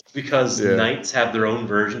duplicates because knights have their own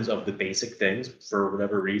versions of the basic things for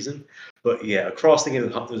whatever reason. But yeah, across the game,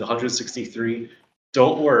 there's 163.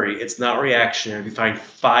 Don't worry, it's not reactionary. If you find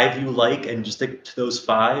 5 you like and just stick to those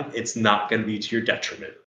 5, it's not going to be to your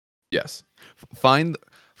detriment. Yes. Find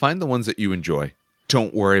the ones that you enjoy.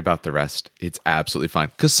 Don't worry about the rest. It's absolutely fine.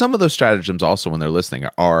 Because some of those stratagems also, when they're listening,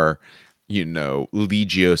 are,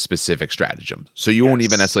 Legio specific stratagems. So you won't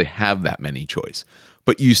even necessarily have that many choice.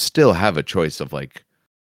 But you still have a choice of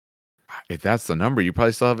if that's the number, you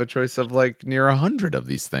probably still have a choice of near 100 of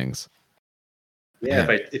these things. Yeah,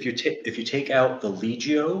 but if you take out the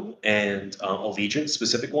Legio and Allegiance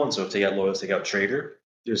specific ones, so if take out Loyalist, take out Trader,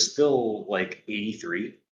 there's still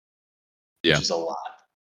 83, which is a lot.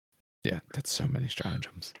 Yeah, that's so many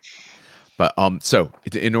stratagems. But so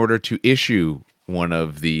in order to issue one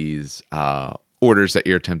of these orders that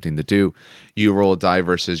you're attempting to do, you roll a die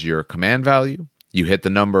versus your command value. You hit the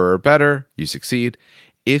number or better, you succeed.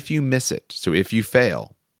 If you miss it, so if you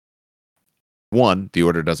fail, 1, the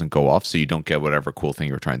order doesn't go off, so you don't get whatever cool thing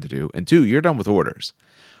you're trying to do. And 2, you're done with orders.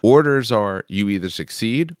 Orders are you either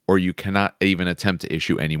succeed or you cannot even attempt to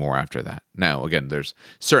issue any more after that. Now, again, there's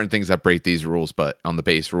certain things that break these rules, but on the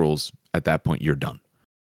base rules, at that point, you're done.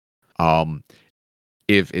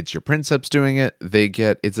 If it's your princeps doing it, they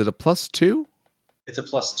get, is it a +2? It's a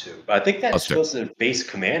 +2, but I think that's supposed to base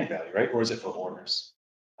command value, right? Or is it for orders?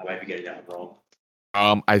 I might be getting that wrong.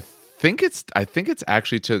 I think it's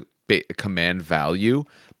actually to command value,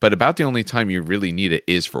 but about the only time you really need it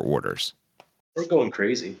is for orders. We're going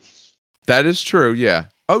crazy. That is true. Yeah.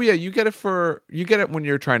 Oh yeah, you get it when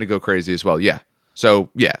you're trying to go crazy as well. Yeah. So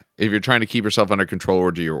yeah, if you're trying to keep yourself under control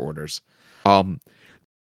or do your orders,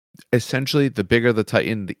 essentially the bigger the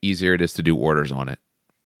Titan, the easier it is to do orders on it.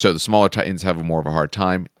 So the smaller Titans have more of a hard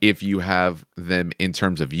time. If you have them in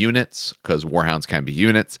terms of units, because Warhounds can be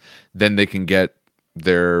units, then they can get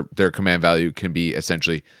their command value can be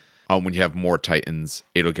essentially when you have more Titans,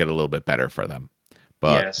 it'll get a little bit better for them.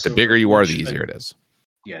 But the bigger you are, the easier it is.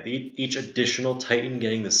 Yeah, each additional Titan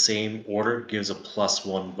getting the same order gives a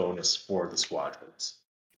 +1 bonus for the squadrons.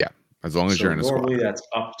 Yeah, as long as you're in a squadron. Normally that's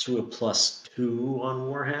up to a +2 on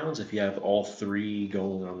Warhounds if you have all 3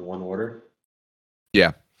 going on one order.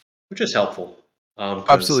 Yeah. Which is helpful.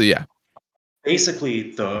 Absolutely, yeah.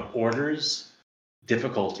 Basically, the orders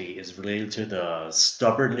difficulty is related to the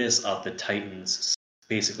stubbornness of the Titans.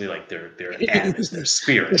 Basically, their animus, their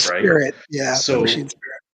spirit, the right? Spirit, yeah. So, machine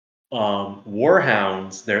spirit.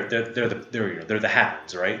 Warhounds, they're the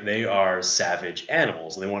hounds, right? They are savage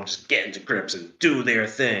animals, and they want to just get into grips and do their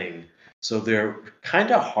thing. So they're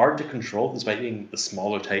kind of hard to control, despite being the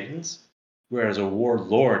smaller Titans. Whereas a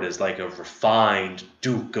warlord is like a refined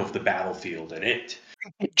duke of the battlefield, and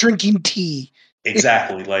drinking tea.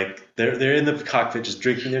 Exactly, they're in the cockpit just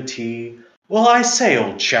drinking their tea. Well, I say,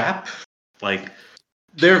 old chap,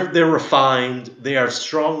 they're refined. They are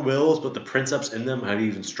strong wills, but the princeps in them have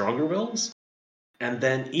even stronger wills. And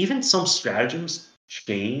then even some stratagems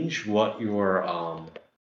change what your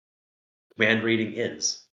command rating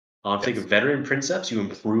is. Think of veteran princeps. You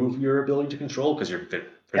improve your ability to control because your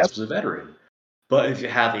princeps is a veteran. But if you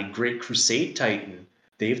have a Great Crusade Titan,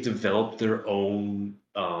 they've developed their own,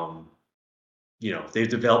 they've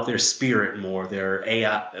developed their spirit more, their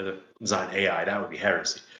AI, design AI, that would be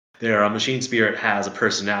heresy. their machine spirit has a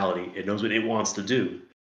personality. It knows what it wants to do,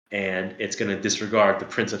 and it's going to disregard the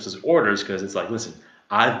princess's orders because it's like, listen,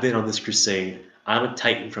 I've been on this crusade. I'm a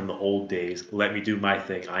Titan from the old days. Let me do my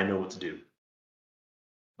thing. I know what to do.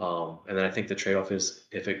 And then I think the trade-off is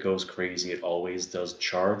if it goes crazy, it always does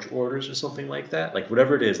charge orders or something like that. Like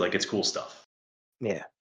whatever it is, like it's cool stuff. Yeah.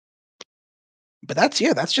 But that's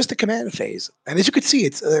just the command phase, and as you can see,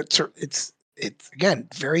 it's again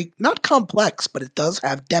very not complex, but it does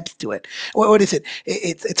have depth to it. What is it?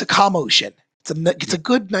 It's a comm ocean. It's a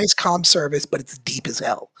good, nice comm service, but it's deep as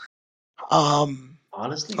hell.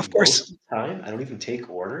 Honestly, of course, most of the time I don't even take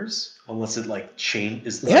orders unless it like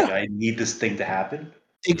is Yeah. like I need this thing to happen.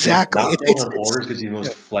 exactly. Not going on orders gives you the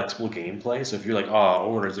most flexible gameplay. So if you're like, oh,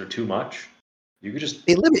 orders are too much, you could just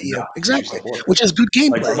They limit you not teach exactly, yourself orders. which is good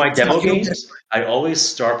gameplay. Like for my It's not- demo you don't get- games, I always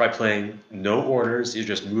start by playing no orders. You're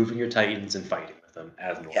just moving your Titans and fighting with them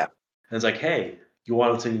as normal. Yeah. And it's like, hey, you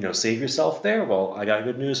wanted to save yourself there? Well, I got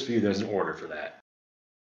good news for you. There's an order for that.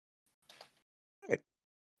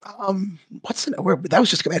 that was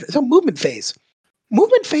just command. It's a movement phase.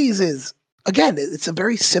 Movement phase is, again, it's a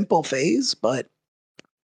very simple phase, but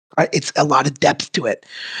it's a lot of depth to it.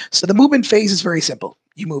 So the movement phase is very simple.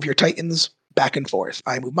 You move your Titans back and forth.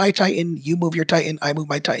 I move my Titan, you move your Titan, I move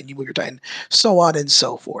my Titan, you move your Titan, so on and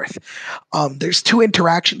so forth. There's two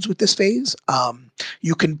interactions with this phase.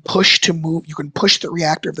 You can push the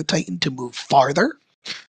reactor of the Titan to move farther,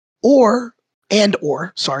 or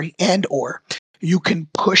you can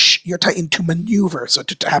push your Titan to maneuver, so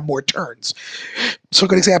to have more turns. So a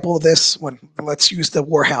good example of this one, let's use the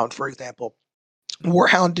Warhound, for example.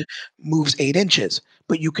 Warhound moves 8 inches,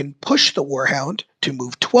 but you can push the Warhound to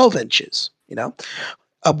move 12 inches.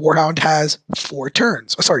 A Warhound has 4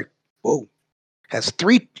 turns. Has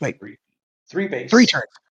 3 base. 3 turns.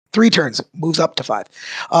 3 turns, moves up to 5.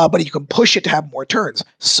 But you can push it to have more turns,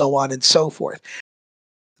 so on and so forth.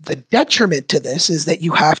 The detriment to this is that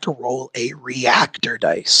you have to roll a reactor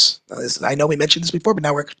dice. I know we mentioned this before, but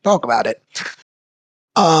now we're going to talk about it.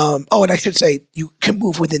 And I should say, you can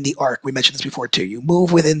move within the arc. We mentioned this before too. You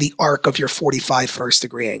move within the arc of your 45 first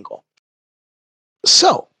degree angle.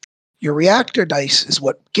 So, your reactor dice is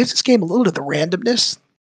what gives this game a little bit of the randomness,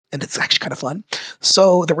 and it's actually kind of fun.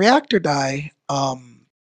 So, the reactor die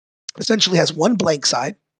essentially has 1 blank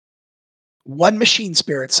side, 1 machine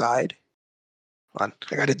spirit side. Hold on,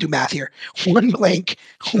 I got to do math here. 1 blank,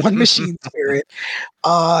 1 machine spirit,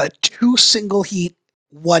 2 single heat,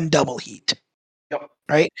 1 double heat.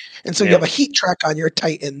 Right? And so you have a heat track on your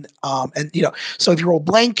Titan. So if you roll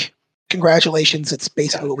blank, congratulations, it's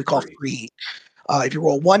basically what we call free heat. If you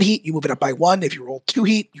roll 1 heat, you move it up by 1. If you roll 2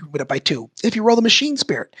 heat, you move it up by 2. If you roll the machine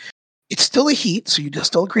spirit, it's still a heat, so you just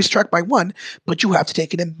still increase track by 1, but you have to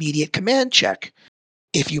take an immediate command check.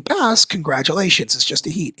 If you pass, congratulations, it's just a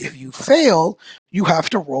heat. If you fail, you have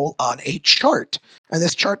to roll on a chart. And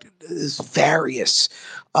this chart is various.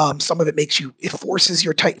 Some of it forces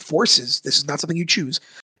your Titan, this is not something you choose.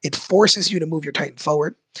 It forces you to move your Titan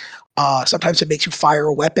forward. Sometimes it makes you fire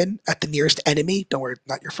a weapon at the nearest enemy. Don't worry,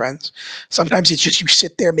 not your friends. Sometimes it's just you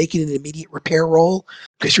sit there making an immediate repair roll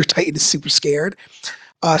because your Titan is super scared.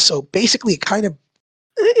 So basically, it kind of,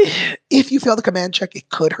 if you fail the command check, it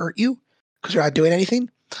could hurt you because you're not doing anything.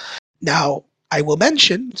 Now, I will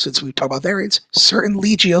mention, since we talk about variants, certain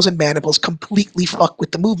Legios and Maniples completely fuck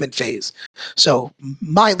with the movement phase. So,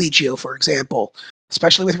 my Legio, for example,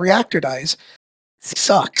 especially with reactor dies,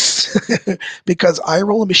 sucks because I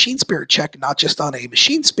roll a machine spirit check not just on a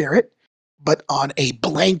machine spirit, but on a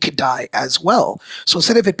blank die as well. So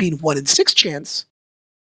instead of it being 1 in 6 chance,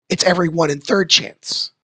 it's every 1 in 3rd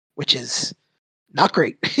chance, which is not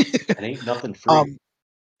great. It ain't nothing free.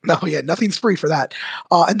 No, yeah, nothing's free for that.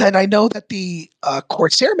 And then I know that the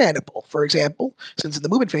Corsair Maniple, for example, since in the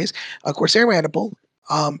movement phase, Corsair Maniple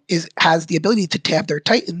has the ability to have their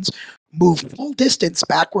Titans move full distance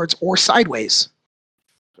backwards or sideways.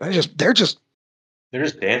 They're just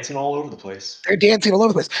dancing all over the place. They're dancing all over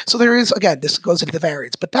the place. So there is, again, this goes into the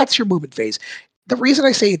variants, but that's your movement phase. The reason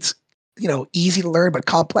I say it's easy to learn but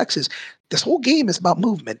complex is this whole game is about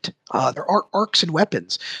movement. There are arcs and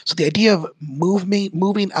weapons. So the idea of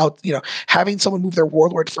moving out, having someone move their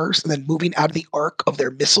warlord first and then moving out of the arc of their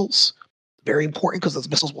missiles, very important because those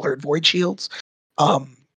missiles will hurt void shields.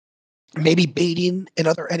 Maybe baiting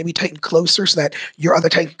another enemy Titan closer so that your other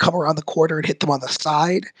Titan can come around the corner and hit them on the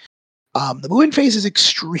side. The movement phase is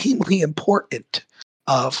extremely important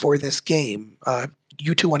for this game.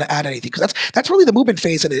 You two want to add anything? Because that's really the movement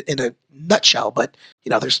phase in a nutshell. But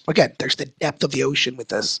there's the depth of the ocean with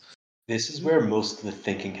this. This is where most of the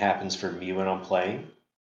thinking happens for me when I'm playing.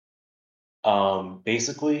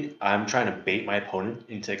 Basically, I'm trying to bait my opponent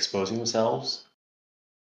into exposing themselves.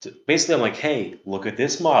 Basically, I'm like, hey, look at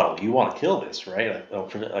this model. You want to kill this, right?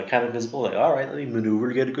 Like kind of visible. Like, all right, let me maneuver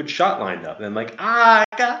to get a good shot lined up. And I'm like, I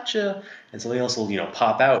gotcha. And something else will,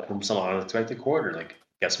 pop out from some unexpected corner. Like,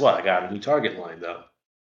 guess what? I got a new target lined up.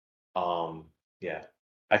 Yeah,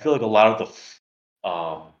 I feel like a lot of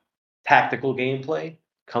the tactical gameplay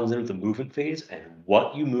comes into the movement phase and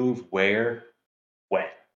what you move where, when.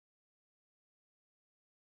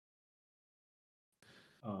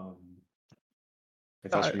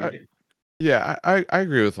 Yeah, I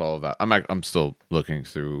agree with all of that. I'm still looking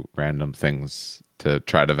through random things to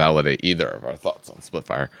try to validate either of our thoughts on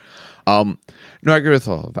Splitfire. No, I agree with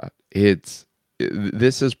all of that.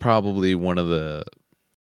 This is probably one of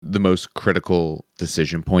the most critical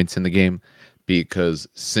decision points in the game, because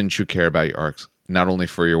since you care about your arcs, not only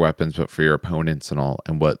for your weapons, but for your opponents and all,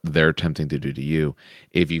 and what they're attempting to do to you,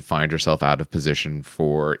 if you find yourself out of position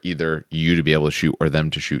for either you to be able to shoot or them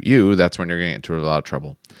to shoot you, that's when you're going to get into a lot of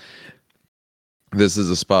trouble. This is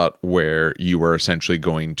a spot where you are essentially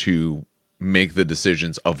going to make the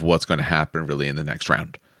decisions of what's going to happen really in the next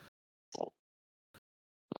round,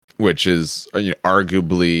 which is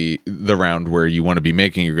arguably the round where you want to be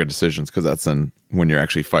making your good decisions, because that's then when you're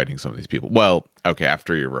actually fighting some of these people. Well, okay,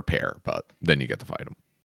 after your repair, but then you get to fight them.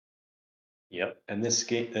 Yep, and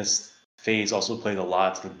this phase also played a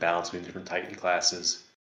lot to the balance between different Titan classes.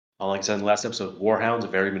 Like I said in the last episode, Warhounds are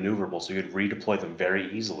very maneuverable, so you could redeploy them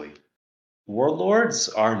very easily. Warlords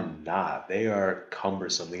are not. They are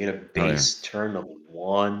cumbersome. They get a base turn of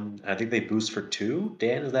 1. I think they boost for 2.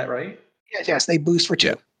 Dan, is that right? Yes, they boost for 2.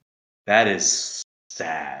 Yeah. That is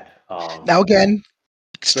sad. Now again,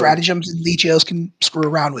 stratagems and Legios can screw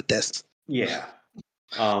around with this. Yeah.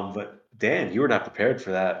 But Dan, you were not prepared for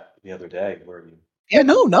that the other day, were you? Yeah,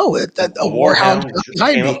 no. A Warhound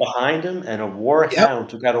came up behind him, and a Warhound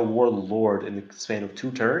took out a Warlord in the span of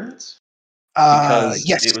 2 turns.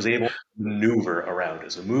 Because it was able to maneuver around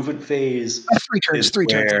it. So movement phase 3 turns, 3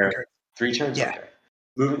 turns. 3 turns? Yeah. Okay.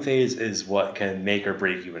 Movement phase is what can make or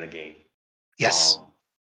break you in a game. Yes.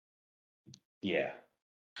 Yeah.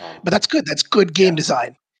 But that's good. That's good game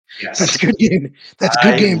design. Yes. That's good game. That's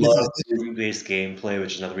good game design. I love movement-based gameplay,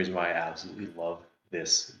 which is another reason why I absolutely love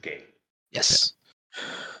this game. Yes.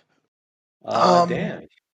 Dan.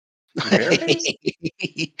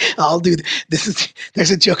 I'll do there's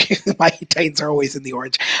a joke. My Titans are always in the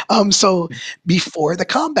orange. So before the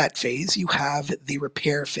combat phase, you have the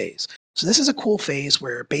repair phase. So this is a cool phase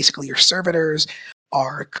where basically your servitors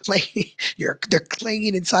are they're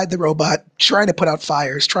clanging inside the robot, trying to put out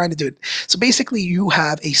fires, trying to do it. So basically you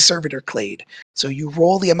have a servitor clade. So you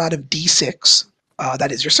roll the amount of D6,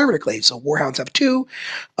 that is your servitor clade. So Warhounds have 2,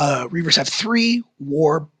 Reavers have 3,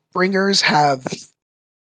 Warbringers have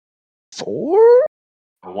 4?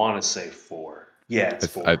 I want to say 4. Yeah, it's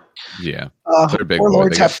 4. They're big.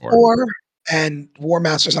 Warlords have 4, and War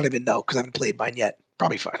Masters I don't even know because I haven't played mine yet.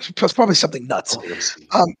 Probably 5. It's probably something nuts.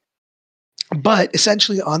 But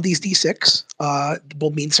essentially on these D6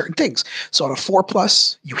 will mean certain things. So on a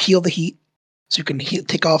 4+, you heal the heat. So you can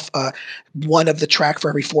take off 1 of the track for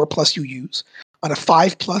every 4+ you use. On a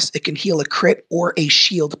 5+, it can heal a crit or a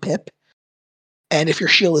shield pip. And if your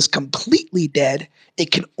shield is completely dead,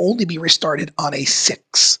 it can only be restarted on a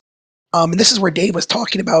 6. And this is where Dave was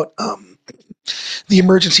talking about the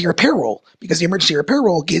emergency repair roll, because the emergency repair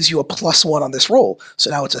roll gives you a +1 on this roll. So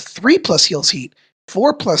now it's a 3+ heals heat,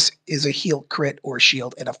 4+ is a heal crit or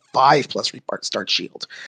shield, and a 5+ restart shield.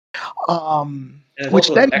 Which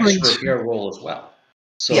then brings repair roll as well.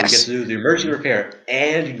 So you get to do the emergency repair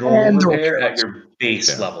and normal repair at your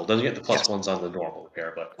base level. Doesn't get the +1s on the normal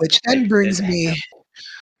repair, but which then brings me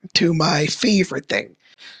to my favorite thing,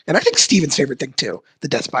 and I think Steven's favorite thing too, the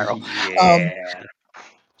Death Spiral. Yeah.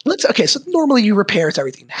 So normally you repairs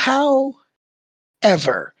everything.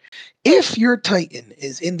 However, if your Titan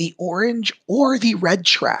is in the orange or the red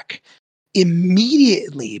track,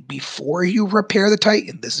 immediately before you repair the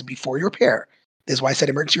Titan, this is before you repair. This is why I said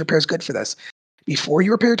emergency repair is good for this. Before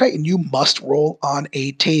you repair Titan, you must roll on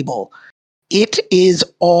a table. It is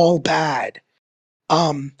all bad.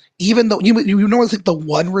 Even though you normally think the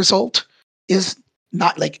 1 result is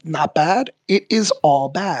not bad, it is all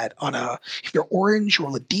bad. If you're orange, you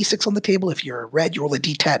roll a D6 on the table. If you're red, you roll a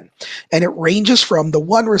D10. And it ranges from the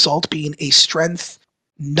 1 result being a strength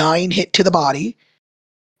 9 hit to the body,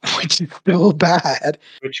 which is still bad.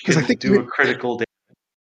 Which can do a critical damage.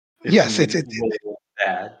 Yes, it's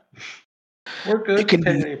bad. We're good. It can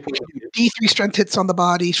be D3 strength hits on the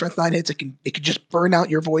body, strength 9 hits. It can just burn out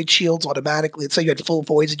your void shields automatically. Let's say you had full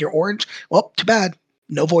voids in your orange. Well, too bad.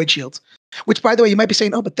 No void shields. Which, by the way, you might be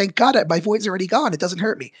saying, "Oh, but thank God, my void's already gone. It doesn't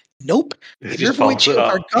hurt me." Nope. It If your just void bumps it shields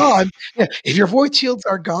are up. gone, if your void shields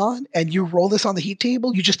are gone, and you roll this on the heat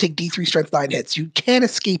table, you just take D3 strength 9 hits. You can't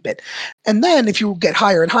escape it. And then if you get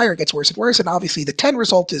higher and higher, it gets worse and worse. And obviously, the 10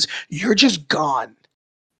 result is you're just gone.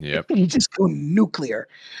 Yep. You just go nuclear.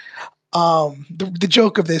 The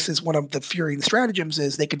joke of this is one of the Fury and stratagems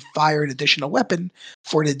is they can fire an additional weapon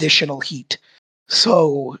for an additional heat.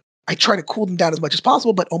 So I try to cool them down as much as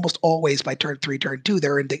possible, but almost always by turn 3, turn 2,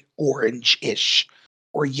 they're in the orange-ish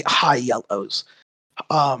or high yellows.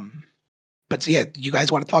 But yeah, you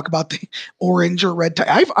guys want to talk about the orange or red?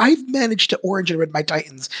 I've managed to orange and red my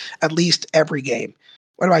Titans at least every game.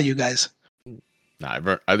 What about you guys?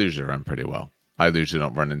 Nah, I usually run pretty well. I usually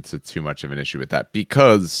don't run into too much of an issue with that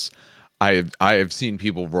because I have seen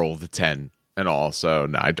people roll the 10 and all. So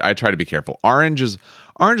no, I try to be careful. Orange is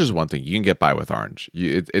one thing you can get by with orange.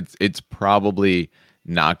 It's probably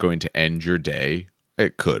not going to end your day.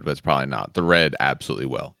 It could, but it's probably not. The red absolutely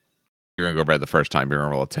will. You're gonna go red the first time. You're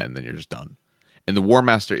gonna roll a 10, then you're just done. And the War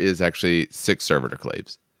Master is actually 6 servitor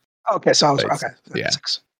claves. Okay, so I was That's- okay. yeah.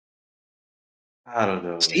 6. I don't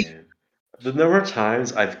know, Steve? man. The number of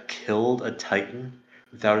times I've killed a Titan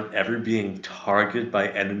without it ever being targeted by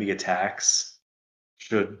enemy attacks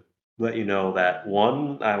should let you know that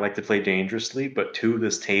 1, I like to play dangerously, but 2,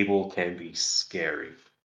 this table can be scary.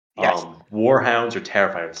 Yes. Warhounds are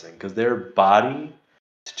terrified of this thing because their body,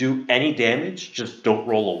 to do any damage, just don't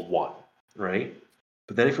roll a 1, right?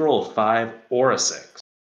 But then if you roll a 5 or a 6,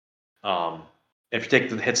 if you take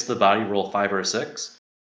the hits to the body, roll a 5 or a 6,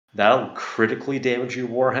 that'll critically damage your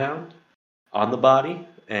Warhound on the body,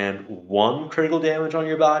 and 1 critical damage on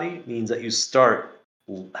your body means that you start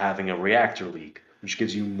having a reactor leak, which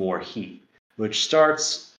gives you more heat, which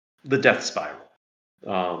starts the death spiral.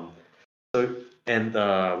 And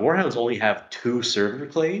Warhounds only have 2 servitor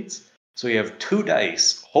clades, so you have 2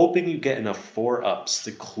 dice, hoping you get enough 4-ups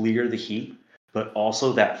to clear the heat, but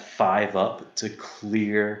also that 5-up to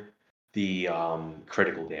clear the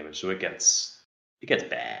critical damage. So it gets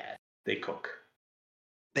bad. They cook.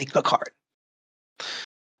 They cook hard.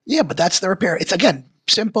 Yeah, but that's the repair. It's again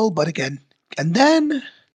simple, but again, and then,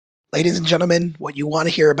 ladies and gentlemen, what you want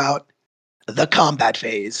to hear about the combat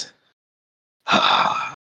phase.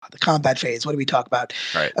 The combat phase. What do we talk about?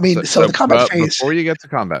 All right. I mean, so the combat phase. Before you get to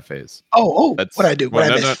combat phase. What I do?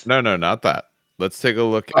 What I miss? No, not that. Let's take a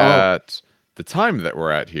look at the time that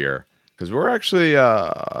we're at here, because we're actually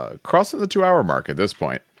crossing the 2-hour mark at this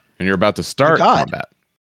point, and you're about to start combat.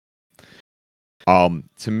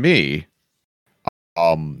 To me,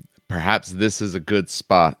 perhaps this is a good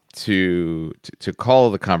spot to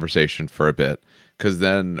call the conversation for a bit, because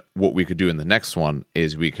then what we could do in the next one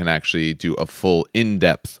is we can actually do a full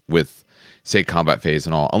in-depth with, say, combat phase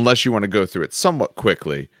and all, unless you want to go through it somewhat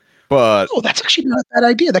quickly. But that's actually not a bad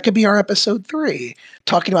idea. That could be our episode 3,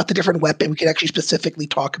 talking about the different weapon. We could actually specifically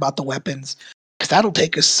talk about the weapons, because that'll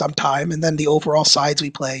take us some time, and then the overall sides we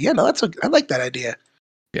play. Yeah, no, I like that idea.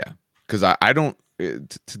 Yeah, because I don't,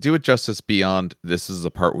 to do it justice beyond this is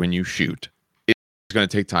the part when you shoot, it's going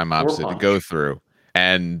to take time obviously to go through,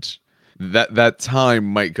 and that time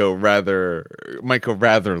might go rather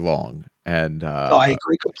long. And I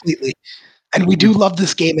agree completely. And we do love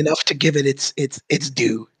this game enough to give it its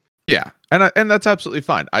due. Yeah, and that's absolutely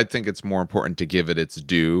fine. I think it's more important to give it its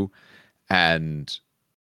due, and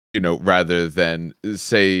rather than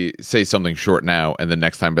say something short now and the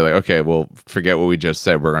next time be like, okay, well, forget what we just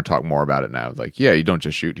said. We're going to talk more about it now. Like, yeah, you don't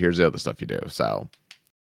just shoot. Here's the other stuff you do. So,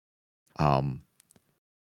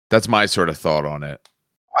 that's my sort of thought on it.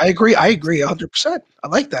 I agree 100%. I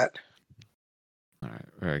like that. All right,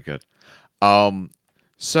 very good.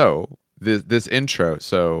 So this intro.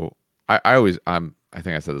 So I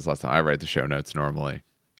think I said this last time. I write the show notes normally.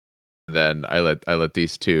 Then I let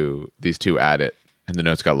these two add it. And the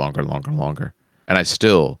notes got longer and longer and longer. And I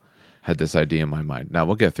still had this idea in my mind. Now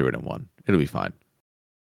we'll get through it in 1. It'll be fine.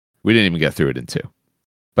 We didn't even get through it in 2.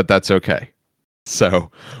 But that's okay. So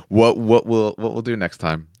what we'll do next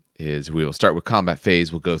time is we will start with combat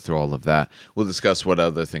phase. We'll go through all of that. We'll discuss what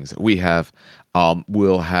other things that we have.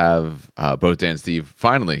 We'll have both Dan and Steve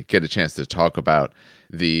finally get a chance to talk about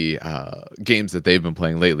the games that they've been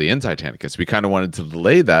playing lately in Titanicus. We kind of wanted to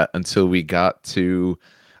delay that until we got to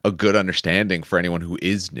a good understanding for anyone who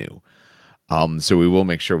is new. So we will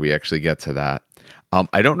make sure we actually get to that.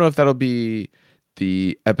 I don't know if that'll be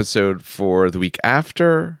the episode for the week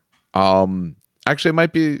after. Actually, it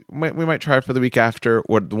might be. We might try for the week after.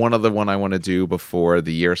 One other one I want to do before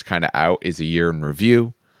the year's kind of out is a year in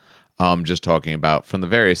review. Just talking about from the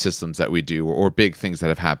various systems that we do, or big things that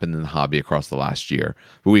have happened in the hobby across the last year.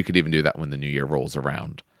 But we could even do that when the new year rolls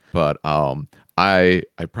around. But I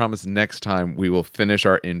promise next time we will finish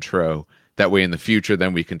our intro. That way, in the future,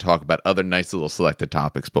 then we can talk about other nice little selected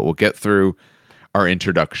topics. But we'll get through our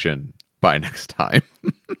introduction by next time.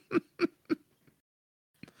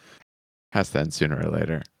 Has to end sooner or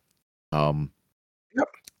later. Yep,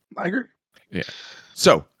 I agree. Yeah.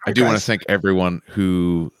 So I do want to thank everyone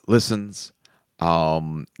who listens.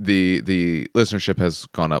 The listenership has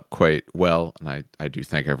gone up quite well, and I do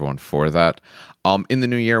thank everyone for that. In the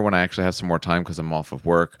new year, when I actually have some more time because I'm off of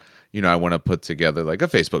work, I want to put together like a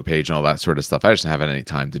Facebook page and all that sort of stuff. I just haven't any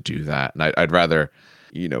time to do that, and I'd rather,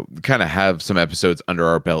 kind of have some episodes under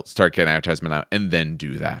our belt, start getting advertisement out, and then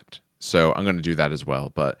do that. So I'm going to do that as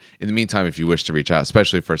well. But in the meantime, if you wish to reach out,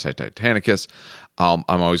 especially for Site Titanicus, I'm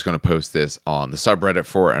always going to post this on the subreddit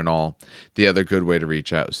for it and all. The other good way to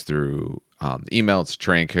reach out is through email. It's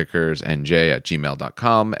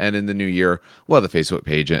trainkickersnj@gmail.com. And in the new year, the Facebook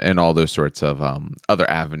page and all those sorts of other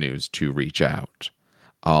avenues to reach out.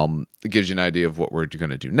 It gives you an idea of what we're going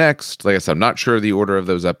to do next. Like I said, I'm not sure the order of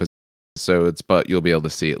those episodes, but you'll be able to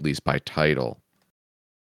see at least by title.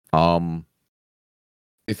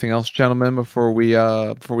 Anything else, gentlemen, before we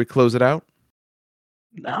close it out?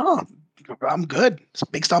 No, I'm good. It's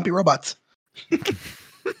big stompy robots.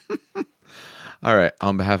 All right.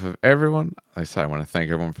 On behalf of everyone, like I said, I want to thank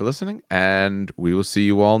everyone for listening, and we will see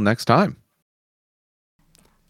you all next time.